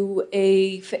do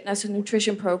a fitness and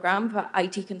nutrition program for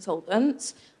IT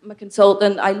consultants. I'm a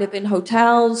consultant. I live in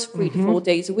hotels 3 to 4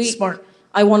 days a week. Smart.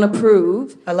 I want to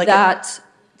prove like that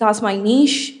that's my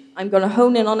niche. I'm going to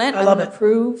hone in on it. I love want it. to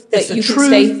prove It's that the you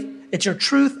truth. can stay. It's your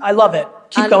truth. I love it.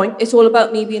 Keep And going. It's all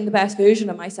about me being the best version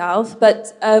of myself.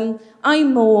 But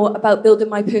I'm more about building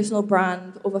my personal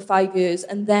brand over 5 years,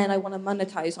 and then I want to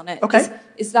monetize on it. Okay.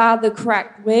 Is that the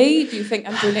correct way? Do you think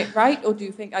I'm doing it right, or do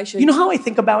you think I should? You know how I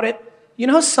think about it? You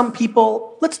know how some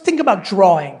people, let's think about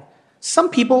drawing. Some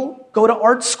people go to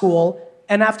art school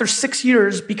and after 6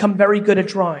 years become very good at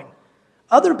drawing.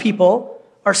 Other people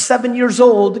are 7 years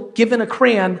old, given a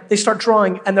crayon, they start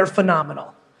drawing and they're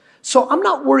phenomenal. So I'm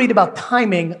not worried about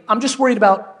timing, I'm just worried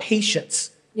about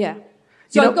patience. Yeah.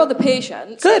 So I've got the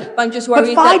patience. Good. But I'm just But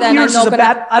worried 5 that then years I'm is not a gonna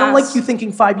bad, I don't like ask- you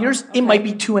thinking 5 years. It might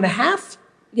be 2.5.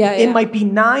 Yeah, It yeah. might be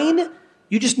 9.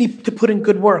 You just need to put in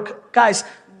good work. Guys,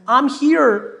 I'm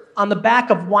here on the back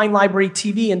of Wine Library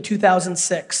TV in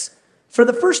 2006. For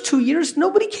the first 2 years,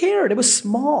 nobody cared. It was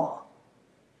small.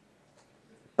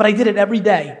 But I did it every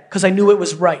day because I knew it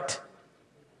was right.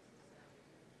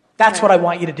 That's what I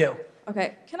want you to do.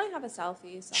 Okay. Can I have a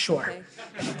selfie? Is that Sure. okay?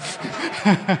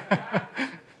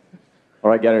 All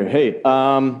right, Gary. Hey,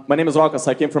 my name is Rokas.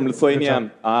 I came from Lithuania.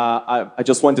 I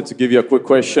just wanted to give you a quick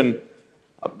question.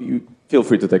 You feel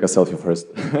free to take a selfie first.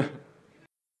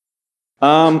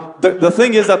 The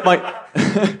thing is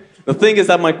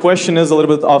that my question is a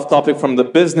little bit off topic from the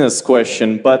business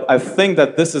question, but I think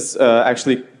that this is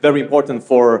actually very important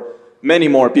for many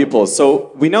more people.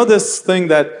 So we know this thing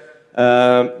that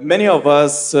many of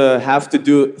us have to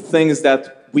do things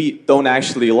that we don't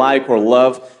actually like or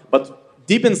love, but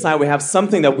deep inside we have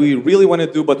something that we really want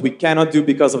to do, but we cannot do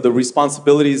because of the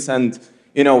responsibilities, and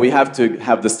we have to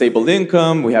have the stable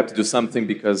income, we have to do something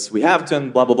because we have to,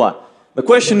 and blah, blah, blah. The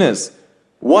question is,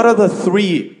 what are the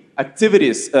three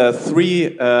activities,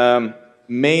 three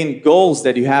main goals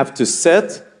that you have to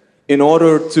set in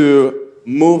order to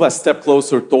move a step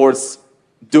closer towards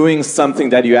doing something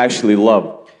that you actually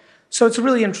love? So it's a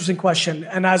really interesting question.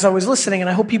 And as I was listening, and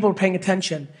I hope people are paying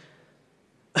attention,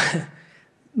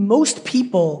 most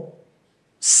people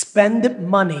spend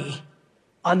money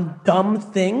on dumb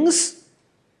things,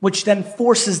 which then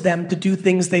forces them to do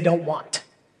things they don't want.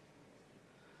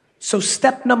 So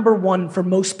step number 1 for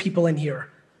most people in here,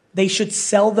 they should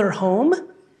sell their home,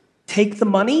 take the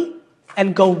money,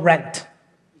 and go rent.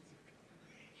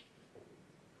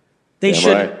 They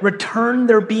should return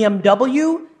their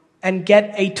BMW and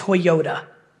get a Toyota.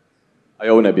 I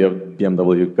own a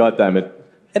BMW, God damn it.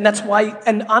 And that's why,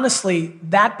 and honestly,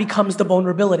 that becomes the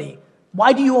vulnerability.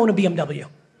 Why do you own a BMW?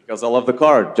 Because I love the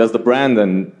car, just the brand,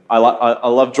 and I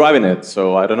love driving it,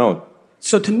 so I don't know.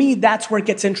 So to me, that's where it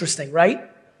gets interesting, right?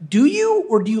 Do you,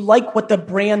 or do you like what the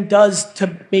brand does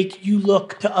to make you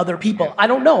look to other people? I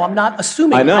don't know. I'm not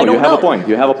assuming. I know, you have a point.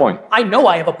 You have a point. I know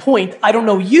I have a point. I don't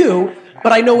know you,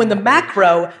 but I know in the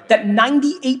macro that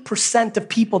 98% of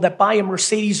people that buy a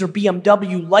Mercedes or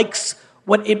BMW likes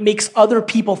what it makes other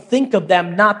people think of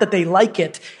them, not that they like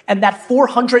it. And that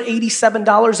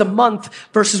 $487 a month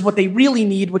versus what they really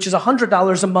need, which is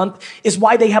 $100 a month, is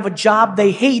why they have a job they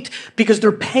hate, because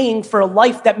they're paying for a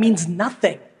life that means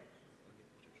nothing.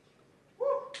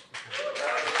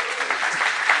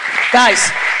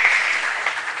 Guys,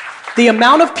 the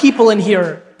amount of people in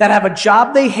here that have a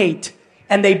job they hate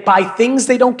and they buy things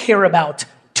they don't care about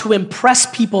to impress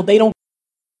people they don't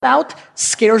care about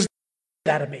scares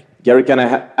the out of me. Gary, can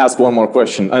I ask one more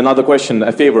question? Another question,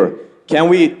 a favor. can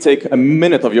we take a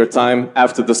minute of your time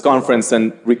after this conference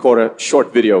and record a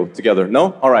short video together?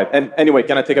 No? All right. And anyway,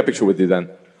 can I take a picture with you then?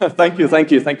 Thank you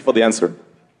for the answer.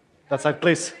 That side,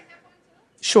 please.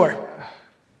 Sure.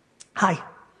 Hi.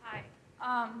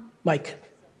 Hi. Mike.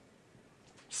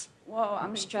 Whoa,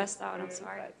 I'm stressed out. I'm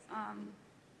sorry.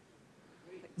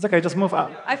 It's okay, just move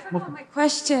out. I forgot my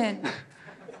question.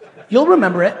 You'll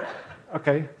remember it.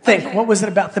 Okay. Think, Okay. what was it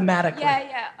about thematically?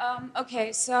 Yeah.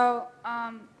 Okay, so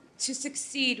to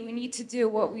succeed, we need to do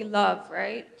what we love,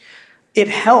 right? It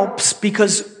helps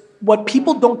because what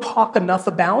people don't talk enough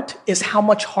about is how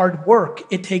much hard work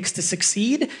it takes to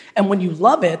succeed. And when you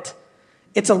love it,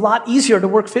 it's a lot easier to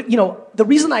work. The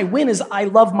reason I win is I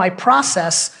love my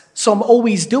process, so I'm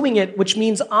always doing it, which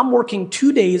means I'm working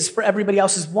 2 days for everybody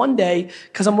else's 1 day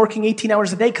because I'm working 18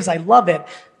 hours a day because I love it.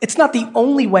 It's not the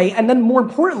only way. And then more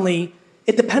importantly,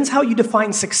 it depends how you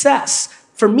define success.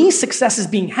 For me, success is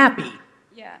being happy.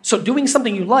 Yeah. So doing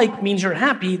something you like means you're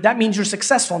happy. That means you're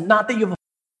successful, not that you have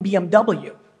a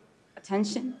BMW.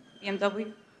 Attention,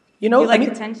 BMW. You know, You like I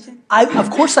mean, attention?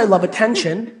 Of course I love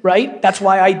attention, right? That's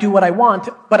why I do what I want.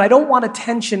 But I don't want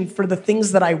attention for the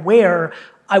things that I wear.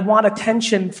 I want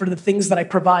attention for the things that I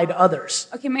provide others.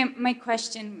 Okay, my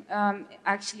question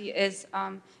actually is,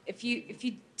 if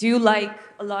you do like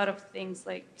a lot of things,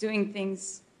 like doing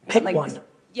things, Pick like one.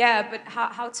 Yeah, but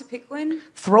how to pick one?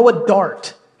 Throw a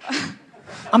dart.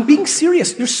 I'm being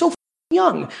serious. You're so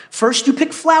young. First you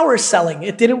pick flower selling.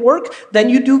 It didn't work. Then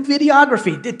you do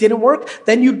videography. It didn't work.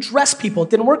 Then you dress people.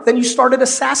 It didn't work. Then you started a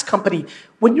SaaS company.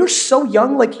 When you're so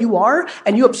young like you are,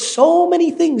 and you have so many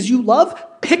things you love,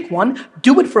 pick one,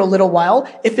 do it for a little while.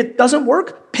 If it doesn't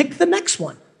work, pick the next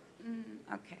one.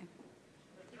 Okay.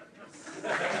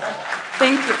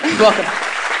 Thank you. You're welcome.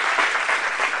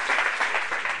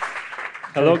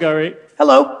 Hello, Gary.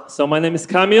 Hello. So my name is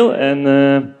Kamil, and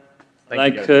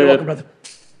You're welcome, brother.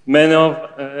 many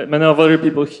of other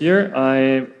people here,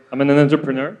 I'm an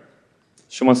entrepreneur.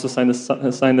 She wants to sign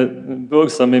the book,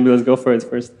 so maybe let's go for it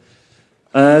first.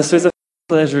 So it's a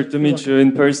pleasure to meet you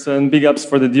in person. Big ups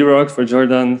for the D-Rock, for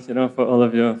Jordan, for all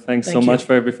of you. Thanks so Thank you. much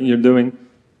for everything you're doing.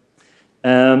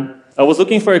 I was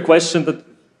looking for a question that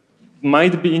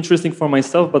might be interesting for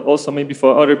myself, but also maybe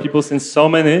for other people, since so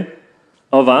many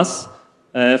of us,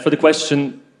 for the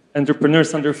question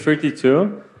entrepreneurs under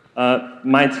 32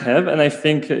 might have, and I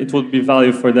think it would be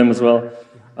value for them as well.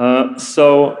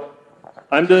 So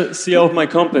I'm the CEO of my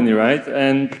company, right?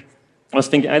 And I was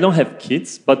thinking, I don't have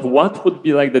kids, but what would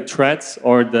be like the threats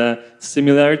or the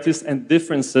similarities and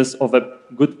differences of a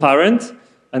good parent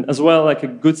and as well like a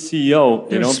good CEO,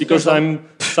 because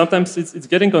sometimes it's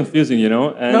getting confusing,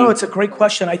 And No, it's a great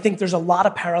question. I think there's a lot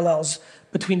of parallels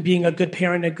between being a good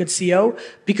parent and a good CEO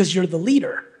because you're the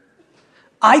leader.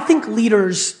 I think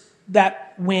leaders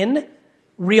that win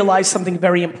realize something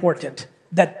very important,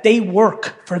 that they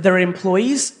work for their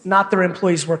employees, not their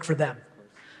employees work for them.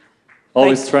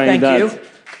 Always trying thank that. you.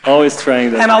 Always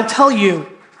trying that. And I'll tell you,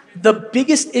 the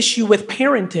biggest issue with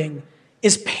parenting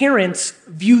is parents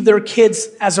view their kids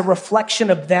as a reflection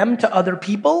of them to other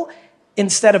people.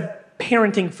 Instead of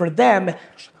parenting for them,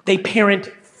 they parent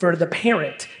for the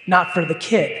parent, not for the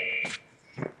kid.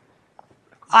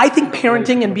 I think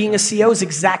parenting and being a CEO is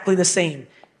exactly the same.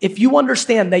 If you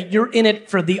understand that you're in it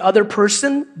for the other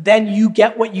person, then you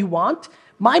get what you want.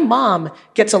 My mom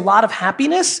gets a lot of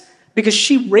happiness because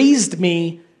she raised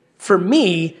me for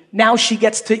me. Now she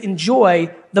gets to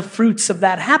enjoy the fruits of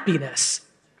that happiness.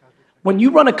 When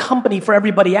you run a company for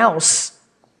everybody else,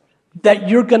 that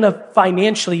you're going to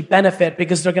financially benefit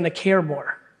because they're going to care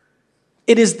more.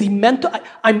 It is the mental,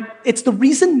 it's the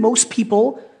reason most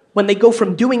people, when they go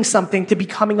from doing something to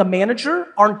becoming a manager,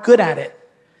 aren't good at it.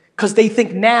 Because they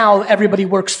think now everybody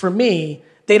works for me.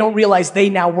 They don't realize they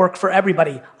now work for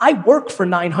everybody. I work for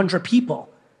 900 people.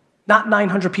 Not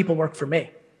 900 people work for me.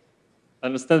 I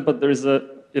understand, but there is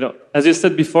as you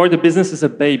said before, the business is a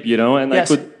babe, and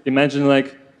Yes. I could imagine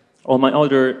like all my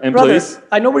other employees Brother,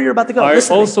 I know where you're about to go. are Listen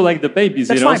to me. also like the babies,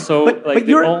 That's fine. So but, like but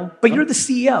they you're, all, but you're the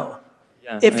CEO.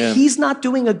 Yeah, If I am. he's not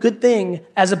doing a good thing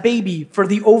as a baby for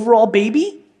the overall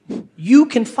baby, you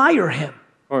can fire him.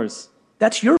 Of course.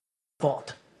 That's your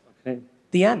fault. Okay.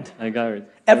 The end. I got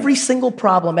it. Every single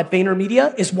problem at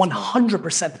VaynerMedia is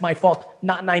 100% my fault,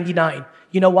 not 99.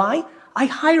 You know why? I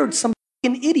hired some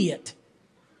fucking idiot.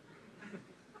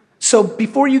 So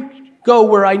before you go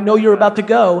where I know you're about to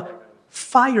go,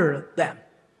 fire them.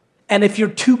 And if you're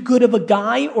too good of a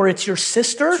guy or it's your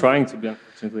sister, Trying to be,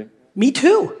 unfortunately. me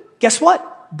too. Guess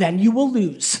what? Then you will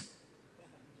lose.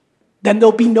 Then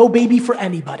there'll be no baby for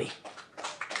anybody.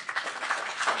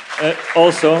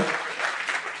 Also,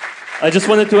 I just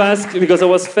wanted to ask, because I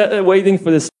was waiting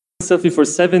for this selfie for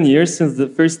 7 years since the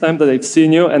first time that I've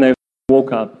seen you, and I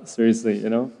woke up. Seriously, you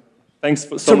know. Thanks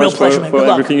so much for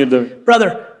everything you're doing.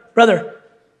 Brother,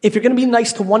 if you're going to be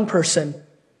nice to one person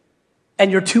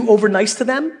and you're too over nice to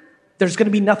them, there's going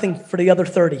to be nothing for the other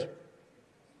 30.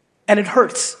 And it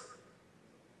hurts.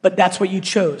 But that's what you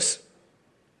chose.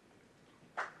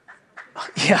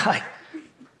 Yeah.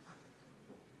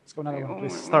 Let's go another one,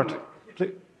 please. Start.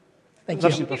 Please. Thank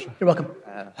you. You're welcome.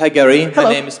 Hi, Gary. Hello.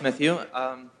 My name is Matthew.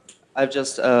 I've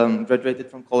just graduated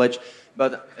from college,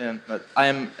 but I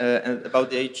am about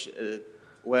the age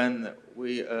when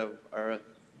we are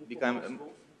become.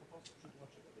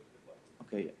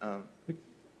 Okay.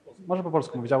 Może po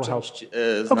polsku mówić, I will help.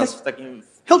 Z nas w takim.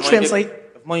 He'll translate.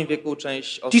 W moim wieku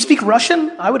część osób. Do you speak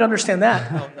Russian? I would understand that.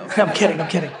 No. I'm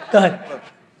kidding. Go ahead.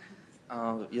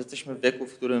 Jesteśmy w wieku,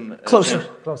 w którym. Closer.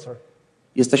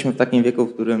 Jesteśmy w takim wieku,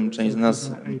 w którym część z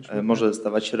nas może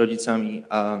stawać się rodzicami,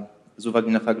 a z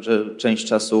uwagi na fakt, że część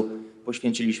czasu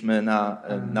poświęciliśmy na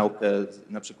naukę,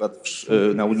 na przykład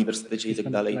na uniwersytecie i tak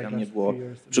dalej, tam nie było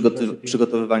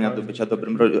przygotowywania do bycia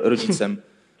dobrym rodzicem.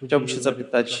 Chciałbym się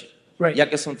zapytać,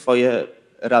 jakie są Twoje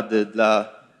rady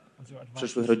dla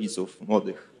przyszłych rodziców,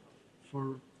 młodych?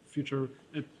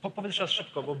 Powiedz raz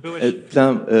szybko, bo byłeś...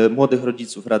 Dla młodych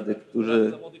rodziców rady,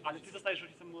 którzy... Ale Ty zostajesz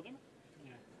rodzicem młodym?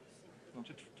 Nie.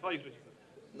 Czy Twoich rodziców?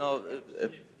 No...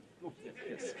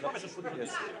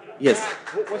 Yes.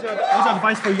 What's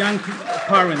advice for young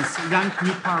parents, young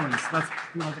new parents? That's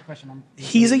the question.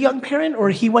 He's a young parent or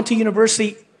he went to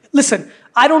university. Listen,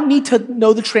 I don't need to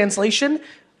know the translation.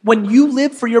 When you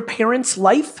live for your parents'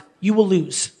 life, you will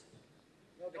lose.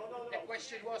 The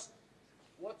question was,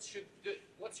 what's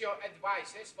your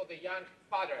advice for the young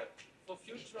father? For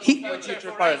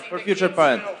future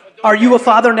parent. Are you a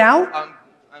father now?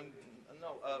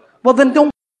 Well, then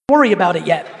don't worry about it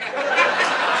yet.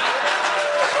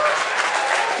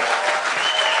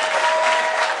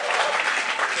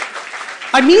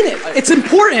 I mean it. It's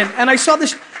important. And I saw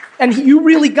this, and you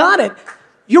really got it.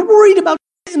 You're worried about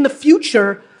in the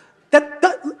future that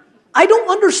I don't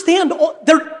understand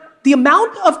the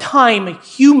amount of time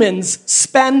humans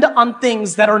spend on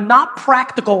things that are not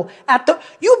practical.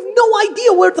 You have no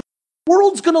idea where the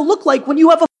world's going to look like when you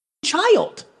have a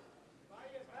child.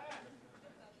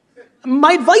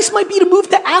 My advice might be to move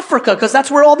to Africa because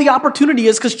that's where all the opportunity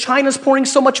is because China's pouring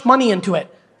so much money into it.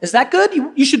 Is that good?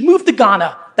 You should move to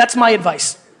Ghana. That's my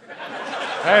advice.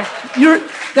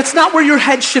 That's not where your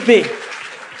head should be.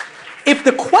 If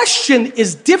the question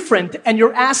is different and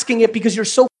you're asking it because you're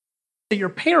so to your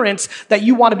parents that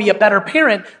you want to be a better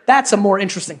parent, that's a more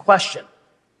interesting question.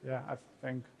 Yeah, I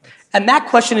think. And that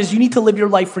question is you need to live your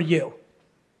life for you.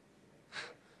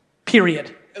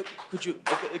 Period.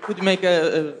 Could you make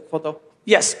a photo?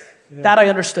 Yes, that I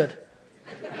understood.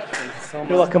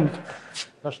 You're welcome.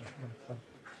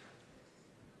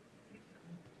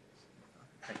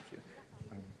 Thank you.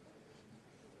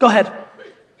 Go ahead.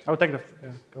 I will take the.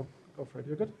 Yeah, go for it.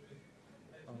 You're good.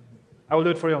 I will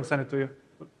do it for you and send it to you.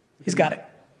 He's got it.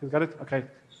 He's got it. Okay.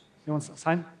 You want to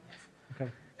sign? Okay.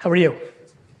 How are you?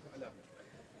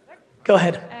 Go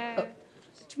ahead.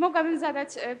 Czy mogłabym zadać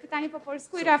pytanie po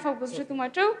polsku i Rafał by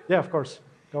przetłumaczył? Yeah, of course.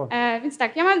 Go on. Więc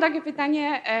tak, ja mam takie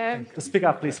pytanie. To speak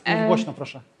up, please. Mów głośno,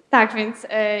 proszę. Tak, więc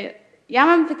ja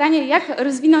mam pytanie, jak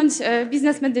rozwinąć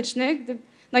biznes medyczny,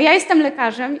 no ja jestem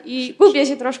lekarzem i gubię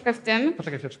się troszkę w tym.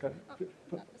 Poczekaj chwileczkę.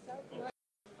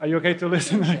 Are you okay to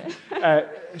listen?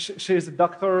 She is a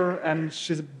doctor and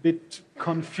she's a bit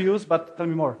confused, but tell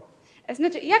me more.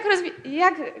 Znaczy,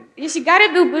 jeśli Gary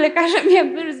byłby lekarzem,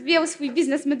 jakby rozwijał swój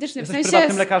biznes medyczny, w sensie,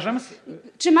 prywatnym lekarzem?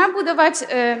 Czy ma budować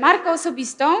markę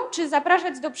osobistą, czy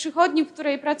zapraszać do przychodni, w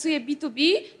której pracuje B2B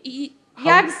i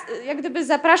jak gdyby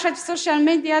zapraszać w social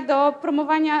media do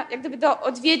promowania, jak gdyby do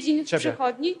odwiedzin w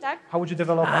przychodni, tak? How would you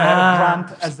develop a brand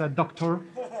as a doctor,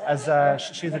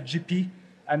 she is a GP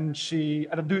and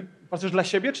pracujesz dla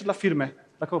siebie czy dla firmy?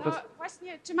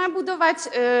 Właśnie, czy ma budować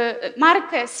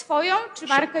markę swoją, czy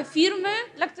markę firmy,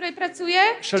 dla której pracuje,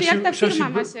 czy jak ta firma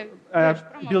ma się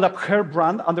build up her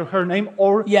brand under her name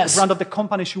or the brand of the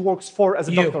company she works for as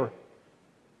a doctor?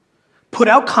 Put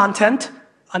out content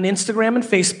on Instagram and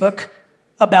Facebook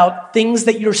about things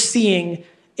that you're seeing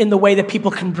in the way that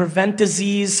people can prevent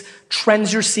disease,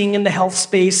 trends you're seeing in the health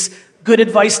space, good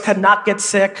advice to not get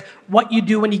sick, what you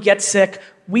do when you get sick.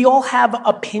 We all have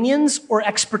opinions or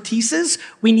expertises.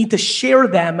 We need to share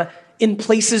them in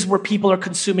places where people are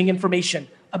consuming information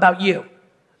about you.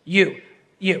 You.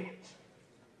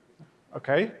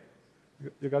 Okay.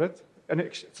 You got it?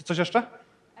 Coś jeszcze?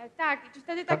 Tak, i czy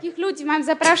wtedy takich ludzi mam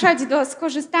zapraszać do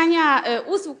skorzystania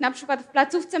usług na przykład w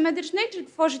placówce medycznej, czy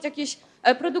tworzyć jakieś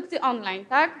produkty online,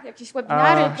 tak? Jakieś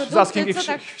webinary, She's produkty, asking if co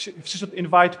tak? she should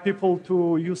invite people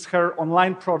to use her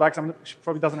online products, I mean, she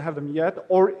probably doesn't have them yet,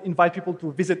 or invite people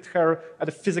to visit her at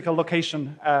a physical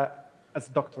location as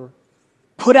a doctor.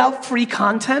 Put out free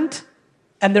content,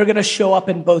 and they're going to show up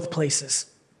in both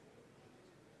places.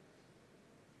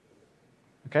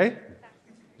 Okay?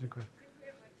 Dziękuję.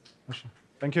 Proszę.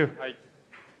 Thank you. Hi.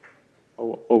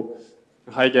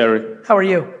 Hi, Gary. How are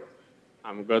you?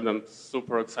 I'm good. I'm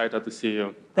super excited to see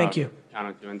you. Thank you.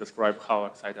 Cannot even describe how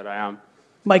excited I am.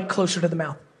 Mic closer to the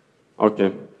mouth.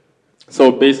 Okay.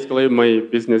 So basically, my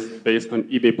business is based on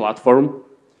eBay platform,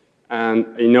 and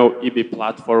I know eBay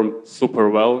platform super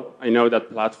well. I know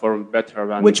that platform better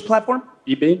than Which platform?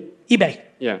 eBay. eBay.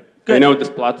 Yeah. Good. I know this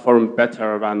platform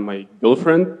better than my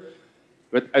girlfriend,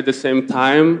 but at the same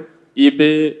time,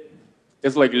 eBay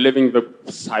is like living the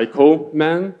psycho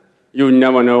man. You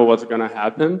never know what's gonna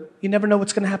happen. You never know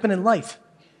what's going to happen in life.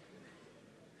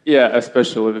 Yeah,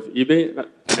 especially with eBay. But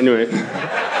anyway.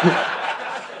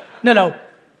 No.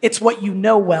 It's what you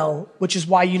know well, which is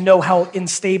why you know how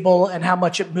unstable and how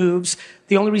much it moves.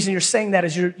 The only reason you're saying that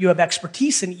is you have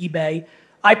expertise in eBay.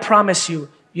 I promise you,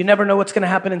 you never know what's going to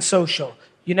happen in social.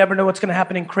 You never know what's going to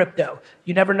happen in crypto.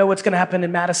 You never know what's going to happen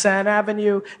in Madison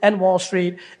Avenue and Wall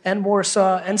Street and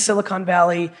Warsaw and Silicon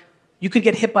Valley. You could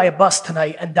get hit by a bus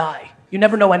tonight and die. You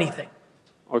never know anything.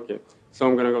 Okay, so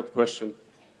I'm gonna go to question.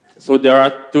 So there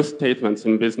are two statements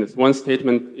in business. One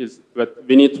statement is that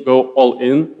we need to go all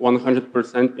in,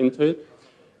 100% into it.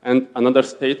 And another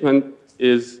statement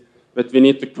is that we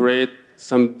need to create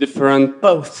some different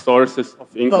sources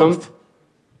of income. Both.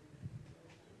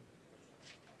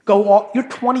 You're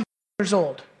 20 years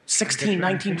old, 16,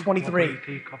 19, 23,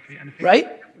 right?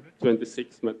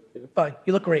 26, but yeah. Fine,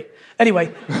 you look great.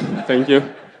 Anyway. Thank you.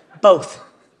 Both.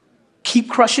 Keep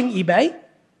crushing eBay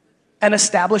and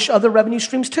establish other revenue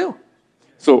streams too.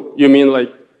 So you mean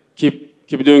like keep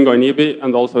doing on eBay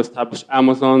and also establish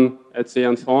Amazon, Etsy,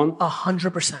 and so on?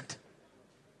 100%.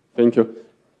 Thank you.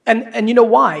 And you know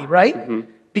why, right? Mm-hmm.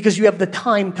 Because you have the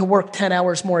time to work 10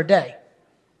 hours more a day.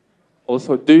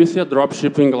 Also, do you see a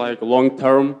dropshipping like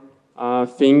long-term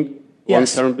thing,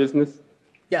 Yes. long-term business?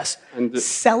 Yes. And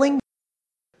Selling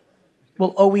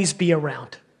will always be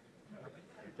around.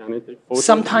 can I take photos?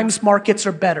 Sometimes markets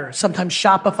are better. Sometimes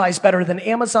Shopify's better than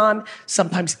Amazon.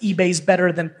 Sometimes eBay's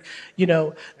better than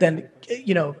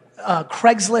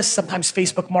Craigslist. Sometimes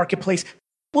Facebook Marketplace.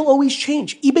 Will always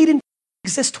change. eBay didn't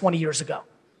exist 20 years ago.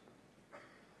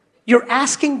 You're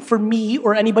asking for me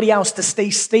or anybody else to stay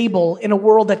stable in a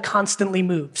world that constantly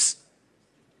moves.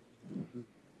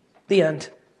 The end.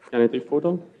 Can I take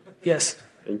photo? Yes.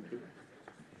 Thank you.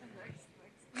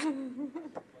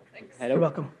 You're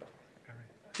welcome.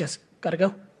 Yes. Gotta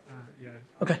go?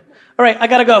 Okay. All right, I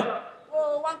gotta go.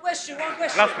 Whoa, one question.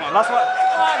 Last one.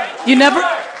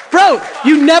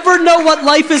 You never know what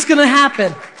life is gonna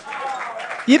happen.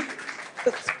 Yep.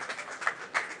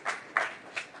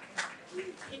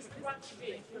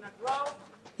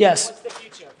 Yes.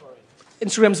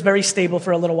 Instagram's very stable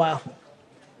for a little while.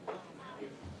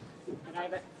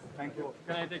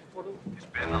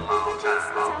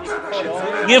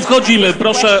 Nie wchodzimy,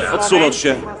 proszę odsunąć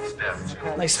się.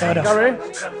 Nice photo.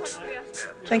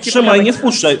 Thank you. Trzymaj, nie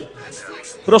wpuszczaj.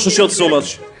 Proszę się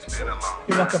odsunąć.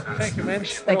 You're welcome. Thank you, man.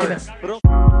 Thank you,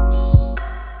 man.